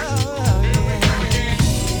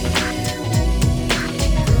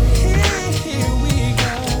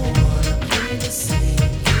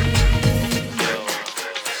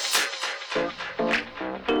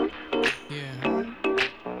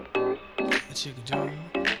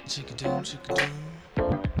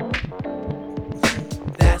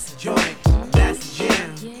That's the joint, that's the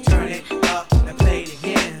jam. Turn it up and play it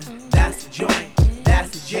again. That's the joint, that's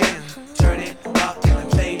the jam. Turn it up and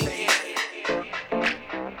play it again.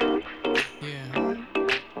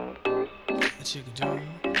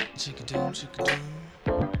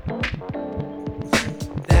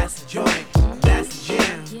 That's the joint, that's the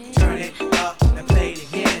jam. Turn it up and play it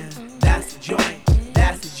again. That's the joint,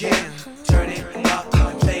 that's the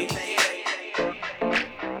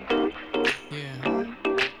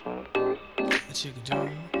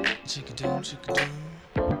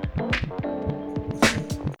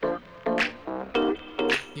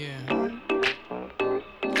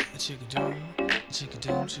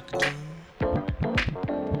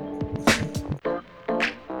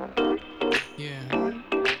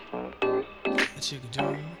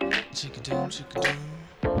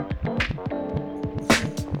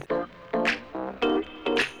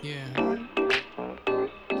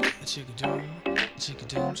Turn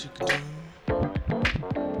it up and play it again.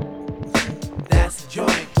 That's the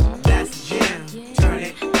joint, that's the jam. Turn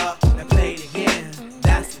it up and play it again.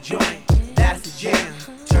 That's the joint, that's the jam.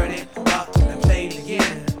 Turn it up and play it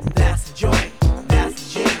again. That's the joint,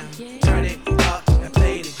 that's the jam. Turn it up and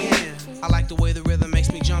play it again. I like the way the rhythm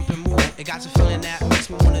makes me jump and move. It got you feeling that makes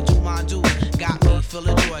me wanna do my do. Got me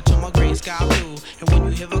feeling joy to my gray sky blue. And when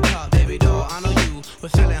you hear a cup, baby doll, I know you. We're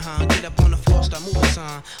feeling, huh? Get up on the floor, start moving,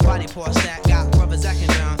 son. Body pour stack, got brothers acting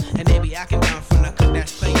down. And they be acting down from the cut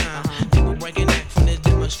that's playing. People breaking neck from this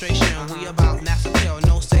demonstration. We about mass appeal,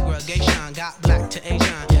 no segregation. Got black to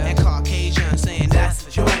Asian and Caucasian saying that's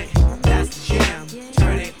the joint, that's the jam.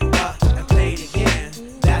 Turn it up and play it again.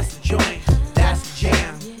 That's the joint, that's the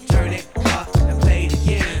jam. Turn it up and play it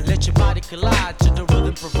again. Let your body collide to the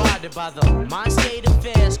rhythm provided by the mind state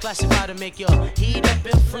affairs. Classified to make your heat up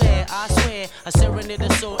and flare. I swear, a serenade the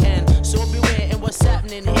soul and so beware. And what's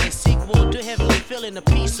happening here? Sequel to heavenly feeling, a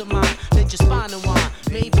peace of mind. Let your spine unwind.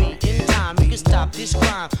 Maybe in time you can stop this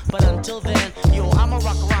crime. But until then, yo, I'ma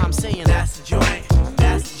rock a rhyme saying that's the joint,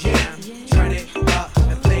 that's the jam. Turn it up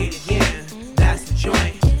and play it again. That's the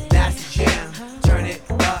joint, that's the jam. Turn it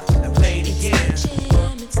up and play it again. It's the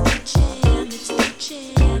jam, it's the jam, it's the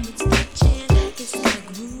jam, it's the jam. It's the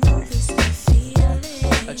groove, it's the feeling.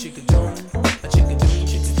 A chica doom, a chica doom,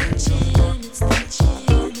 chica doom. It's the jam, it's the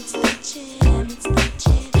jam, it's the jam, it's the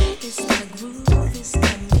jam. It's the groove, it's the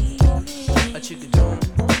meaning. A chica doom,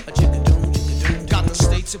 a chica doom, chica doom. Got the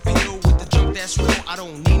states appeal with the junk that's real. I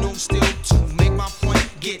don't need no steel to make my point.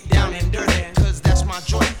 Get down and dirty, cause that's my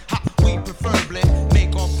joint. How we preferably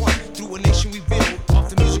make our point through a nation we build off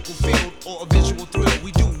the musical field or a visual thrill.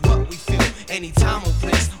 We do what we feel, anytime or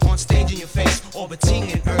place, on stage in your face, orbiting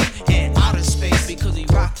in earth and outer space. Because we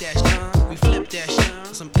rock that shit, we flip that shit.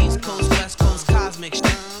 Some East Coast, West Coast, cosmic shit.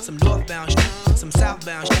 Some northbound shit, some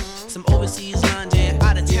southbound shit. Some overseas, London,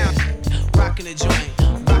 out of town. Rocking the joint,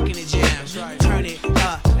 rocking the jam. Turn it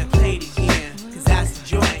up and play it again. Cause that's the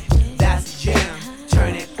joint, that's the jam.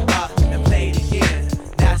 Turn it up and play it again.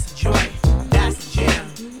 That's the joint, that's the jam.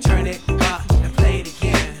 Turn it up and play it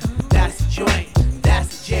again. That's the joint, that's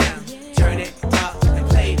the jam. Turn it up and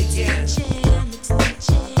play it again. It's the jam, it's the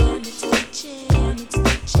jam, it's the jam, it's the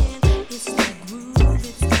jam. It's the groove,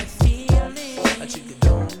 it's the feeling. A chica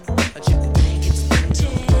doom, a chica doom. It's the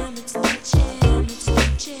jam, it's the jam, it's the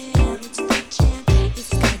jam, it's the jam. It's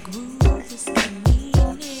the groove, it's the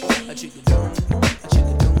meaning. A chica doom, a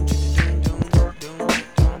chica doom, chica doom, doom, doom,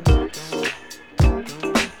 doom, doom, doom,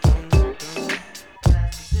 doom.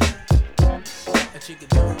 A chica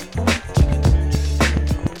doom, a chica doom,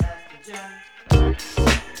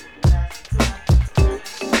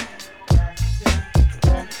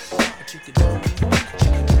 a chica doom.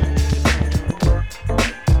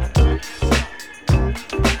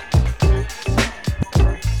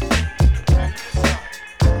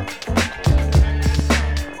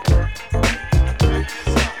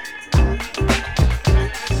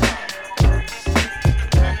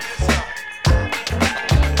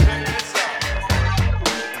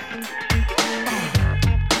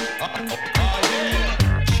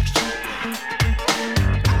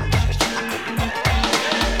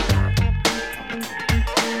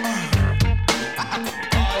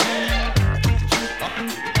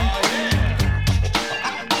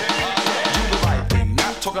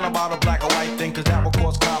 cause that will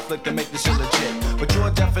cause conflict and make this illegit. But your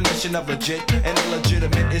definition of legit and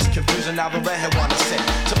illegitimate is confusing. Now the redhead wanna say,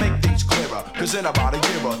 to make things clearer, cause in about a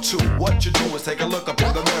year or two, what you do is take a look up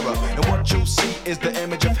in the mirror, and what you see is the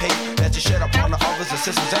image of hate that you shed upon the others, the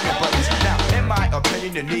sisters, and your brothers. Now, in my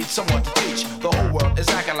opinion, you need someone to teach. The whole world is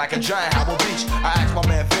acting like a giant Howell Beach. I asked my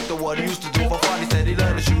man Victor what he used to do for fun. He said he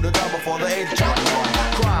learned to shoot a gun before the age of 21.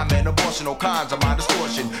 Crime and abortion, all kinds of my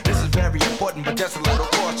distortion. This is very important, but just a little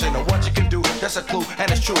caution of what you can do. That's a clue,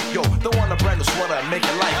 and it's true. Yo, don't want a brand new sweater and make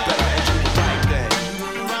your life better and do the right thing.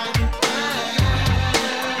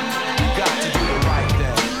 You got to do the right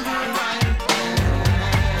thing.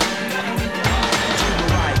 Do the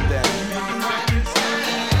right thing.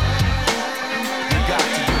 You got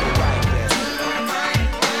to do the right thing.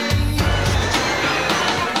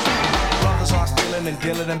 Brothers are stealing and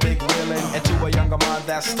dealing and big wheeling, and to a younger mind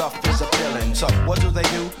that stuff is appealing. So what do?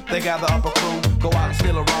 They gather up a crew, go out and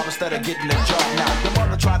steal a rob instead of getting a job. Now your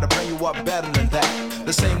mother tried to bring you up better than that.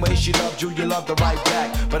 The same way she loved you, you loved her right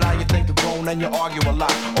back. But now you think you're grown and you argue a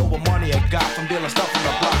lot over money you got from dealing stuff from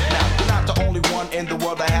the block. Now you're not the only one in the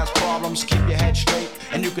world that has problems. Keep your head straight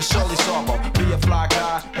and you can surely solve them. Be a fly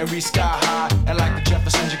guy and reach sky high, and like the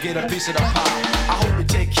Jeffersons you get a piece of the pie. I hope you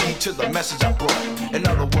take heed to the message I brought. In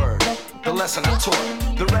other words, the lesson I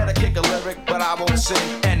taught. The red I kick a lyric, but I won't sing.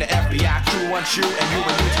 And the FBI crew wants you, and you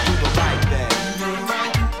will need to do the right thing.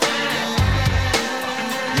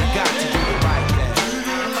 You got to do the right thing.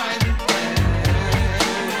 Do the right thing.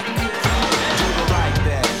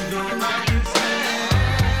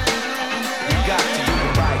 You got to do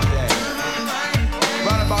the right thing.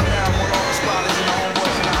 Right about now, I want all the spotters and the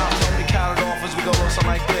homeboys in the house. Let me count it off as we go on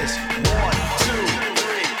something like this. 1, 2.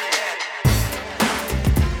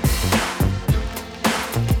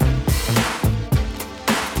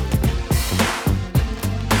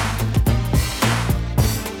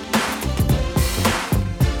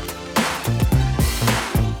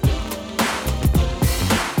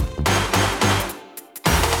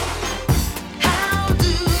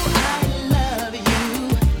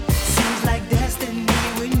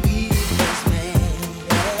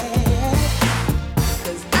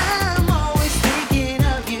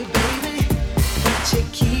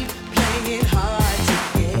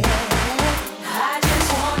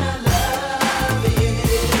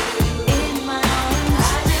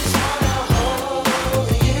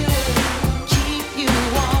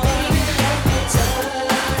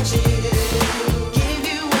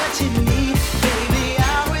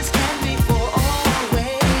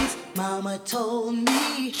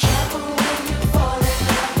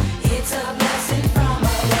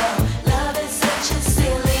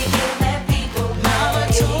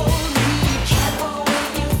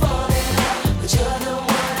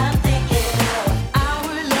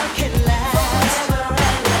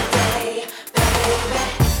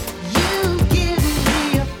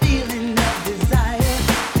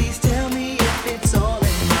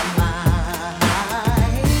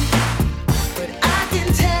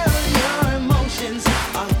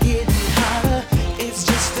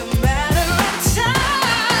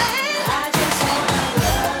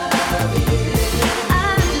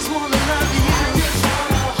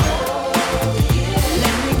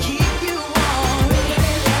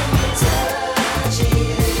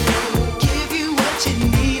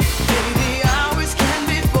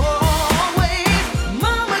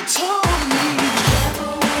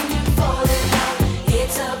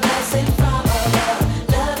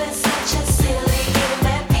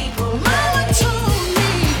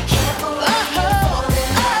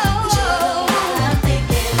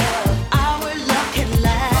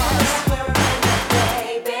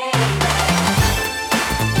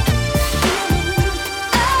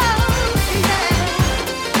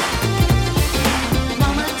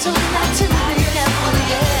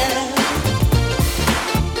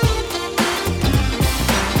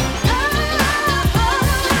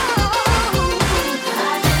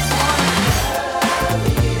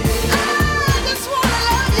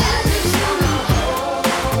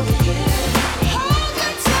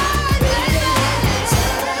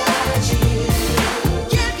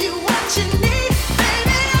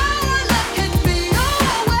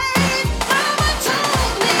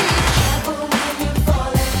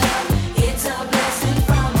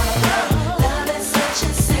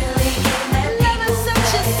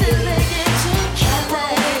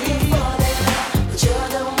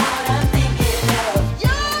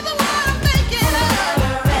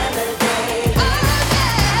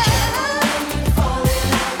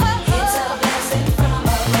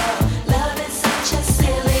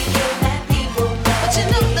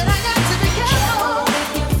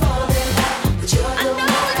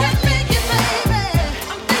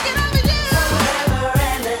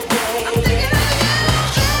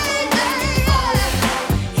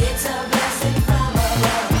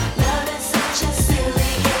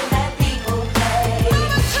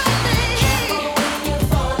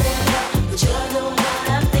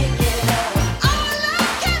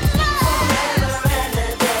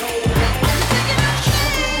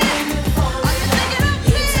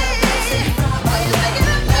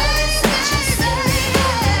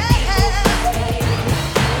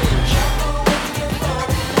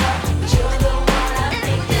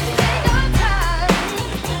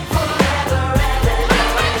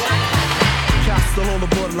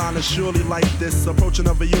 kinda surely like this. Approaching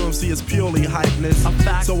of a UMC is purely hypeness. A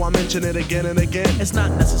fact. So I mention it again and again. It's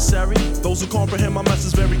not necessary. Those who comprehend my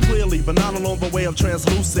message very clearly, but not along the way of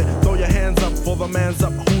translucent. Throw your hands up for the man's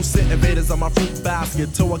up who sit. Invaders of my fruit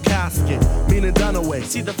basket to a casket, meaning done away.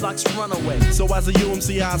 See the flocks run away. So as a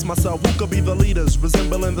UMC, I ask myself, who could be the leaders,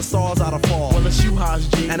 resembling the stars out of fall? Well, it's you, Haj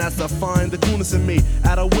G. And as to find the coolness in me,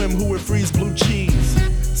 at a whim, who would freeze blue cheese?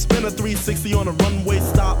 Spin a 360 on a runway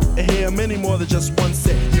stop, and hear many more than just one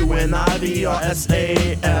set.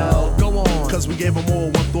 UNIVERSAL. Go on. Cause we gave them all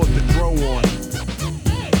one thought to grow on.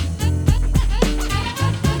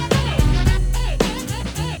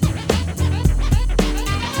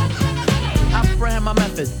 Apprehend my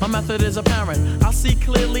method. My method is apparent. I see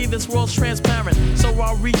clearly this world's transparent. So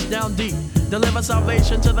I'll reach down deep. Deliver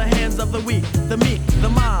salvation to the hands of the weak, the meek, the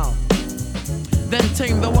mild. Then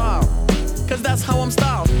tame the wild. Cause that's how I'm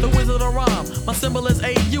styled, the wizard of rhyme. My symbol is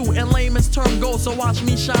AU, in layman's term gold. So watch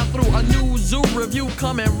me shine through a new zoo review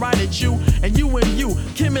coming right at you. And you,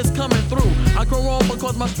 Kim is coming through. I grow on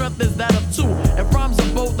because my strength is that of two. If rhymes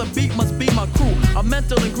are bold, the beat must be my crew. A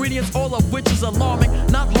mental ingredients, all of which is alarming.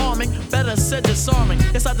 Not harming, better said disarming.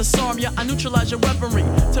 Yes, I disarm ya, I neutralize your weaponry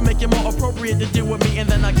to make it more appropriate to deal with me. And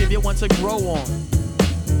then I give you one to grow on.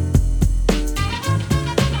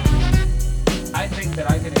 I think that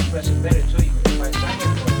I can express it better to you if I sang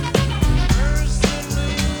it for you.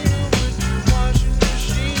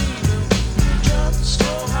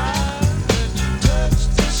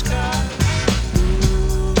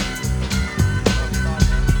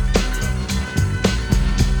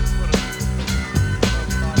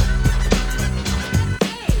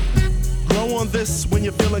 Grow on this when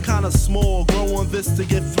you're feeling kinda small. Grow on this to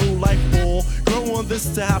get through life all. Grow on this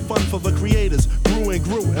to have fun for the creators. Grew and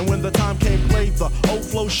grew, and when the time came, played the old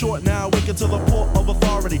flow short. Now awaken to the port of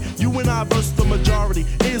authority. You and I versus the majority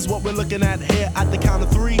is what we're looking at here. At the count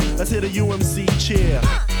of three, let's hit a UMC cheer.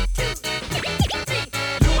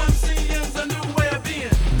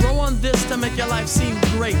 This to make your life seem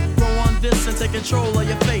great. Grow on this and take control of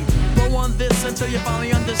your fate. Grow on this until you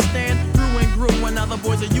finally understand. Grew and grew, and now the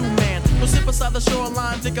boys are you, man. Go sit beside the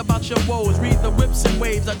shoreline, think about your woes. Read the whips and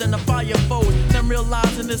waves, identify your foes. Then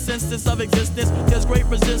realize in this instance of existence, there's great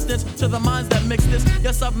resistance to the minds that mix this.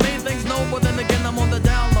 Yes, I've made things known, but then again, I'm on the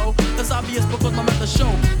down low. That's obvious because my methods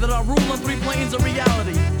show that I rule on three planes of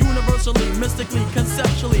reality. Universally, mystically,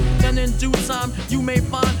 conceptually. Then in due time, you may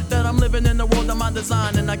find that I'm living in the world of my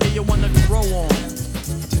design, and I give you one to grow on.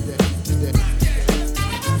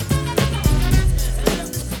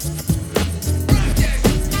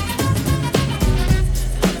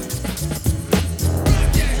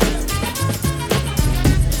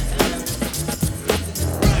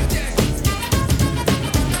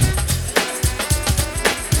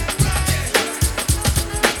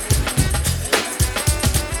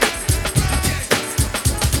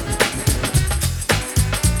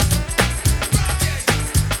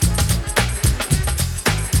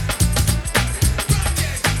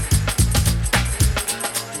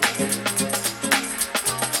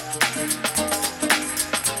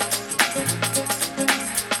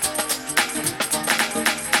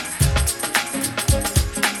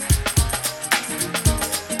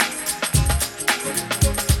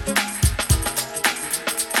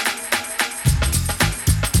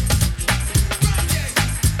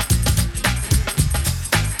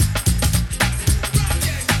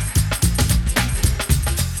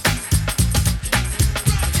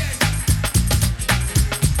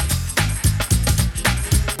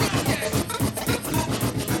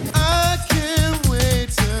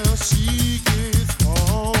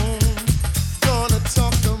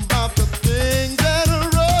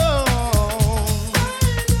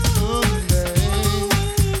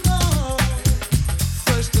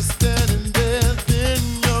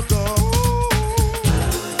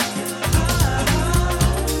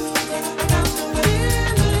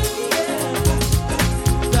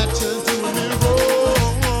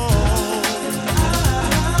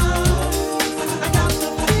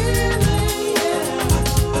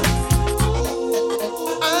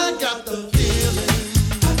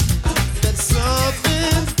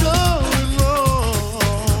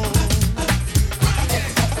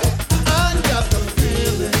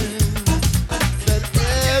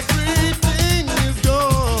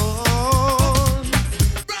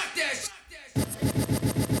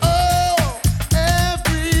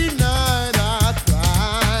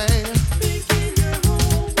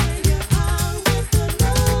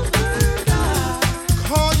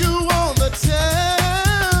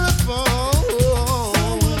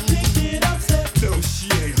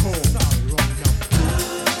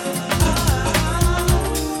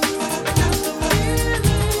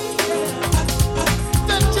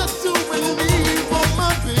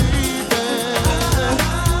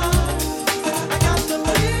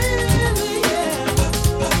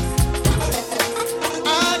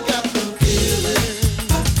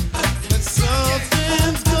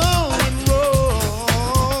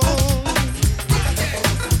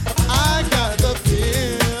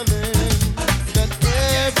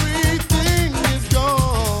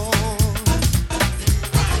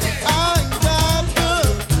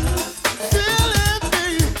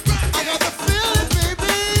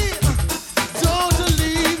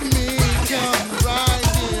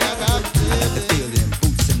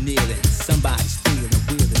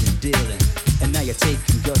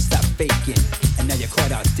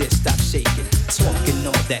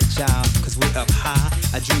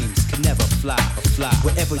 fly,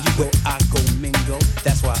 wherever you go, I go mingle.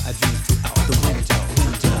 That's why I dream throughout the winter.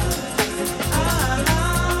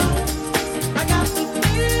 I got the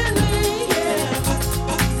feeling, yeah,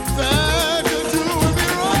 that you're doing me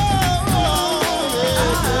wrong.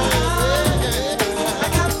 I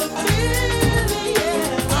got the feeling,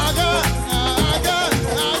 yeah. I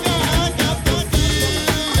got the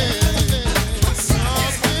feeling.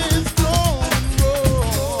 Something's going wrong.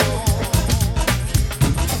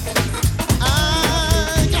 I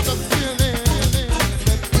got the feeling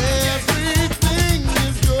that everything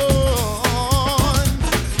is gone.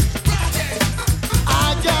 I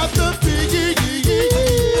got the feeling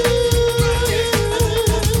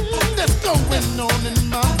that's going on in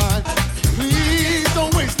my mind. Please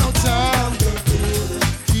don't waste no time.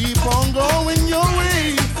 Keep on going your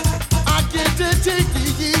way. I can't take it.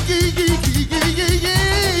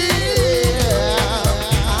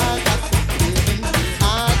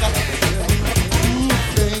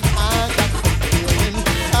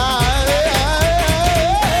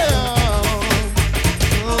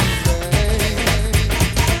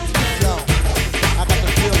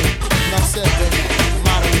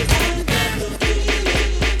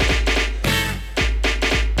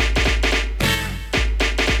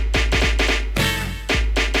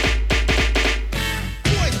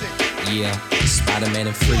 Yeah, Spider-Man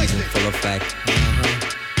and Freeze in full effect.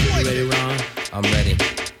 You ready, Ron? I'm ready.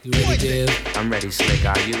 You ready, Dib? I'm ready, Slick.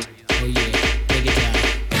 Are you? Oh yeah, take it down.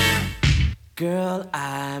 Girl,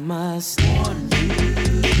 I must warn you.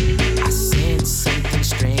 I sense something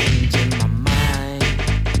strange in my mind.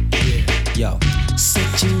 Yo,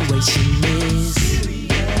 Situation is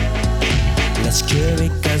serious. Let's cure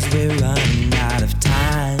it 'cause we're running out of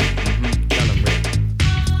time. tell him, Rick.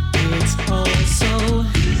 It's all so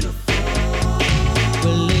beautiful.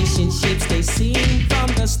 Relationships they seem from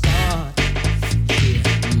the start.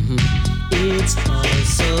 It's all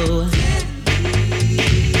so deadly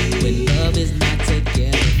when love is not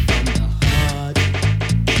together from the heart.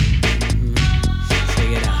 Check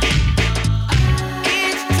it out.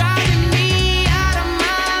 It's driving me out of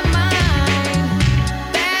my mind.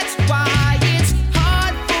 That's why it's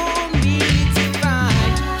hard for me to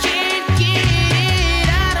find. Can't get it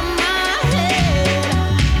out of my head.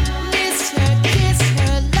 Miss her, kiss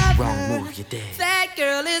her, love her. Wrong move, you're dead. That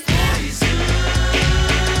girl is poison.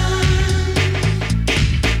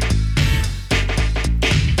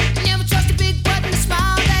 Never trust a big butt and a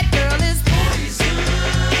smile. That girl is poison.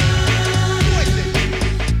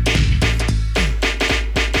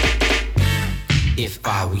 If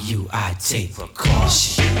I were you, I'd take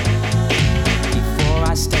precaution. Before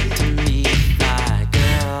I step to meet my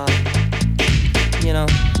girl, you know,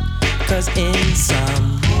 'cause in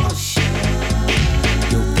some motion,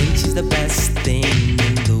 you'll think she's the best thing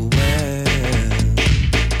in the world.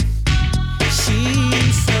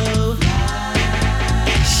 She's so fly,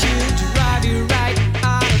 she'll drive you right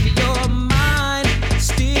out of your mind,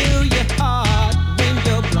 steal your heart when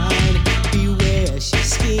you're blind. Beware, she's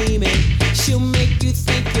scheming, she'll make you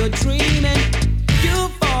think you're dreaming.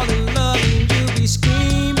 You'll fall in love and you'll be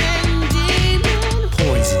screaming, demon.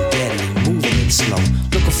 Poison, deadly, moving it slow.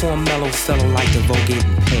 Looking for a mellow fellow like DeVoe,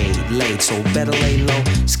 getting paid, laid, so better lay low.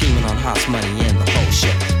 Scheming on hot money and the whole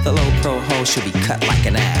shit. The low pro hoe should be cut like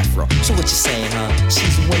an afro. So what you saying, huh?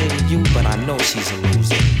 She's a winner to you, but I know she's a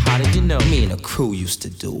loser. How did you know? Me and the crew used to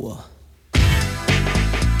do her.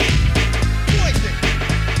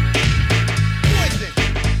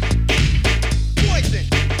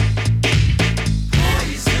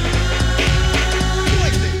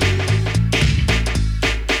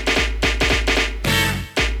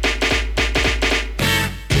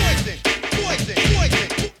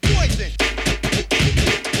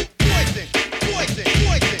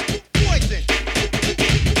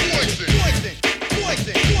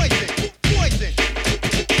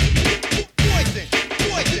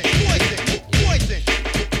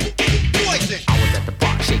 I was at the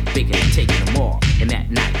bar, shake bigger and taking them all. And that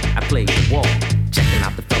night, I played the wall. Checking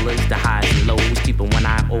out the fellas, the highs and lows. Keeping one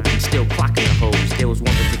eye open, still clocking the hoes. There was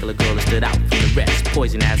one particular girl that stood out from the rest.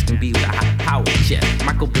 Poison as can be with a high power chest.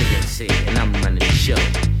 Michael Bivins here, and I'm running the show.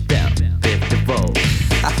 Bell, Biv DeVoe.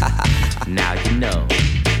 Now you know.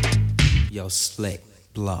 Yo, Slick,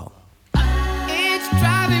 blow. It's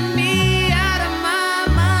driving me out of my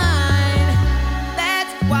mind.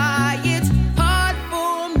 That's why it's hard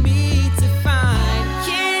for me to find.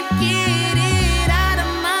 Can't get it out of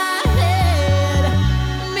my head.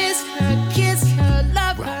 Miss her, kiss her,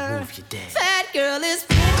 love her. That girl is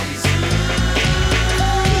poison.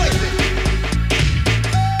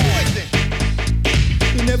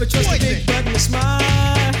 You never trust a big butt and a smile.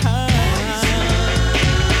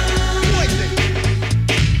 Poison.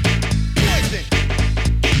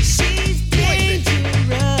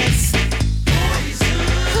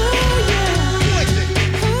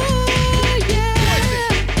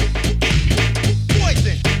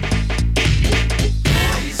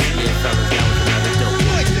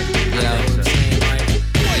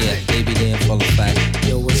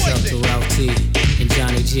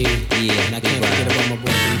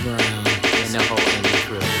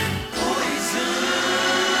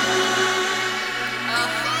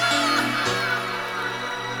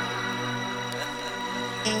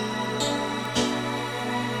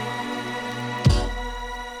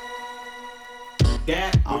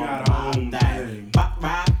 Get on my thing. Bop,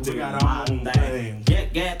 bop, we got our own thing.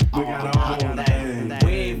 Get we got our own thing.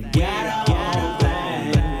 We've got our own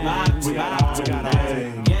thing. Bop, we got our own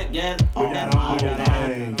thing. Get on my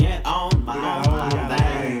thing. Get on my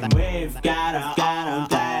thing. We've got our own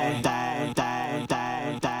thing.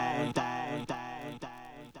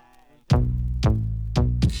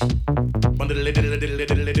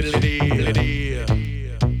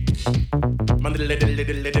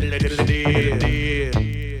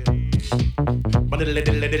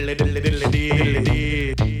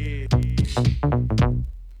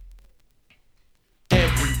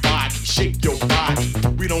 Everybody, shake your body.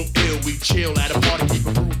 We don't ill, we chill at a party. Keep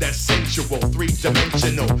a groove that's sensual,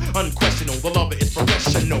 three-dimensional, unquestionable. The lover is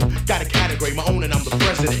professional. Got a category, my own, and I'm the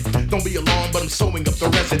president. Don't be alarmed, but I'm sewing up the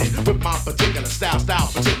resident with my particular style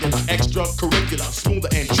particular, extracurricular, smoother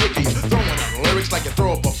and trickier. Throwing out lyrics like you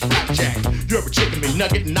throw up a flapjack. You're a chicken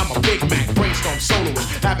McNugget and I'm a Big Mac. Brainstorm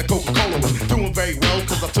soloist, having Coca-Cola was doing very well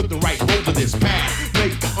because I took the right road to this path.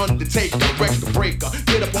 Maker, undertaker, wreck the breaker.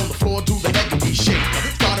 Get up on the floor, do the heavy shaker.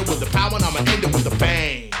 Started with the power and I'ma end it with a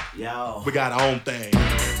bang. Yo, we got our own thing.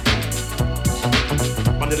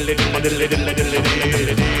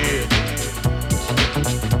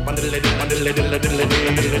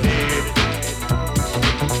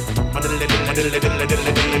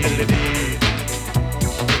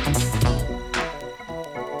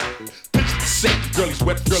 Girlies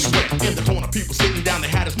wet, in the corner, people sitting down, they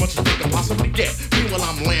had as much as they could possibly get. Meanwhile,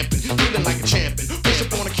 I'm lamping, feeling like a champion. Push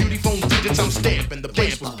up on a cutie phone, digits I'm stamping. The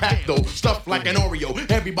place was packed though, stuffed like an Oreo.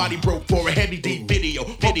 Everybody broke for a heavy D video,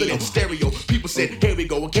 pumped it in stereo. People said, here we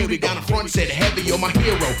go. A cutie down the front said, heavy, you're my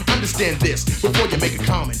hero. Understand this, before you make a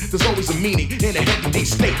comment, there's always a meaning in a heavy D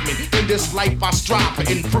statement. In this life, I strive for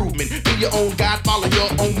improvement. Be your own God, follow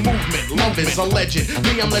your own movement. Love is a legend,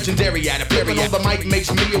 me, I'm legendary at it. Flipping on the mic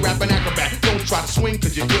makes me a rapping acrobat. Don't try to swing,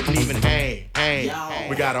 cause you couldn't even hang.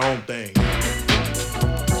 We got our own thing.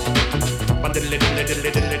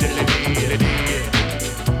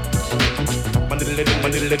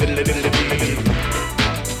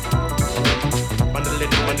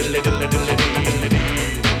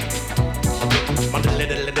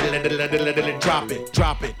 Drop it,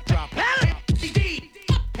 drop it, drop it.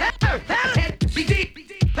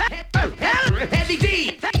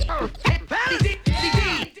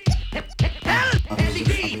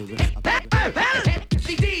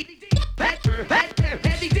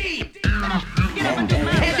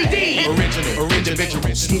 Original,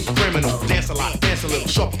 veteran, smooth criminal. Dance a lot, dance a little,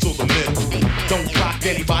 shuffle to the middle. Don't clock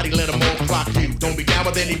anybody, let them all clock you. Don't be down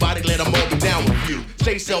with anybody, let them all be down with you.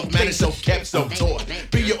 Stay self-managed, self-kept, self-taught.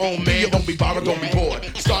 Be your own man, don't be borrowed, don't be bored.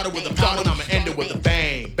 Started with a power, and I'ma end it with a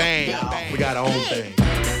bang, bang. We got our own thing.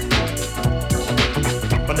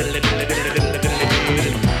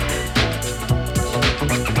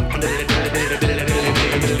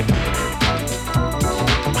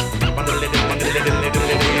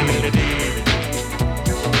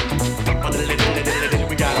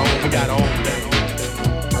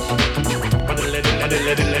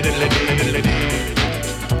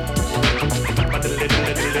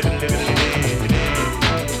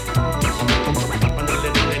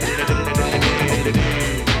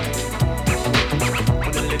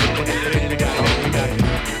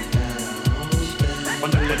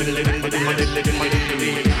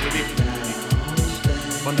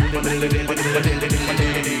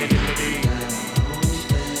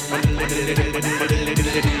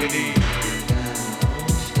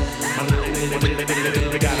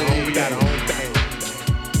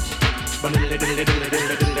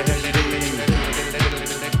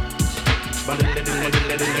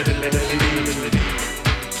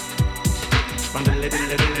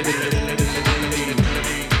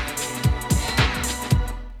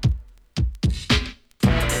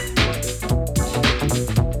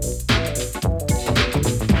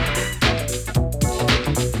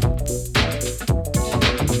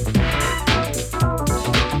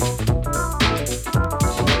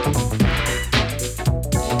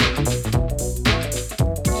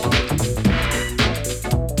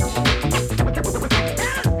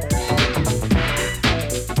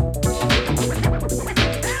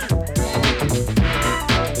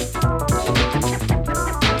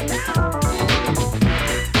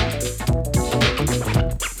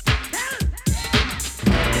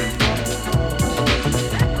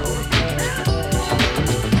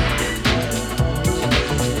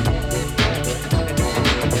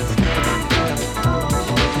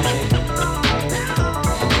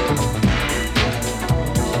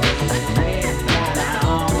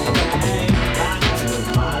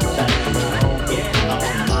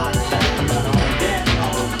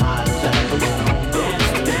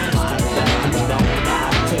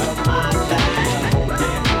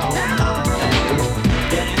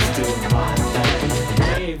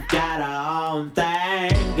 own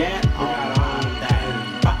thing. Get on.